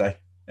Wednesday,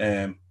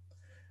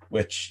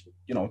 which,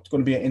 you know, it's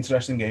going to be an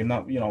interesting game.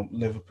 That, you know,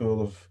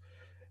 Liverpool have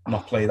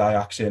not played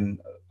Ajax in,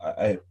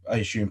 I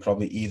assume,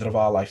 probably either of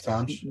our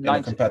lifetimes in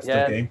a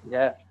competitive game.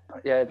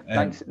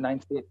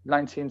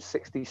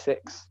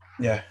 1966.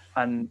 Yeah.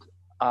 And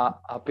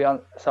I'll be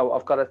on. So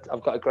I've got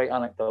a great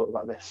anecdote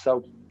about this.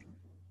 So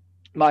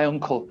my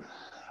uncle,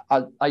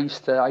 I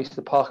used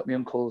to park at my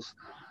uncle's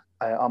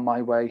on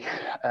my way,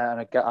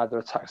 and I'd get either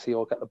a taxi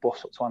or get the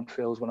bus up to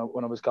Anfield when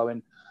I was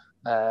going,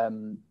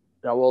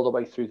 all the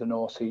way through the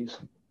North Seas.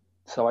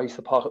 So I used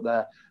to park up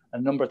there. A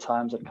number of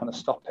times I'd kind of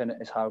stop in at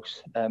his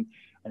house, and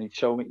he'd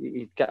show me,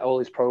 he'd get all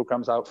his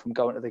programs out from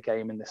going to the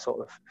game in the sort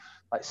of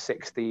like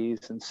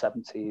 60s and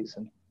 70s,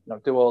 and, you know,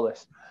 do all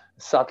this.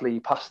 Sadly, he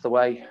passed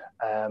away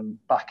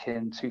back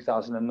in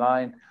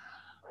 2009,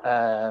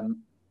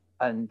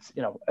 and,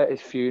 you know, at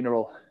his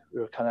funeral,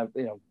 we were kind of,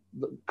 you know,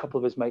 a couple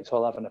of his mates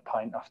all having a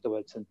pint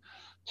afterwards and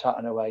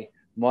chatting away.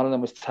 One of them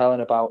was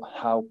telling about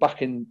how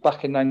back in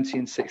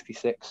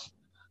 1966,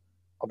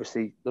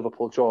 obviously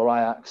Liverpool draw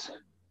Ajax,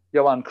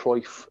 Johan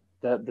Cruyff,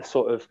 the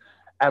sort of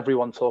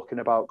everyone talking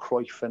about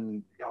Cruyff,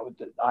 and, you know,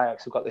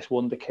 Ajax have got this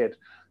wonder kid.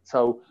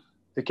 So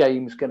the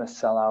game's going to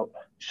sell out.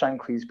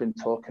 Shankly's been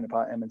talking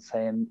about him and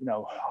saying, you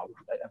know,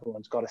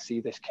 everyone's got to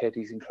see this kid.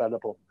 He's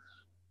incredible.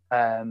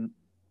 And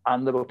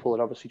Liverpool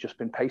had obviously just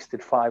been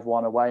pasted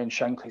 5-1 away, and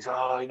Shankly's,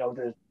 you know,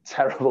 the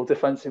terrible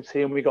defensive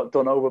team. We got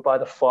done over by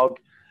the fog.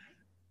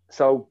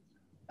 So,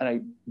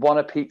 one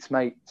of Pete's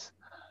mates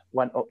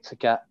went up to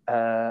get,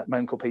 my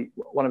Uncle Pete,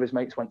 one of his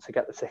mates went to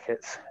get the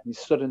tickets. And he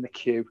stood in the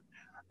queue,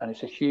 and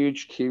it's a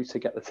huge queue to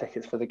get the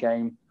tickets for the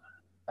game.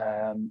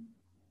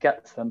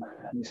 Gets them,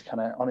 and he's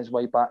kind of on his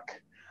way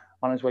back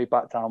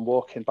down,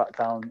 walking back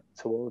down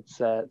towards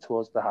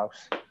the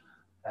house.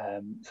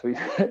 So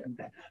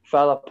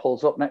fella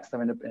pulls up next to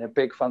him in a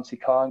big fancy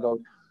car and goes,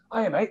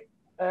 "Hiya, mate,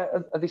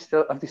 have they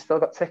still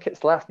got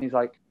tickets left?" And he's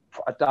like,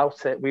 "I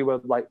doubt it. We were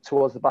like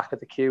towards the back of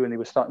the queue, and they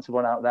were starting to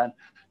run out then."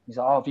 He's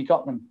like, "Oh, have you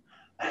got them?"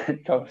 And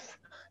he goes,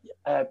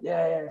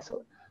 "Yeah."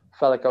 So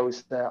fella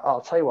goes,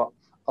 "I'll tell you what,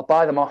 I'll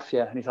buy them off you."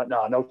 And he's like,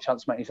 "No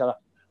chance, mate." He said,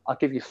 "I'll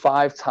give you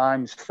 5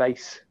 times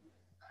face."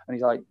 And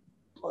he's like,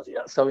 "Bloody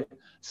hell." So he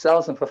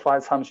sells them for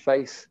 5 times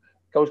face,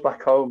 goes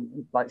back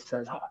home, like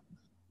says,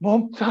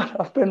 "Mum, Dad,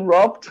 I've been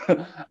robbed."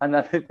 And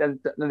then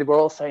they were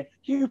all saying,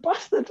 "You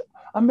bastard,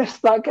 I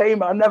missed that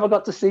game. I never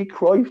got to see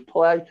Cruyff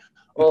play,"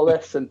 all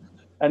this. And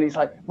he's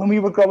like, "When we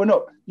were growing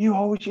up, you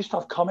always used to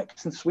have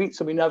comics and sweets,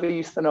 and we never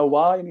used to know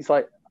why." And he's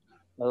like,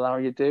 "Well, now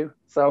you do."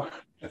 So,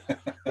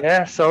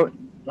 yeah. So,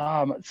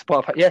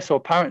 so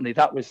apparently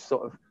that was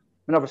sort of,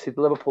 and obviously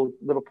the Liverpool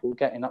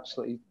getting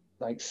absolutely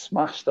like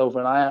smashed over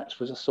an Ajax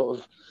was a sort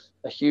of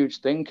a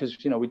huge thing,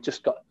 because, you know, we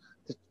just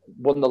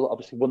won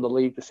the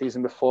league the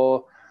season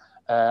before,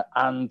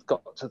 and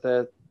got to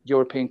the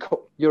European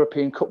Cup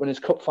Winners'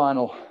 Cup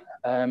final.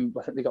 I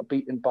think they got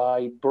beaten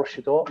by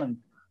Borussia Dortmund.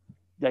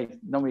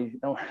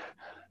 No.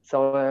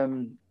 So,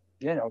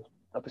 you know,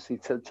 obviously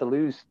to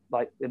lose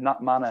like in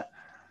that manner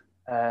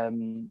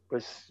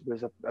was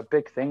a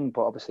big thing.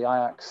 But obviously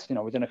Ajax, you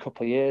know, within a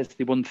couple of years,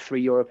 they won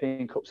 3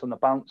 European Cups on the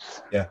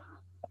bounce. Yeah.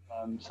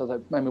 So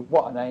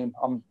what a name!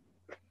 I'm,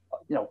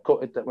 you know,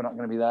 gutted that we're not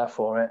going to be there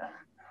for it.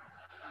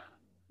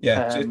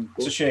 Yeah,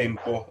 it's a shame,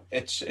 but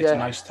it's a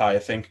nice tie. I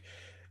think,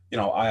 you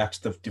know, Ajax,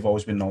 they've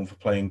always been known for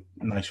playing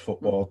nice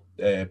football,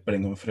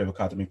 bringing them through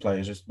academy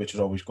players, which is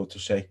always good to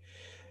see.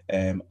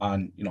 And,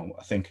 you know,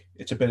 I think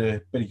it's a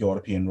bit of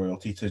European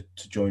royalty to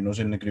join us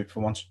in the group for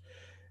once.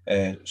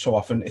 So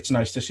often it's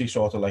nice to see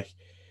sort of like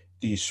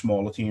these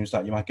smaller teams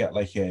that you might get,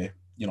 like, you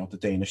know, the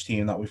Danish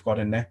team that we've got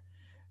in there.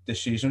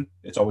 this season.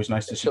 It's always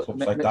nice to see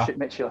clubs like that.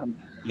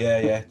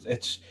 Yeah,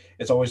 it's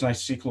always nice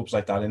to see clubs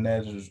like that in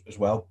there as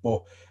well.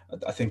 But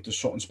I think there's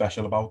something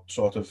special about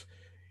sort of,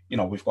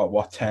 we've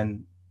got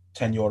 10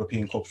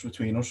 European Cups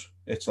between us.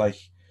 It's like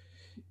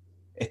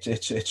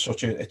it's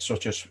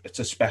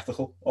a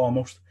spectacle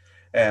almost,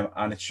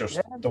 and it's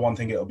just the one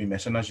thing it'll be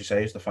missing, as you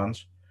say, is the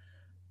fans.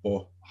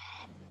 But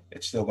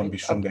it's still going to be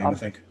some game, I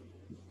think.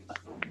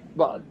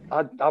 But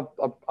I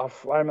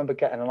remember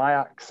getting an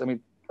Ajax. I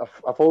mean,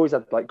 I've always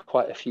had like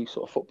quite a few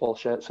sort of football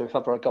shirts. So if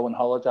ever I go on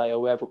holiday or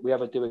we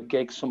ever do a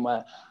gig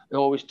somewhere, I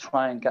always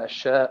try and get a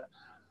shirt.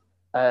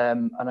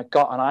 And I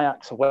got an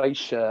Ajax away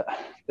shirt.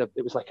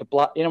 It was like a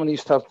black, when you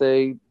used to have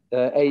the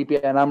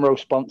ABN AMRO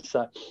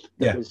sponsor.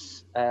 It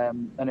was,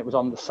 and it was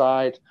on the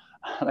side.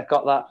 And I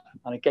got that,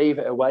 and I gave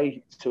it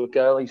away to a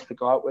girl I used to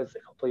go out with a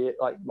couple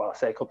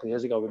of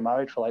years ago. We were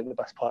married for like the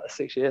best part of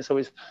 6 years, so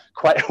it was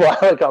quite a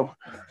while ago.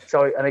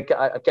 So, and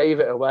I gave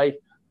it away,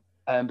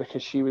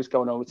 because she was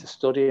going over to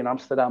study in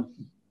Amsterdam,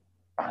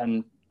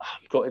 and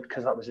I'm gutted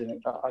because that was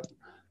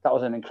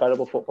an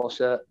incredible football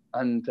shirt.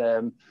 And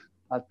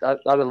I had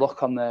a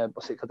look on the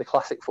the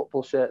classic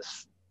football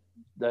shirts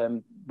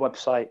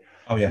website.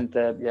 Oh yeah, and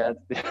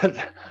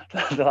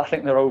I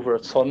think they're over a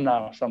ton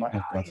now. So I'm like,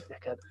 you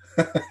dickhead.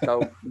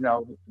 So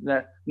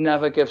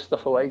never give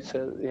stuff away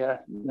to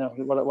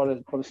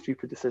what a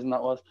stupid decision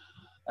that was.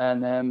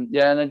 And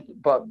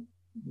but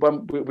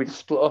when we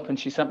split up, and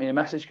she sent me a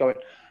message going,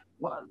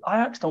 well,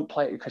 Ajax don't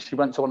play, because she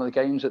went to one of the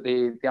games at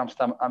the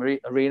Amsterdam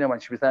Arena when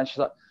she was there. And she's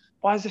like,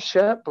 why is the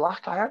shirt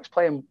black? Ajax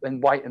playing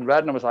in white and red.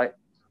 And I was like,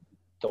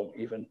 don't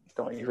even.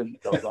 So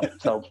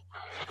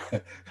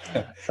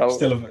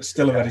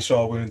still a very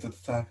sore wound at the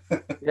time.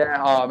 Yeah,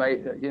 oh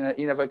mate,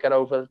 you never get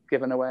over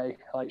giving away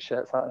like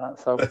shirts like that.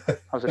 So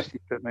that was a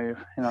stupid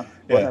move,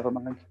 Never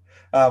mind.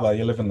 Well,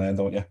 you live and learn,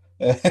 don't you?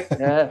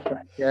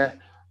 Yeah.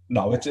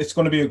 No, it's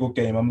going to be a good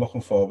game. I'm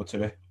looking forward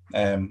to it.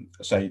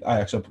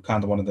 Ajax are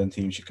kind of one of them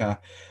teams I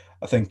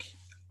think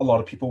a lot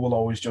of people will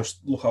always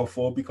just look out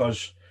for,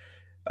 because,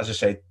 as I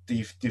say,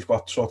 they've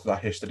got sort of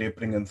that history of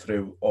bringing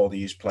through all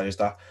these players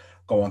that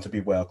go on to be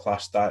world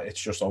class. That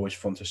it's just always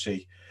fun to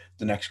see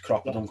the next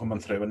crop of them coming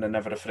through, and they're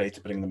never afraid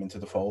to bring them into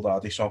the fold,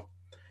 are they? So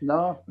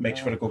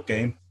makes for a good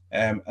game.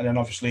 And then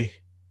obviously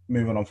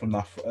moving on from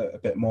that a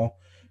bit more,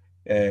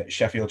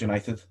 Sheffield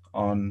United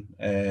on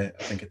I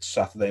think it's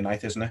Saturday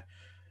night, isn't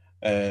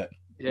it?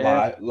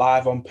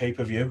 Live on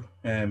pay-per-view.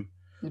 I've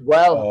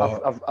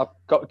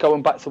got,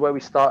 going back to where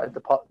we started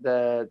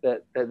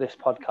this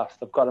podcast,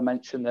 I've got to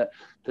mention that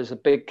there's a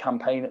big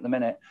campaign at the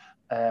minute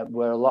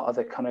where a lot of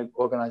the kind of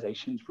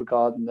organisations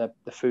regarding the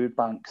food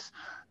banks,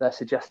 they're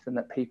suggesting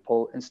that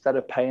people, instead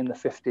of paying the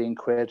 15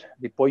 quid,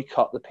 they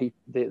boycott the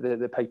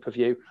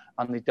pay-per-view,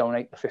 and they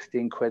donate the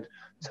 15 quid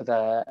to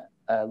their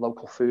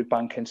local food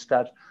bank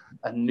instead.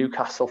 And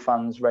Newcastle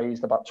fans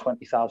raised about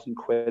 20,000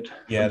 quid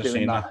from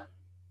doing that,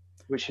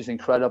 which is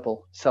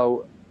incredible.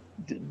 So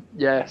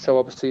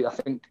obviously I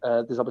think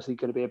there's obviously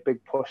going to be a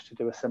big push to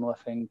do a similar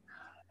thing.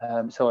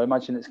 So I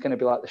imagine it's going to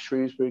be like the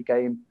Shrewsbury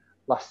game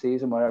last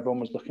season, where everyone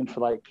was looking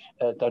for like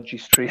dodgy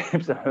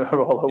streams that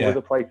are all over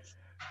the place.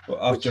 Well,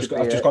 I've just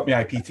got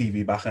my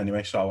IPTV back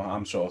anyway, so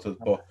I'm sorted.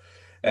 But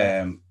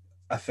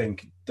I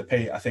think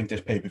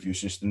this pay-per-view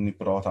system they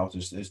brought out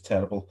is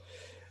terrible.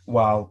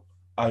 While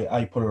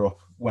I put it up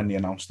when they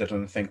announced it,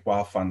 and I think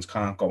while fans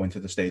can't go into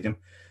the stadium,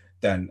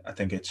 then I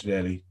think it's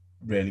really,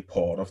 really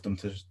poor of them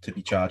to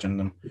be charging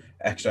them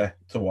extra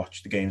to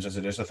watch the games as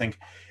it is. I think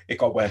it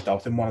got worked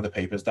out in one of the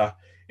papers that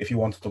if you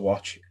wanted to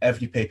watch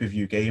every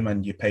pay-per-view game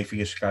and you pay for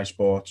your Sky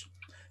Sports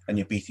and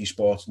your BT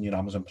Sports and your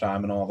Amazon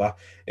Prime and all that,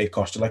 it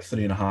cost you like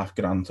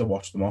 $3,500 to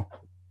watch them all.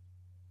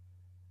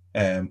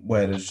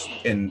 Whereas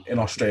in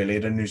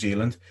Australia and New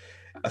Zealand,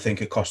 I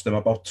think it cost them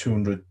about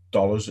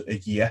 $200 a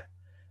year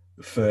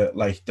for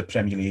like the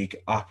Premier League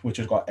app, which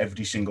has got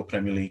every single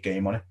Premier League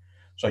game on it.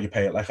 So you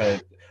pay it like I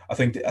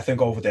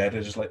think over there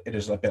it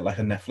is a bit like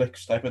a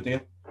Netflix type of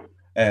deal.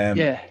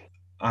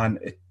 And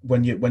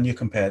when you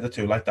compare the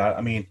two like that,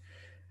 I mean,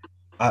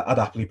 I'd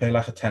happily pay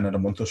like a tenner a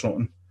month or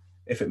something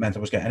if it meant I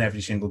was getting every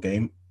single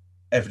game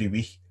every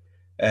week.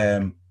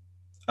 And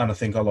I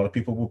think a lot of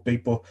people would be,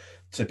 but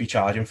to be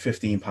charging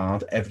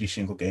 £15 every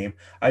single game,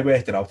 I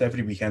worked it out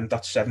every weekend.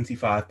 That's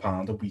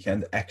 £75 a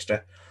weekend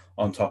extra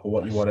on top of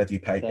what you already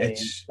pay.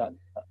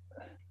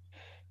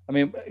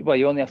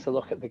 You only have to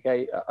look at the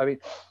game.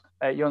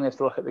 You only have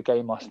to look at the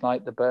game last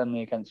night, the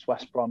Burnley against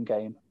West Brom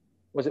game.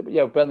 Was it?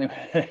 Yeah, Burnley.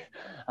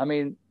 I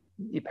mean,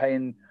 you're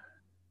paying.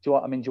 Do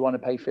you want to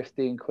pay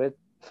 15 quid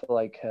for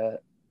like a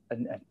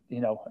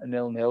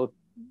 0-0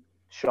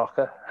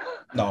 shocker?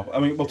 No, I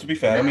mean, well, to be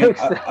fair, I mean,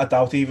 I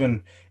doubt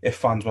even if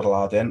fans were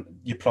allowed in,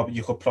 you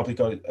could probably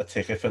get a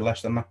ticket for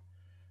less than that.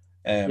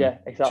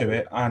 Exactly. To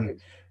it,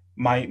 and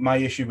my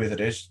issue with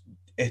it is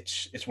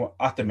it's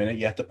at the minute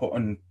you have to put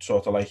in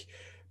sort of like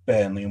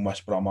Burnley and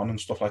West Brom on and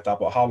stuff like that.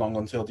 But how long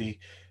until they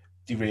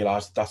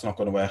realise that's not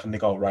going to work and they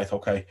go, right,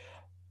 okay,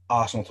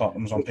 Arsenal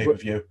Tottenham's on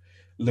pay-per-view,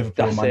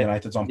 Liverpool Man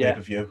United's on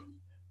pay-per-view,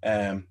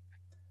 and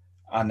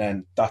and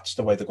then that's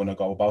the way they're going to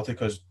go about it,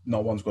 because no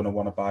one's going to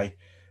want to buy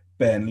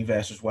Burnley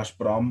versus West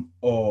Brom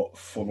or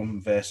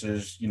Fulham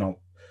versus,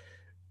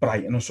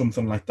 Brighton or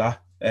something like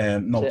that.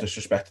 No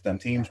disrespect to them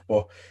teams,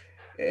 but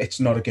it's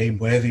not a game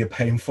worthy you're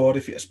paying for,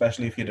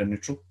 especially if you're a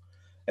neutral.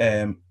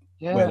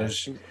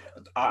 Whereas,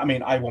 I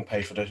mean, I won't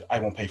pay for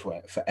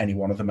any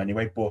one of them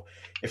anyway. But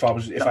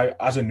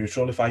as a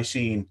neutral, if I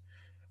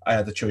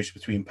had the choice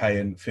between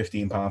paying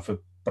 £15 for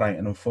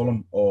Brighton and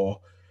Fulham, or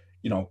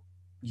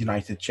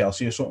United,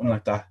 Chelsea, or something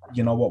like that,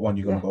 you know what one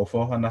you're going to go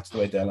for, and that's the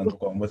way they'll end up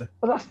going with it.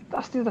 But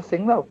that's the other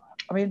thing, though.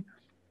 I mean,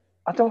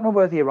 I don't know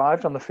where they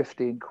arrived on the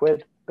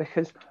 £15,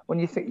 because when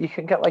you think you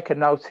can get like a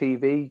Now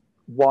TV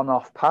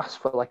one-off pass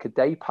for like a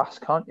day pass,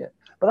 can't you?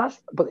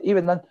 But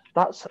even then,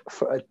 that's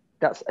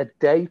a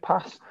day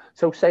pass.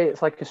 So say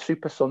it's like a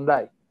Super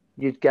Sunday,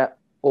 you'd get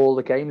all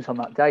the games on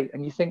that day,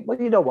 and you think,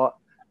 well, you know what,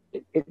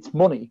 it's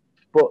money,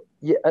 but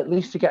at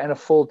least you're getting a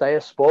full day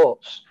of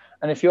sports.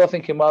 And if you're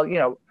thinking,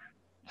 well,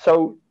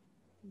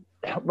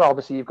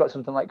 obviously you've got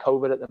something like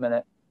COVID at the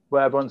minute,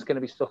 where everyone's going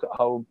to be stuck at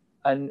home,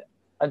 but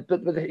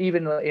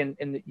even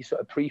in the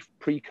sort of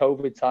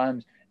pre-COVID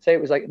times, say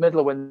it was like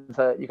middle of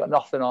winter, you got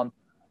nothing on,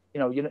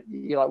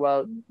 you're like,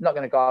 well, not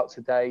going to go out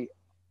today,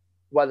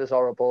 weather's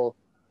horrible,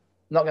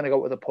 not going to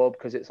go to the pub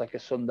because it's like a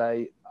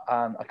Sunday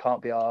and I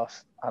can't be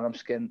arsed and I'm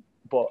skint,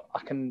 but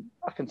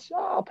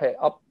I'll pay.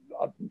 I'll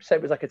say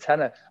it was like a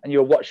tenner, and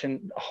you're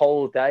watching a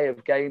whole day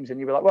of games, and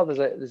you'd be like, well,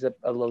 there's a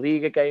La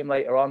Liga game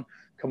later on,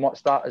 can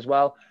watch that as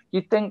well.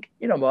 You'd think,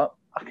 you know what,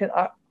 I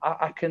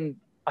can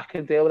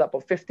deal with that,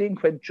 but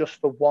 £15 just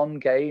for one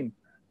game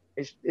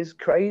is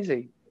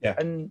crazy. Yeah.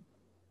 And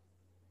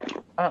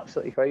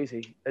absolutely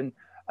crazy. And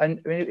I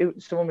mean,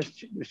 someone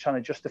was trying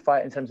to justify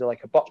it in terms of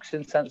like a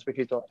boxing sense,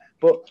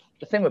 but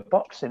the thing with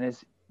boxing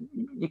is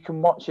you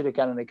can watch it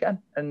again and again,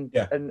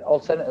 and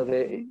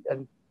alternatively,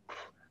 and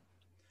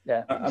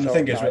the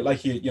thing is,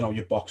 like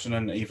you're boxing,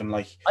 and even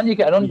like, and you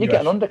get an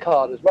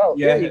undercard as well.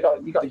 Yeah, you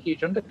got a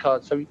huge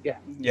undercard. So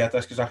yeah,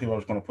 that's exactly what I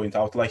was going to point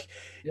out. Like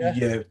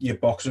your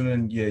boxing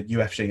and your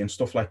UFC and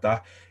stuff like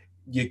that,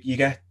 you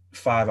get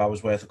 5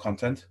 hours worth of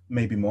content,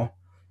 maybe more.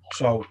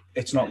 So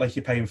it's not like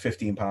you're paying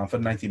 £15 for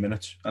 90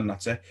 minutes and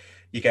that's it.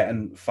 You're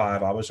getting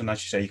 5 hours, and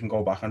as you say, you can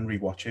go back and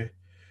rewatch it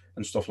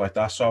and stuff like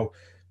that. So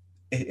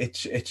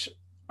it's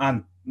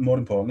and more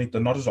importantly,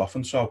 they're not as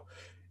often. So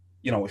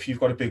if you've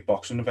got a big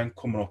boxing event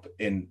coming up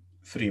in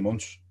 3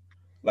 months,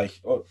 like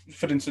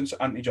for instance,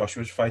 Anthony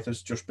Joshua's fight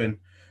has just been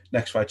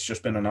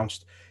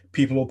announced.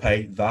 People will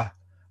pay that,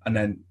 and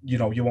then you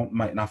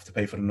mightn't have to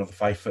pay for another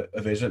fight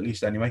of his, at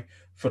least anyway,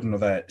 for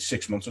another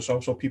 6 months or so.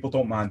 So people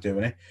don't mind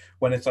doing it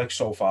when it's like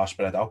so far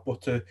spread out.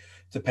 But to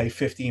pay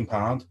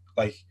 £15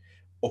 like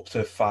up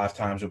to 5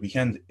 times a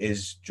weekend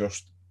is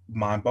just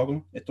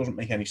mind-boggling. It doesn't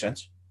make any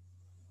sense.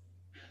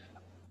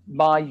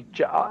 I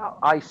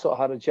sort of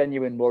had a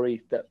genuine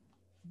worry that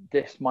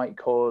this might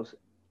cause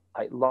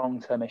like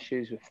long-term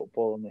issues with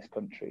football in this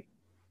country,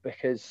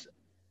 because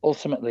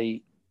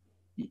ultimately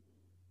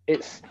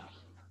it's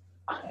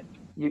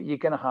you're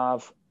going to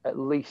have at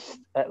least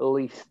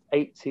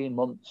 18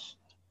 months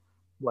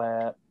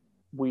where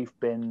we've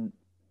been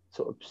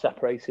sort of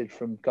separated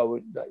from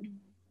going.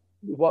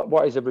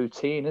 What is a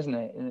routine, isn't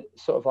it? And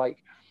it's sort of like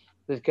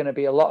there's going to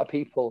be a lot of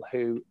people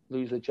who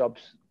lose their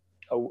jobs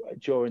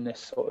during this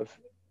sort of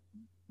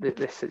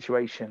this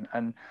situation,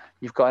 and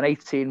you've got an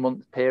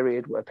 18-month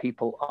period where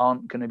people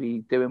aren't going to be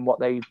doing what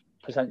they've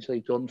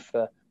potentially done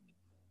for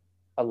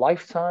a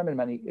lifetime in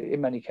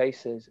many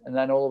cases, and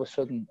then all of a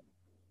sudden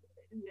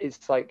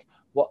it's like,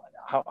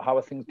 how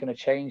are things going to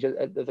change?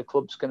 Are the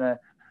clubs going to,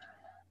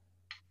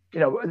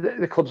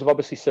 the clubs have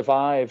obviously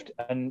survived,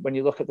 and when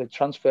you look at the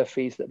transfer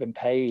fees that have been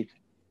paid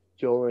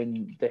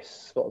during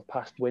this sort of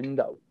past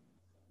window,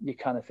 you're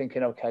kind of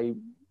thinking, okay,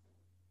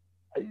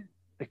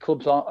 the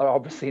clubs are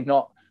obviously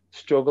not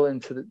struggling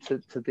to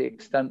the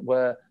extent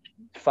where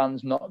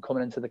fans not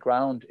coming into the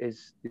ground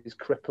is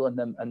crippling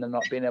them, and they're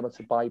not being able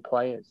to buy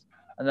players.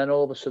 And then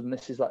all of a sudden,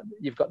 this is like,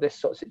 you've got this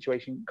sort of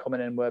situation coming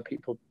in where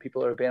people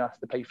are being asked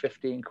to pay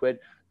 £15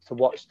 to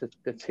watch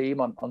the team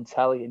on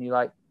telly, and you're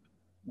like,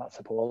 that's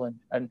appalling.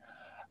 And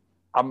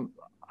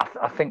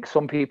I think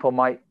some people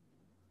might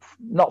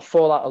not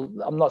fall out.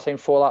 I'm not saying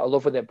fall out of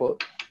love with it,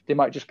 but they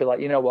might just be like,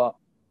 you know what,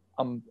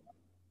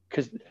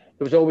 because there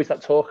was always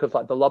that talk of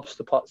like the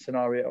lobster pot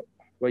scenario,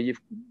 where you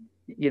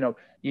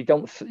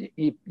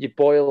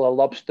boil a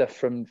lobster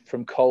from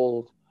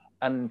cold,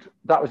 and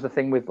that was the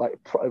thing with like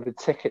with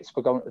tickets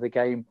for going to the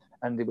game,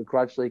 and they were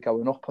gradually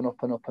going up and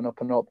up and up and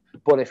up and up.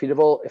 But if in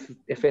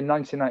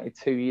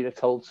 1992 you'd have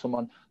told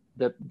someone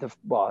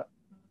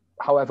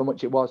however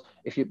much it was,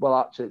 actually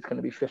it's going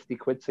to be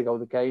 £50 to go to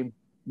the game,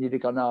 you'd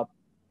have gone,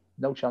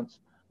 no chance.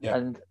 Yeah.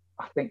 And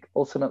I think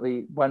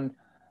ultimately when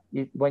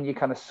you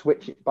kind of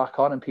switch it back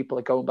on and people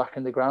are going back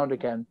in the ground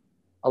again,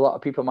 a lot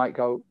of people might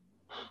go,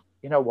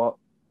 you know what?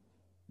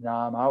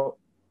 Nah, I'm out.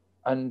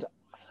 And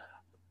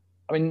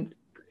I mean,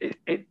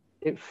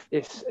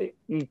 it's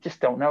you just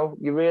don't know.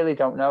 You really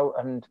don't know,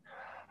 and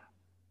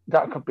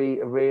that could be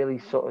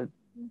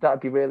that'd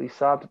be really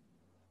sad.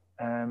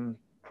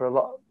 for a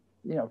lot,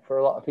 for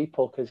a lot of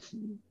people. Because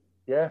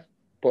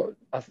but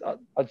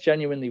I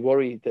genuinely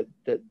worry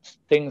that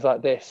things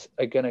like this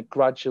are going to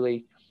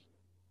gradually,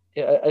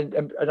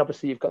 and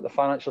obviously you've got the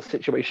financial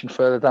situation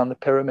further down the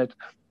pyramid,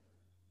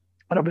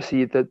 and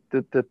obviously the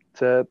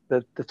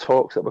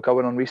talks that were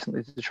going on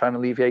recently to try and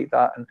alleviate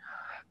that. And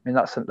I mean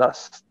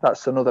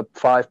that's another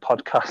 5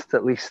 podcasts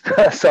at least.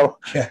 So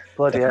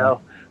bloody definitely.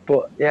 Hell.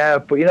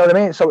 But you know what I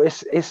mean. So it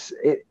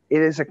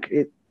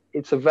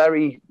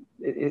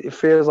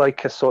feels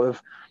like a sort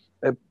of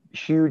a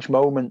huge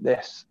moment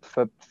this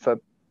for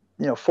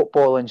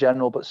football in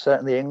general, but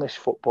certainly English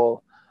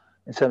football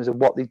in terms of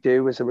what they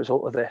do as a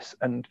result of this.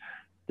 And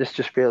this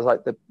just feels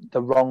like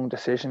the wrong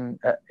decision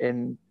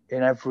in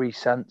every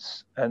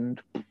sense.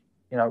 And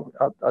I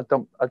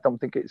don't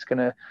think it's going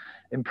to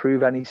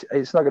improve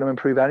it's not going to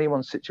improve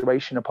anyone's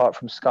situation apart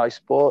from Sky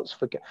Sports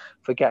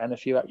for getting a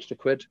few extra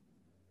quid.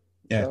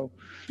 Yeah, so,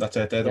 that's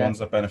it. They're the ones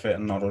that benefit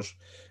and not us,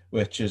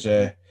 which is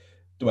the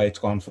way it's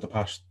gone for the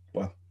past,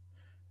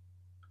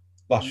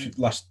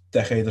 last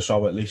decade or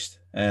so at least.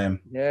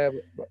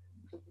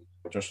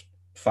 Just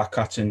fat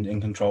cats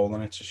in control,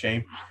 and it's a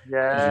shame.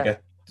 Yeah, you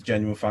get the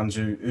genuine fans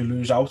who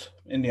lose out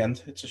in the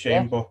end. It's a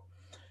shame, but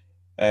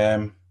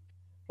right.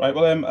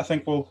 Well, I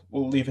think we'll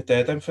leave it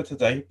there then for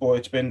today. But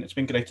it's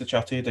been great to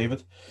chat to you,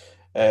 David.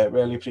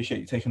 Really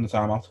appreciate you taking the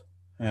time out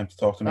to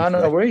talk to me.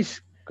 No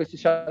worries. Good to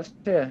chat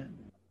to you.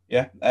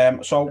 Yeah.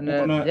 So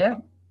we're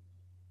gonna.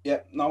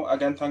 No.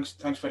 Again, thanks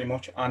very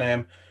much.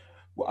 And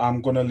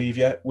I'm gonna leave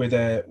you with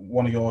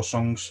one of your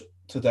songs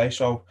today.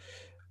 So,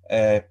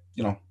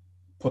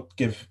 put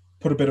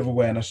a bit of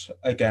awareness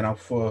again out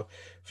for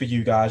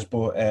you guys.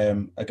 But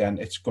again,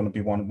 it's gonna be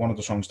one of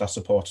the songs that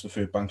supports the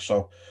food bank.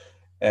 So,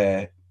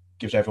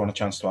 gives everyone a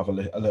chance to have a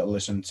little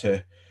listen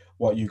to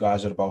what you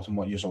guys are about and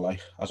what you're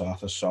like as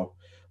artists. So,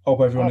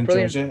 hope everyone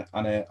enjoys it,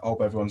 and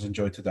hope everyone's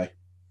enjoyed today.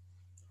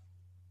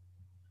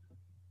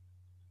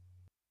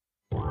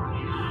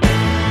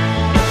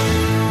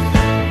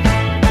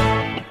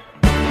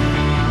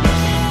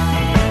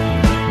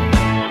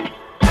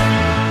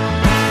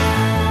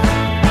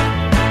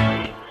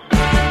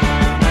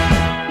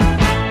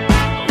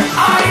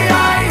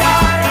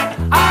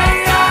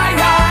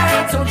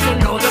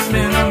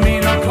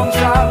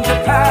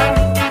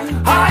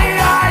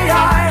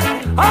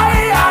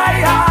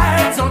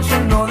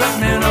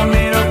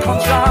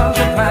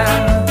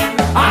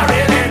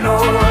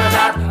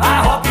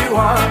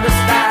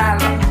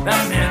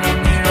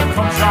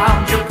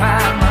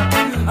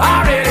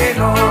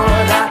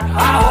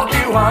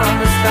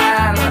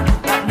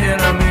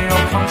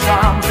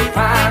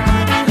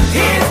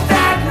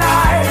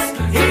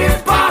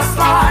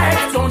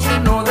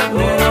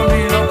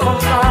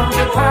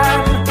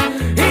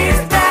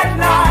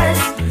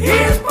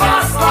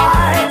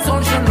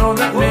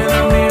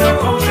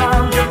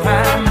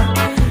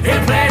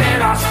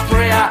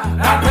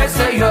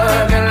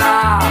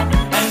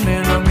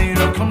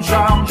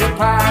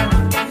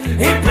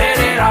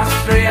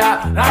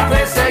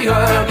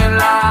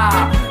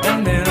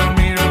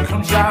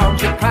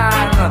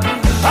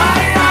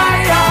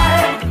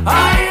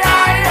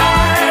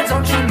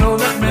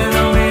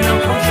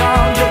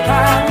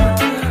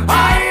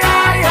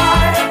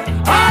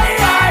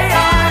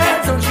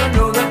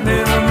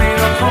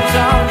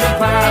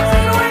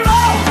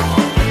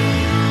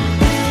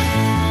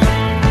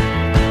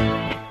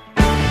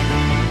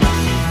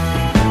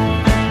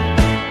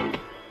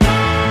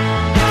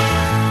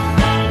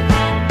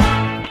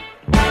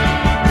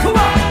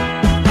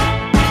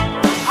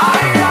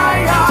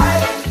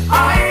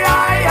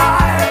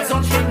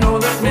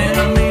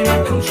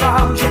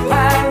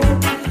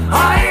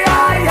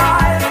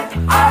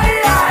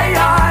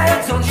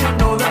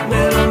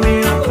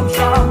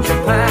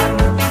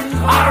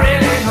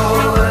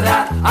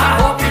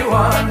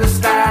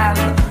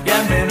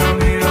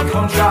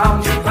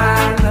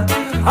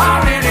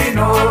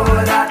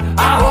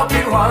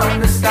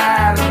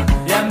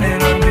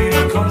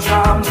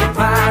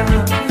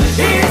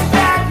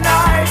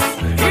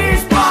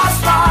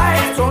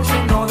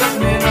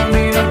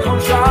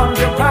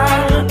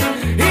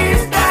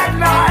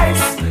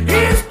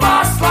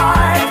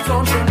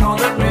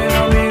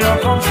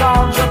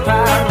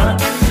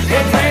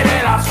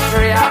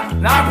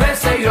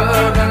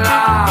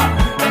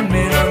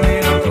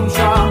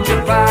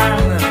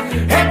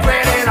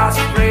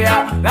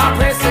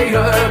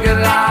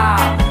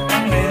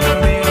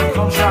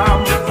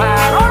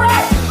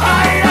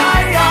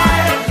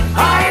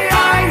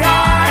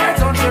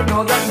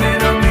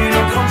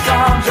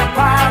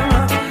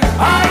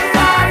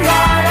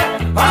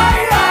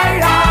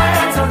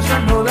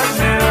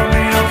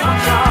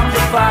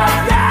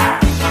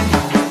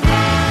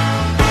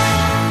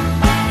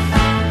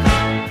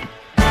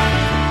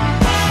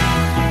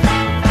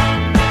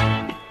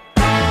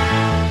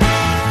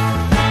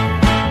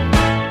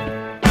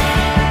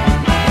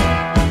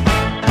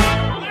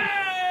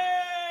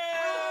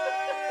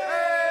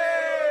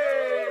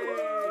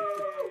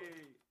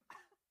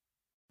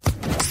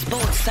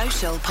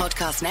 Social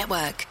Podcast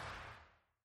Network.